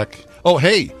break, come back. Oh,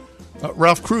 hey,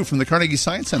 Ralph Crew from the Carnegie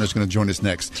Science Center is going to join us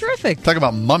next. Terrific. Talk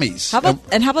about mummies. How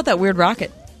about that weird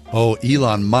rocket? Oh,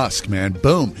 Elon Musk, man.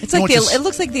 Boom. It's like it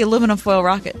looks like the aluminum foil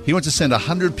rocket. He wants to send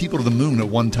 100 people to the moon at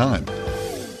one time.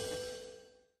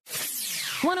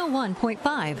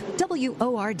 101.5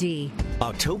 WORD.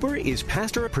 October is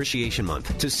Pastor Appreciation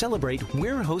Month. To celebrate,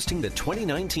 we're hosting the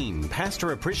 2019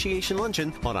 Pastor Appreciation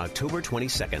Luncheon on October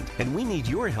 22nd, and we need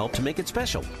your help to make it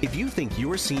special. If you think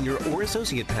your senior or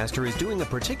associate pastor is doing a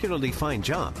particularly fine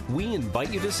job, we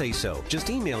invite you to say so.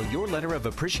 Just email your letter of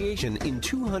appreciation in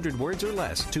 200 words or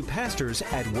less to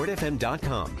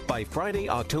pastors@wordfm.com by Friday,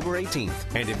 October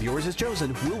 18th. And if yours is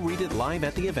chosen, we'll read it live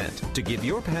at the event. To give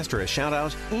your pastor a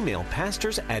shout-out, email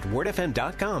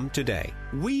pastors@wordfm.com today.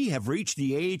 We have reached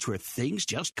the age where things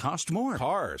just cost more.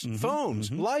 Cars,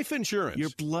 phones, life insurance. Your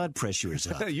blood pressure is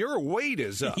up. Your weight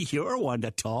is up. You're one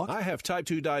to talk. I have type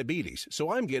 2 diabetes,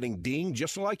 so I'm getting dinged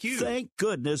just like you. Thank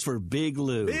goodness for Big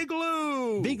Lou. Big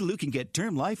Lou! Big Lou can get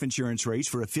term life insurance rates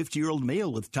for a 50-year-old male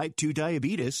with type 2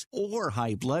 diabetes or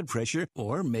high blood pressure,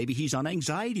 or maybe he's on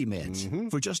anxiety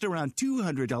meds for just around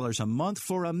 $200 a month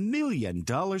for $1 million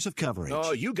of coverage.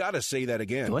 Oh, you got to say that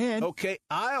again. Go ahead. Okay,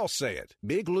 I'll say it.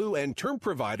 Big Lou and Term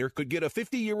Provider could get a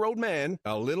 50-year-old man,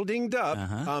 a little dinged up,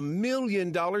 $1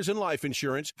 million in life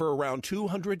insurance for around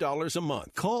 $200 a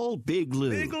month. Call Big Lou.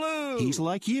 Big Lou. He's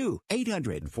like you.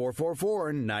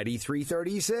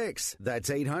 800-444-9336.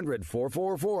 That's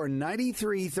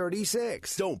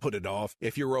 800-444-9336. Don't put it off.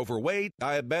 If you're overweight,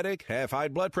 diabetic, have high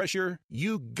blood pressure,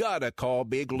 you gotta call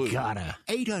Big Lou. Gotta.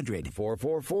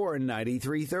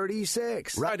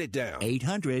 800-444-9336. Write it down.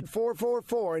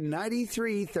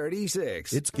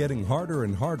 800-444-9336. It's getting harder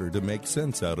and harder to make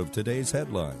sense out of today's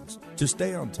headlines. To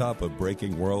stay on top of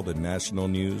breaking world and national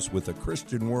news with a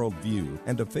Christian worldview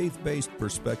and a faith-based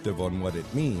perspective on what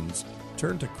it means,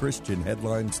 turn to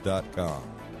ChristianHeadlines.com.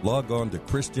 Log on to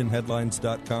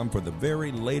ChristianHeadlines.com for the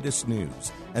very latest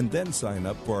news, and then sign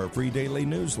up for our free daily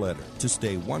newsletter to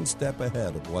stay one step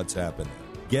ahead of what's happening.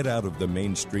 Get out of the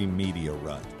mainstream media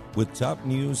rut with top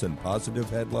news and positive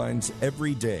headlines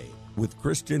every day with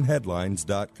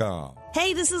ChristianHeadlines.com.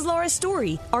 Hey, this is Laura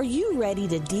Story. Are you ready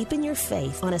to deepen your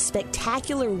faith on a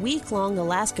spectacular week-long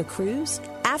Alaska cruise?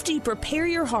 After you prepare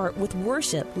your heart with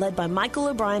worship led by Michael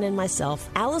O'Brien and myself,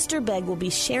 Alistair Begg will be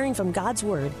sharing from God's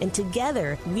Word, and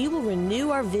together we will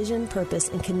renew our vision, purpose,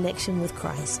 and connection with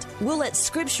Christ. We'll let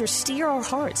Scripture steer our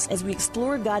hearts as we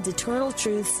explore God's eternal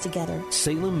truths together.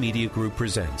 Salem Media Group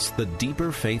presents the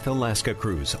Deeper Faith Alaska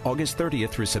Cruise, August 30th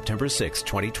through September 6th,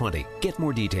 2020. Get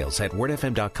more details at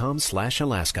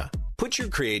wordfm.com/Alaska. Put your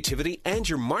creativity and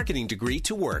your marketing degree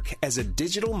to work as a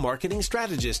digital marketing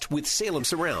strategist with Salem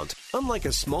Surround. Unlike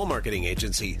a small marketing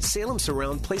agency, Salem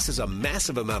Surround places a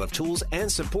massive amount of tools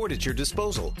and support at your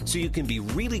disposal, so you can be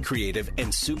really creative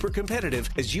and super competitive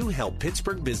as you help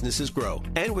Pittsburgh businesses grow.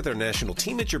 And with our national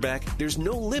team at your back, there's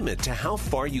no limit to how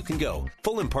far you can go.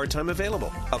 Full and part-time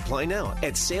available. Apply now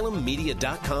at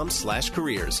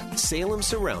salemmedia.com/careers. Salem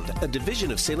Surround, a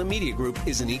division of Salem Media Group,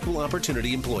 is an equal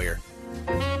opportunity employer.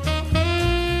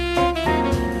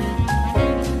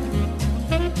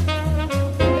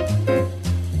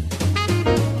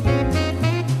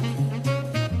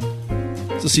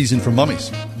 It's a season for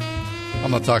mummies.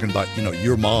 I'm not talking about,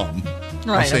 your mom.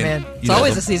 Right, saying, it's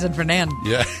always a season for Nan.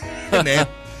 Yeah, Nan.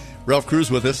 Ralph Cruz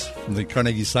with us from the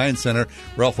Carnegie Science Center.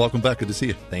 Ralph, welcome back. Good to see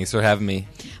you. Thanks for having me.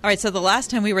 All right, so the last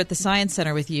time we were at the Science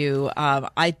Center with you,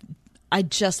 I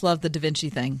just loved the Da Vinci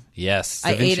thing. Yes,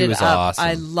 Da Vinci was awesome.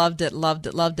 I loved it.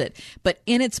 But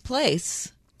in its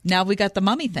place, now we got the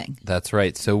mummy thing. That's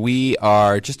right. So we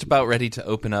are just about ready to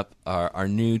open up our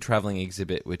new traveling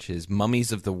exhibit, which is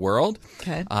Mummies of the World.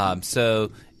 Okay.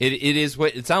 So it is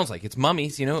what it sounds like. It's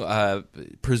mummies,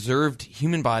 preserved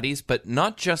human bodies, but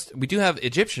not just – we do have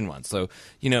Egyptian ones. So,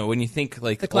 when you think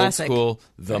like the old school,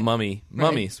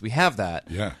 mummies, we have that,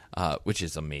 which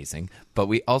is amazing. But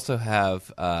we also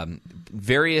have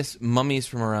various mummies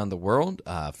from around the world,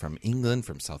 from England,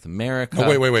 from South America.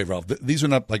 Oh, wait, Ralph. These are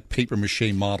not like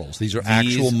papier-mâché models. These are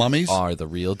actual mummies? These are the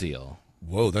real deal.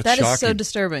 Whoa, that's shocking. That is so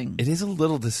disturbing. It is a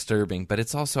little disturbing, but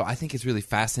it's also, I think it's really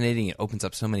fascinating. It opens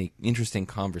up so many interesting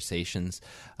conversations.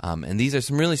 And these are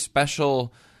some really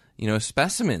special,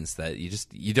 specimens that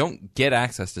you don't get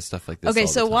access to stuff like this. Okay,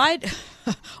 so why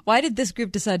did this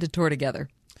group decide to tour together?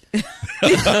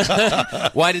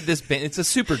 Why did this band? It's a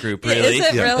super group, really.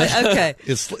 Is it really? Okay.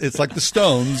 It's like the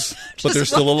Stones, but they're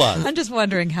still alive. I'm just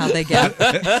wondering how they gathered.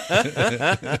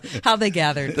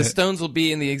 The Stones will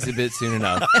be in the exhibit soon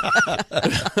enough.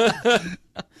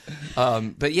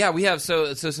 But yeah, we have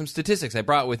so some statistics I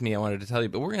brought with me I wanted to tell you,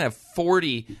 but we're going to have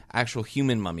 40 actual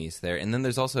human mummies there, and then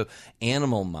there's also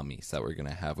animal mummies that we're going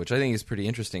to have, which I think is pretty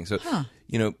interesting. So,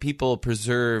 people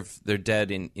preserve their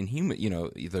dead in human,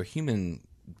 either human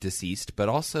deceased, but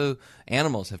also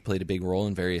animals have played a big role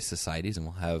in various societies, and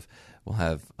we'll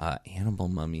have animal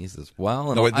mummies as well.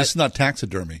 And no, wait, this is not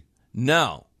taxidermy.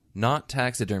 No, not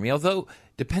taxidermy. Although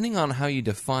depending on how you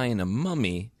define a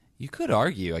mummy, you could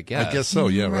argue, I guess. I guess so.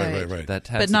 Yeah, right. That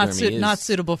But not taxidermy not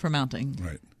suitable for mounting.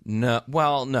 Right. No,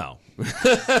 well, no.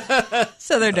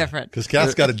 So they're different. Because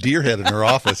Kath's got a deer head in her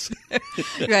office.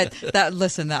 Right.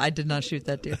 That I did not shoot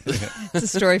that deer. It's a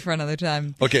story for another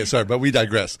time. Okay, sorry, but we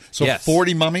digress. So Yes.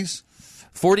 40 mummies?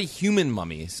 40 human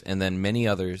mummies, and then many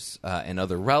others and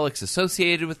other relics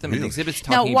associated with them, and exhibits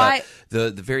Now, talking why-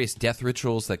 about the various death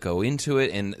rituals that go into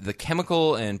it, and the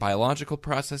chemical and biological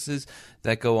processes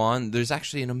that go on. There's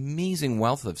actually an amazing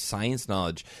wealth of science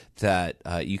knowledge that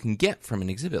you can get from an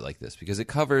exhibit like this, because it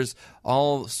covers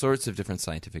all sorts of different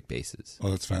scientific bases. Oh,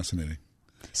 that's fascinating.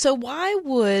 So why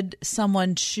would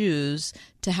someone choose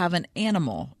to have an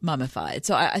animal mummified?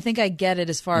 So I think I get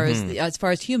it as far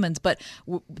as humans, but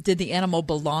did the animal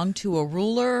belong to a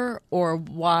ruler, or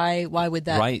why would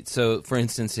that? Right. So, for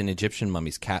instance, in Egyptian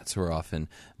mummies, cats were often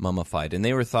mummified, and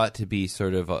they were thought to be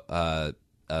sort of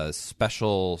a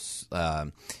special,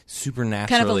 supernaturally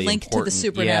Kind of a link to the important-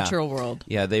 supernatural world.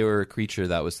 Yeah, they were a creature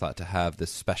that was thought to have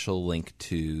this special link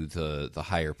to the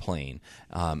higher plane,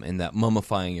 and that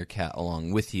mummifying your cat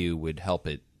along with you would help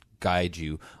it guide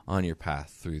you on your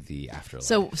path through the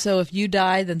afterlife. So if you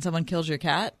die, then someone kills your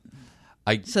cat?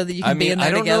 So that you can I be mean, in there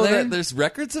I don't together? know that there's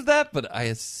records of that, but I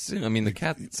assume. I mean, the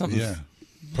cat. Something. Yeah,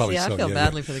 probably. See, I so, feel yeah,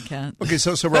 badly yeah. for the cat. Okay,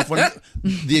 so Ralph, when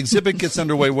the exhibit gets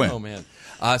underway, when? Oh man.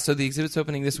 So the exhibit's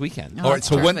opening this weekend. All right.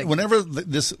 So whenever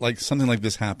this, like something like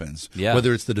this happens,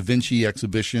 whether it's the Da Vinci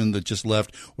exhibition that just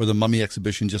left or the Mummy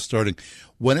exhibition just starting,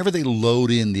 whenever they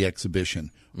load in the exhibition,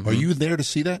 are you there to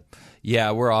see that?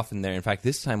 Yeah, we're often there. In fact,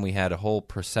 this time we had a whole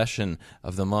procession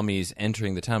of the mummies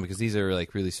entering the town, because these are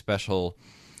like really special,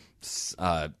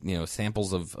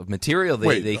 samples of material.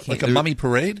 They came, like a mummy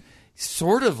parade?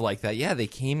 Sort of like that, yeah. They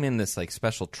came in this like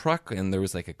special truck, and there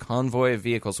was like a convoy of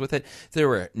vehicles with it. There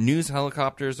were news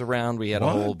helicopters around. We had a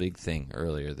whole big thing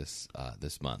earlier this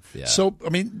month. Yeah. So I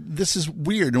mean, this is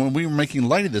weird. When we were making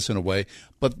light of this in a way,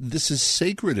 but this is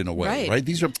sacred in a way, right?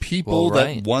 These are people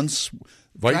that once,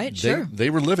 they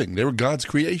were living. They were God's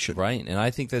creation, right? And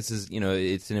I think this is,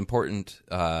 it's an important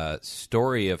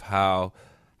story of how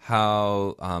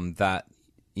that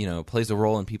plays a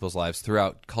role in people's lives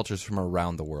throughout cultures from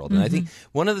around the world. And I think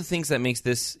one of the things that makes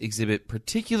this exhibit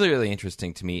particularly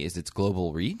interesting to me is its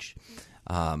global reach,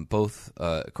 both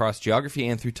across geography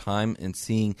and through time, and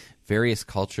seeing various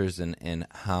cultures and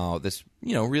how this,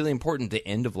 really important. The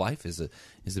end of life is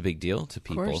a big deal to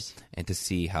people, and to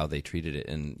see how they treated it.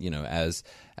 And as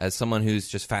someone who's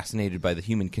just fascinated by the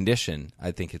human condition,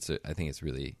 I think it's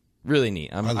really neat.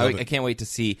 I can't wait to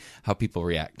see how people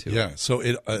react to it. Yeah, so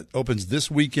it opens this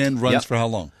weekend, runs for how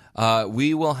long?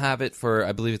 We will have it for,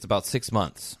 I believe it's about 6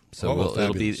 months. So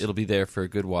it'll be there for a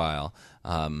good while.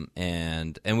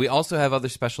 And we also have other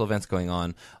special events going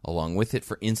on along with it.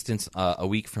 For instance, a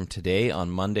week from today,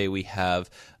 on Monday, we have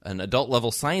an adult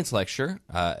level science lecture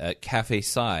at Cafe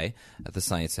Sci at the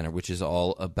Science Center, which is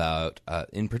all about,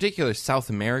 in particular, South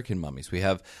American mummies. We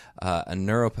have a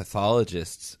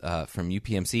neuropathologist from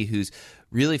UPMC who's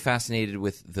really fascinated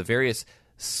with the various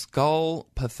skull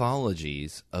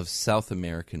pathologies of South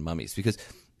American mummies, because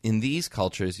in these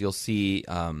cultures, you'll see,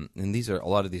 and a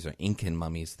lot of these are Incan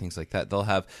mummies, things like that. They'll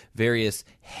have various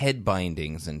head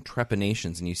bindings and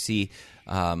trepanations, and you see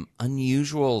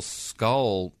unusual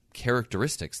skull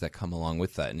characteristics that come along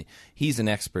with that. And he's an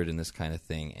expert in this kind of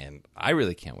thing, and I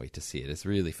really can't wait to see it. It's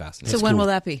really fascinating. So when will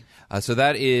that be? So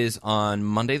that is on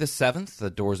Monday the 7th. The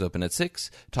doors open at 6.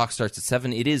 Talk starts at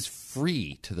 7. It is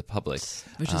free to the public.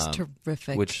 Which is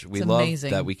terrific. Which we it's love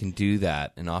amazing. that we can do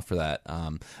that and offer that.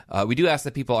 We do ask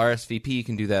that people RSVP. You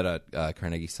can do that at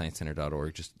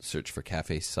CarnegieScienceCenter.org. Just search for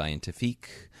Cafe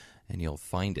Scientifique, and you'll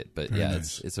find it. But Very yeah,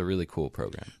 nice. it's a really cool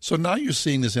program. So now you're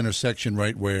seeing this intersection,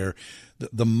 right, where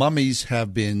the mummies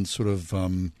have been sort of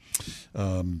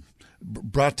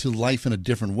brought to life in a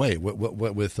different way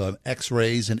with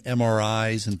X-rays and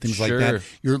MRIs and things like that.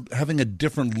 You're having a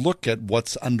different look at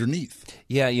what's underneath.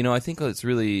 Yeah, I think it's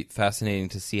really fascinating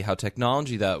to see how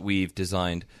technology that we've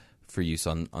designed for use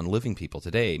on living people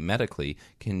today, medically,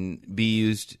 can be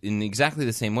used in exactly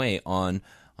the same way on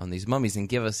these mummies and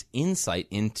give us insight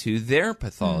into their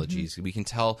pathologies. We can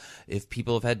tell if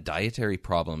people have had dietary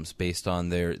problems based on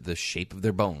the shape of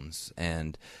their bones,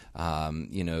 and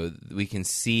we can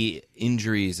see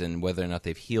injuries and whether or not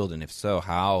they've healed, and if so,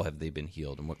 how have they been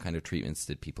healed, and what kind of treatments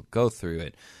did people go through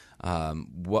it.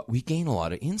 We gain a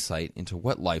lot of insight into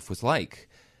what life was like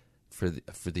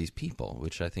for these people,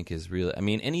 which I think is really, I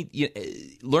mean,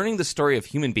 learning the story of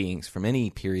human beings from any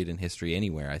period in history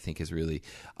anywhere, I think is really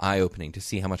eye-opening to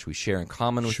see how much we share in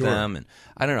common with them. And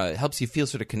I don't know, it helps you feel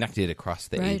sort of connected across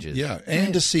the ages. Yeah,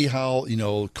 and to see how,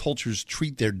 cultures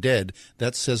treat their dead,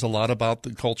 that says a lot about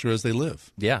the culture as they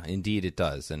live. Yeah, indeed it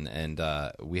does. And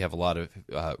we have a lot of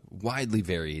widely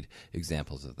varied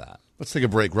examples of that. Let's take a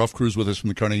break. Ralph Cruz with us from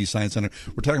the Carnegie Science Center.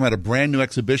 We're talking about a brand new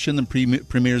exhibition that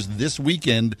premieres this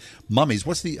weekend, Mummies.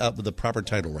 What's the proper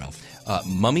title, Ralph?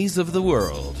 Mummies of the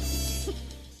World.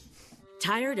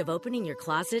 Tired of opening your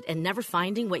closet and never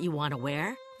finding what you want to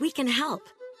wear? We can help.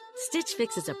 Stitch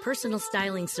Fix is a personal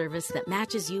styling service that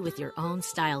matches you with your own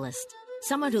stylist.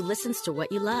 Someone who listens to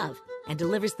what you love and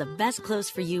delivers the best clothes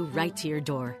for you right to your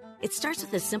door. It starts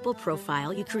with a simple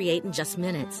profile you create in just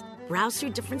minutes. Browse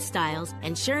through different styles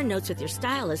and share notes with your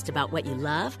stylist about what you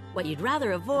love, what you'd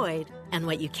rather avoid, and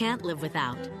what you can't live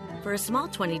without. For a small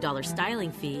 $20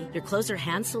 styling fee, your clothes are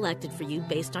hand-selected for you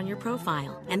based on your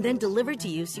profile and then delivered to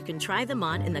you so you can try them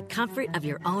on in the comfort of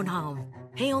your own home.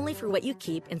 Pay only for what you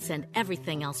keep and send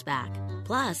everything else back.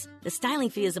 Plus, the styling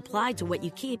fee is applied to what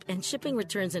you keep, and shipping,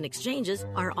 returns, and exchanges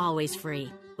are always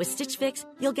free. With Stitch Fix,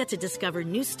 you'll get to discover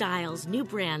new styles, new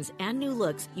brands, and new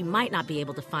looks you might not be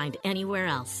able to find anywhere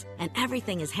else. And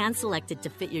everything is hand-selected to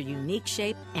fit your unique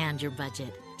shape and your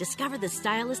budget. Discover the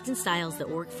stylist and styles that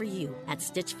work for you at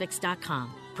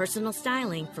StitchFix.com. Personal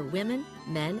styling for women,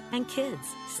 men, and kids.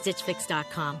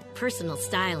 StitchFix.com. Personal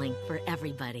styling for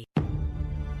everybody.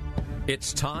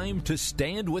 It's time to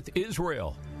stand with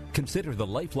Israel. Consider the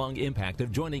lifelong impact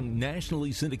of joining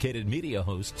nationally syndicated media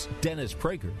hosts Dennis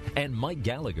Prager and Mike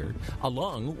Gallagher,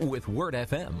 along with Word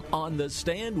FM, on the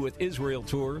Stand with Israel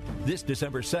tour this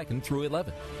December 2nd through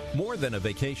 11th. More than a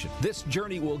vacation, this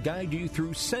journey will guide you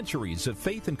through centuries of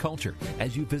faith and culture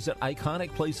as you visit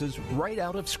iconic places right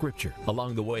out of Scripture.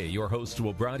 Along the way, your hosts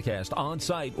will broadcast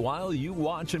on-site while you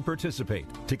watch and participate.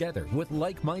 Together with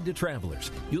like-minded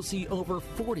travelers, you'll see over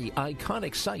 40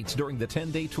 iconic sites during the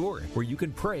 10-day tour, where you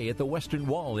can pray at the Western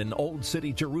Wall in Old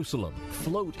City, Jerusalem,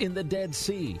 float in the Dead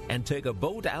Sea, and take a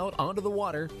boat out onto the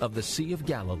water of the Sea of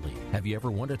Galilee. Have you ever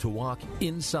wanted to walk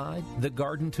inside the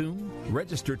Garden Tomb?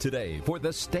 Register today for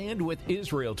the Stand with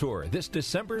Israel tour this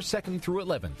December 2nd through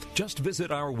 11th. Just visit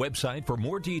our website for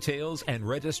more details and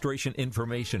registration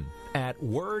information at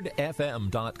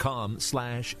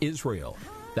wordfm.com/Israel.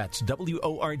 That's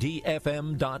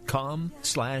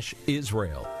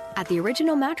wordfm.com/Israel. At the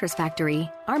Original Mattress Factory,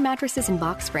 our mattresses and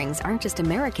box springs aren't just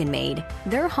American-made,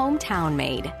 they're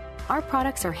hometown-made. Our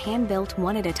products are hand-built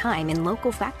one at a time in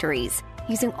local factories,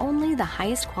 using only the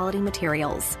highest quality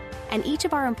materials. And each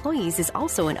of our employees is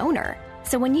also an owner.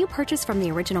 So when you purchase from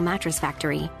the Original Mattress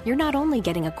Factory, you're not only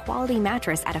getting a quality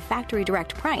mattress at a factory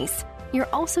direct price, you're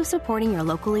also supporting your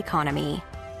local economy.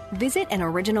 Visit an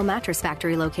Original Mattress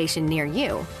Factory location near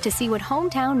you to see what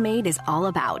hometown made is all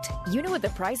about. You know what the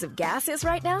price of gas is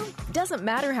right now? Doesn't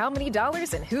matter how many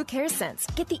dollars and who cares cents.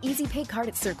 Get the Easy Pay card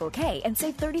at Circle K and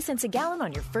save 30 cents a gallon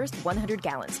on your first 100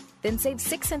 gallons. Then save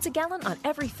 6 cents a gallon on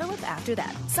every fill-up after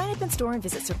that. Sign up in store and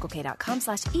visit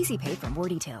CircleK.com/EasyPay for more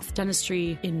details.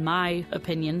 Dentistry, in my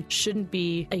opinion, shouldn't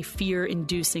be a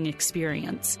fear-inducing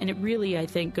experience. And it really, I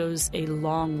think, goes a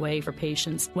long way for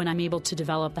patients when I'm able to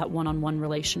develop that one-on-one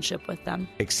relationship with them.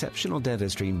 Exceptional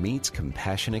dentistry meets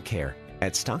compassionate care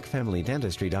at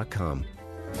StockFamilyDentistry.com.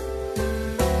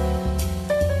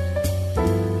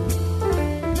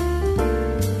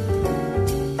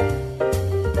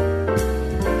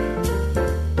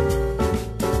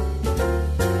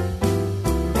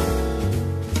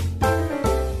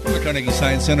 Carnegie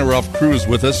Science Center. Ralph Cruz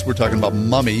with us. We're talking about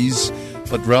mummies.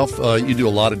 But Ralph, you do a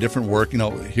lot of different work.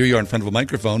 Here you are in front of a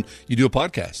microphone. You do a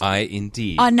podcast. I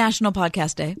indeed. On National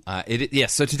Podcast Day.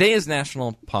 Yes, so today is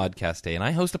National Podcast Day, and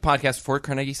I host a podcast for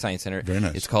Carnegie Science Center. Very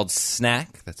nice. It's called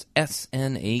SNAQ. That's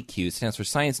SNAQ. It stands for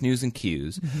Science, News, and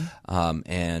Cues. Mm-hmm.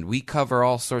 And we cover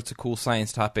all sorts of cool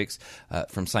science topics,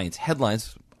 from science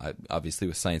headlines, obviously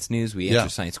with science news. We answer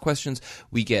science questions.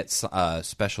 We get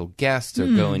special guests or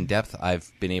go in depth.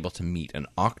 I've been able to meet an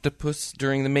octopus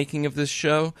during the making of this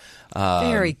show.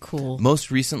 Very cool.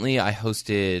 Most recently, I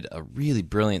hosted a really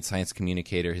brilliant science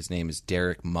communicator. His name is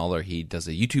Derek Muller. He does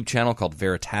a YouTube channel called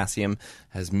Veritasium,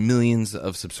 has millions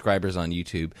of subscribers on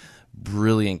YouTube.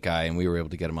 brilliant guy, and we were able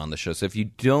to get him on the show. So if you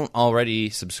don't already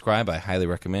subscribe, I highly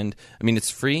recommend. I mean, it's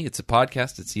free. It's a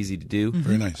podcast. It's easy to do.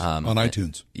 Very nice. On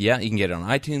iTunes. Yeah, you can get it on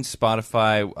iTunes,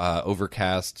 Spotify,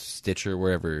 Overcast, Stitcher,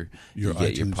 wherever you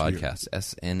get your podcasts.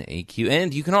 SNAQ.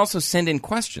 And you can also send in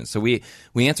questions. So we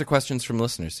answer questions from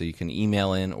listeners. So you can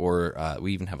email in, or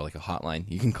we even have like a hotline.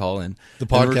 You can call in. The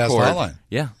podcast hotline.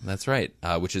 Yeah, that's right.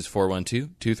 Which is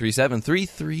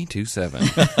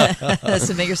 412-237-3327.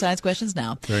 Submit your science questions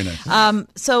now. Very nice.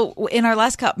 So in our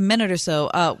last minute or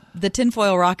so, the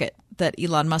tinfoil rocket that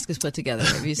Elon Musk has put together.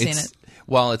 Have you seen it?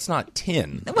 Well, it's not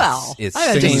tin. Well, it's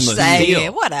I'm stainless just saying,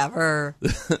 steel. Whatever.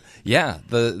 Yeah,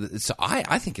 so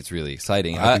I think it's really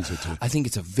exciting. I think so too. I think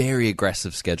it's a very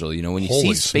aggressive schedule. You know, when you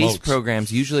Holy see space smokes.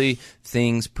 programs, usually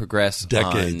things progress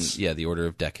Decades. on the order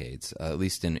of decades. At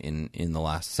least in the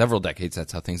last several decades,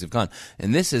 that's how things have gone.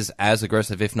 And this is as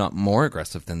aggressive, if not more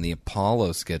aggressive, than the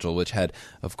Apollo schedule, which had,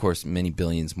 of course, many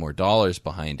billions more dollars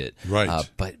behind it. Right.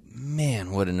 But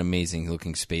man, what an amazing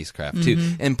looking spacecraft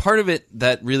too. And part of it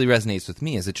that really resonates with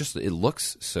me is it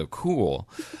looks so cool.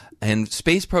 And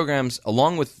space programs,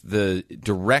 along with the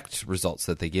direct results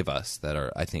that they give us that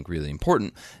are, I think, really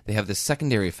important, they have this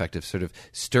secondary effect of sort of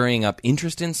stirring up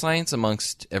interest in science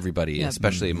amongst everybody,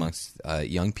 especially amongst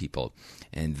young people.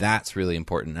 And that's really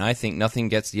important. And I think nothing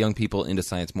gets young people into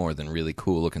science more than really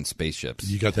cool-looking spaceships.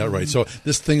 You got that right. So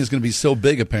this thing is going to be so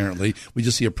big, apparently. We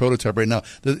just see a prototype right now.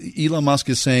 Elon Musk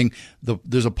is saying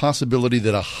there's a possibility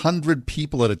that 100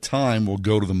 people at a time will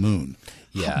go to the moon.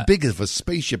 Yeah. How big of a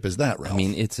spaceship is that, Ralph? I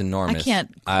mean, it's enormous. I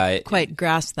can't quite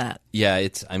grasp that. Yeah, I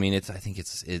think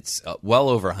it's well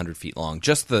over 100 feet long.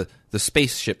 Just the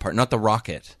spaceship part, not the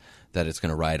rocket that it's going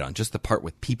to ride on, just the part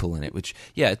with people in it, which,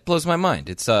 it blows my mind.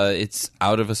 It's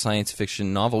out of a science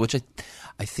fiction novel, which I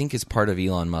think is part of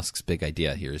Elon Musk's big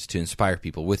idea here, is to inspire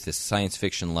people with this science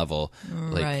fiction level,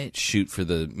 like shoot for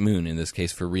the moon, in this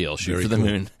case for real, shoot for the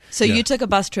moon. So you took a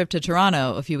bus trip to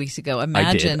Toronto a few weeks ago.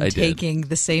 Imagine I did. taking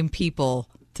the same people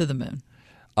to the moon.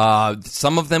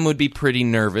 Some of them would be pretty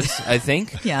nervous, I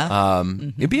think. Yeah.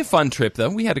 It'd be a fun trip,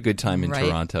 though. We had a good time in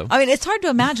Toronto. I mean, it's hard to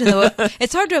imagine, though.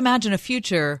 It's hard to imagine a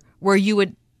future where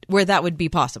that would be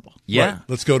possible. Yeah. Right.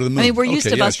 Let's go to the moon. I mean, we're used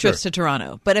to bus trips to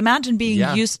Toronto, but imagine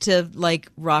being used to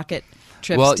rocket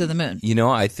trips to the moon. You know,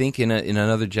 I think in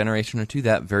another generation or two,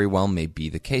 that very well may be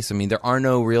the case. I mean, there are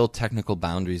no real technical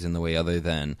boundaries in the way other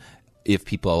than if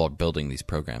people are building these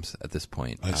programs at this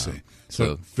point. I see.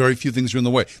 So very few things are in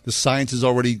the way. The science is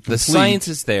already complete. The science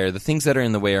is there. The things that are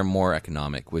in the way are more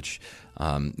economic, which,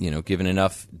 given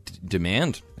enough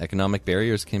demand, economic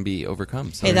barriers can be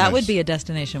overcome. So hey, that would be a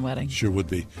destination wedding. Sure would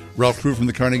be. Ralph Crew from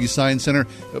the Carnegie Science Center.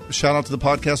 Shout out to the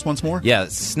podcast once more. Yeah,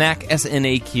 SNAQ,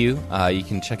 SNAQ. You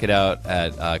can check it out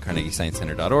at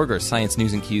carnegiesciencecenter.org or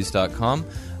sciencenewsandcues.com.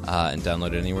 And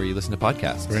download it anywhere you listen to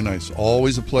podcasts. Very nice.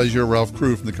 Always a pleasure. Ralph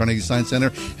Crew from the Carnegie Science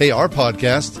Center. Hey, our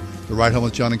podcast, The Ride Home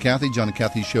with John and Kathy,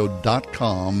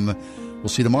 johnandkathyshow.com. We'll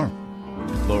see you tomorrow.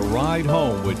 The Ride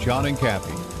Home with John and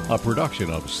Kathy, a production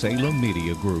of Salem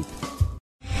Media Group.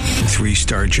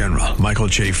 3-star General Michael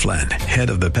J. Flynn, head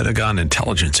of the Pentagon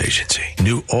Intelligence Agency,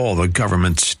 knew all the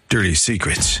government's dirty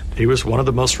secrets. He was one of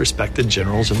the most respected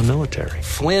generals in the military.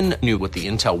 Flynn knew what the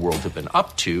intel world had been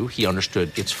up to. He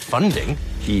understood its funding.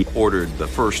 He ordered the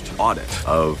first audit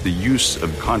of the use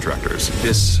of contractors.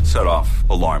 This set off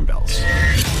alarm bells.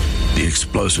 The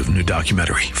explosive new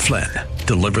documentary, Flynn,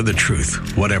 Deliver the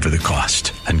Truth, Whatever the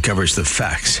Cost, uncovers the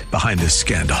facts behind this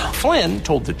scandal. Flynn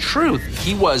told the truth.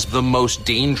 He was the most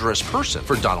dangerous person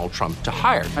for Donald Trump to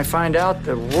hire. I find out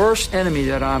the worst enemy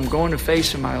that I'm going to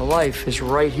face in my life is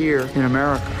right here in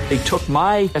America. They took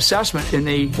my assessment and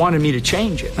they wanted me to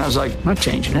change it. And I was like, I'm not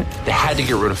changing it. They had to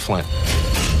get rid of Flynn.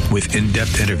 With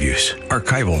in-depth interviews,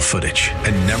 archival footage,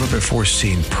 and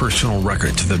never-before-seen personal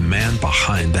records of the man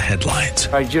behind the headlines.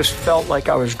 I just felt like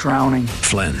I was drowning.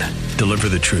 Flynn, Deliver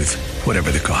the Truth, Whatever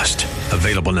the Cost.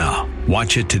 Available now.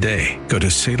 Watch it today. Go to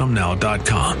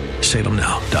salemnow.com.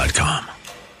 salemnow.com.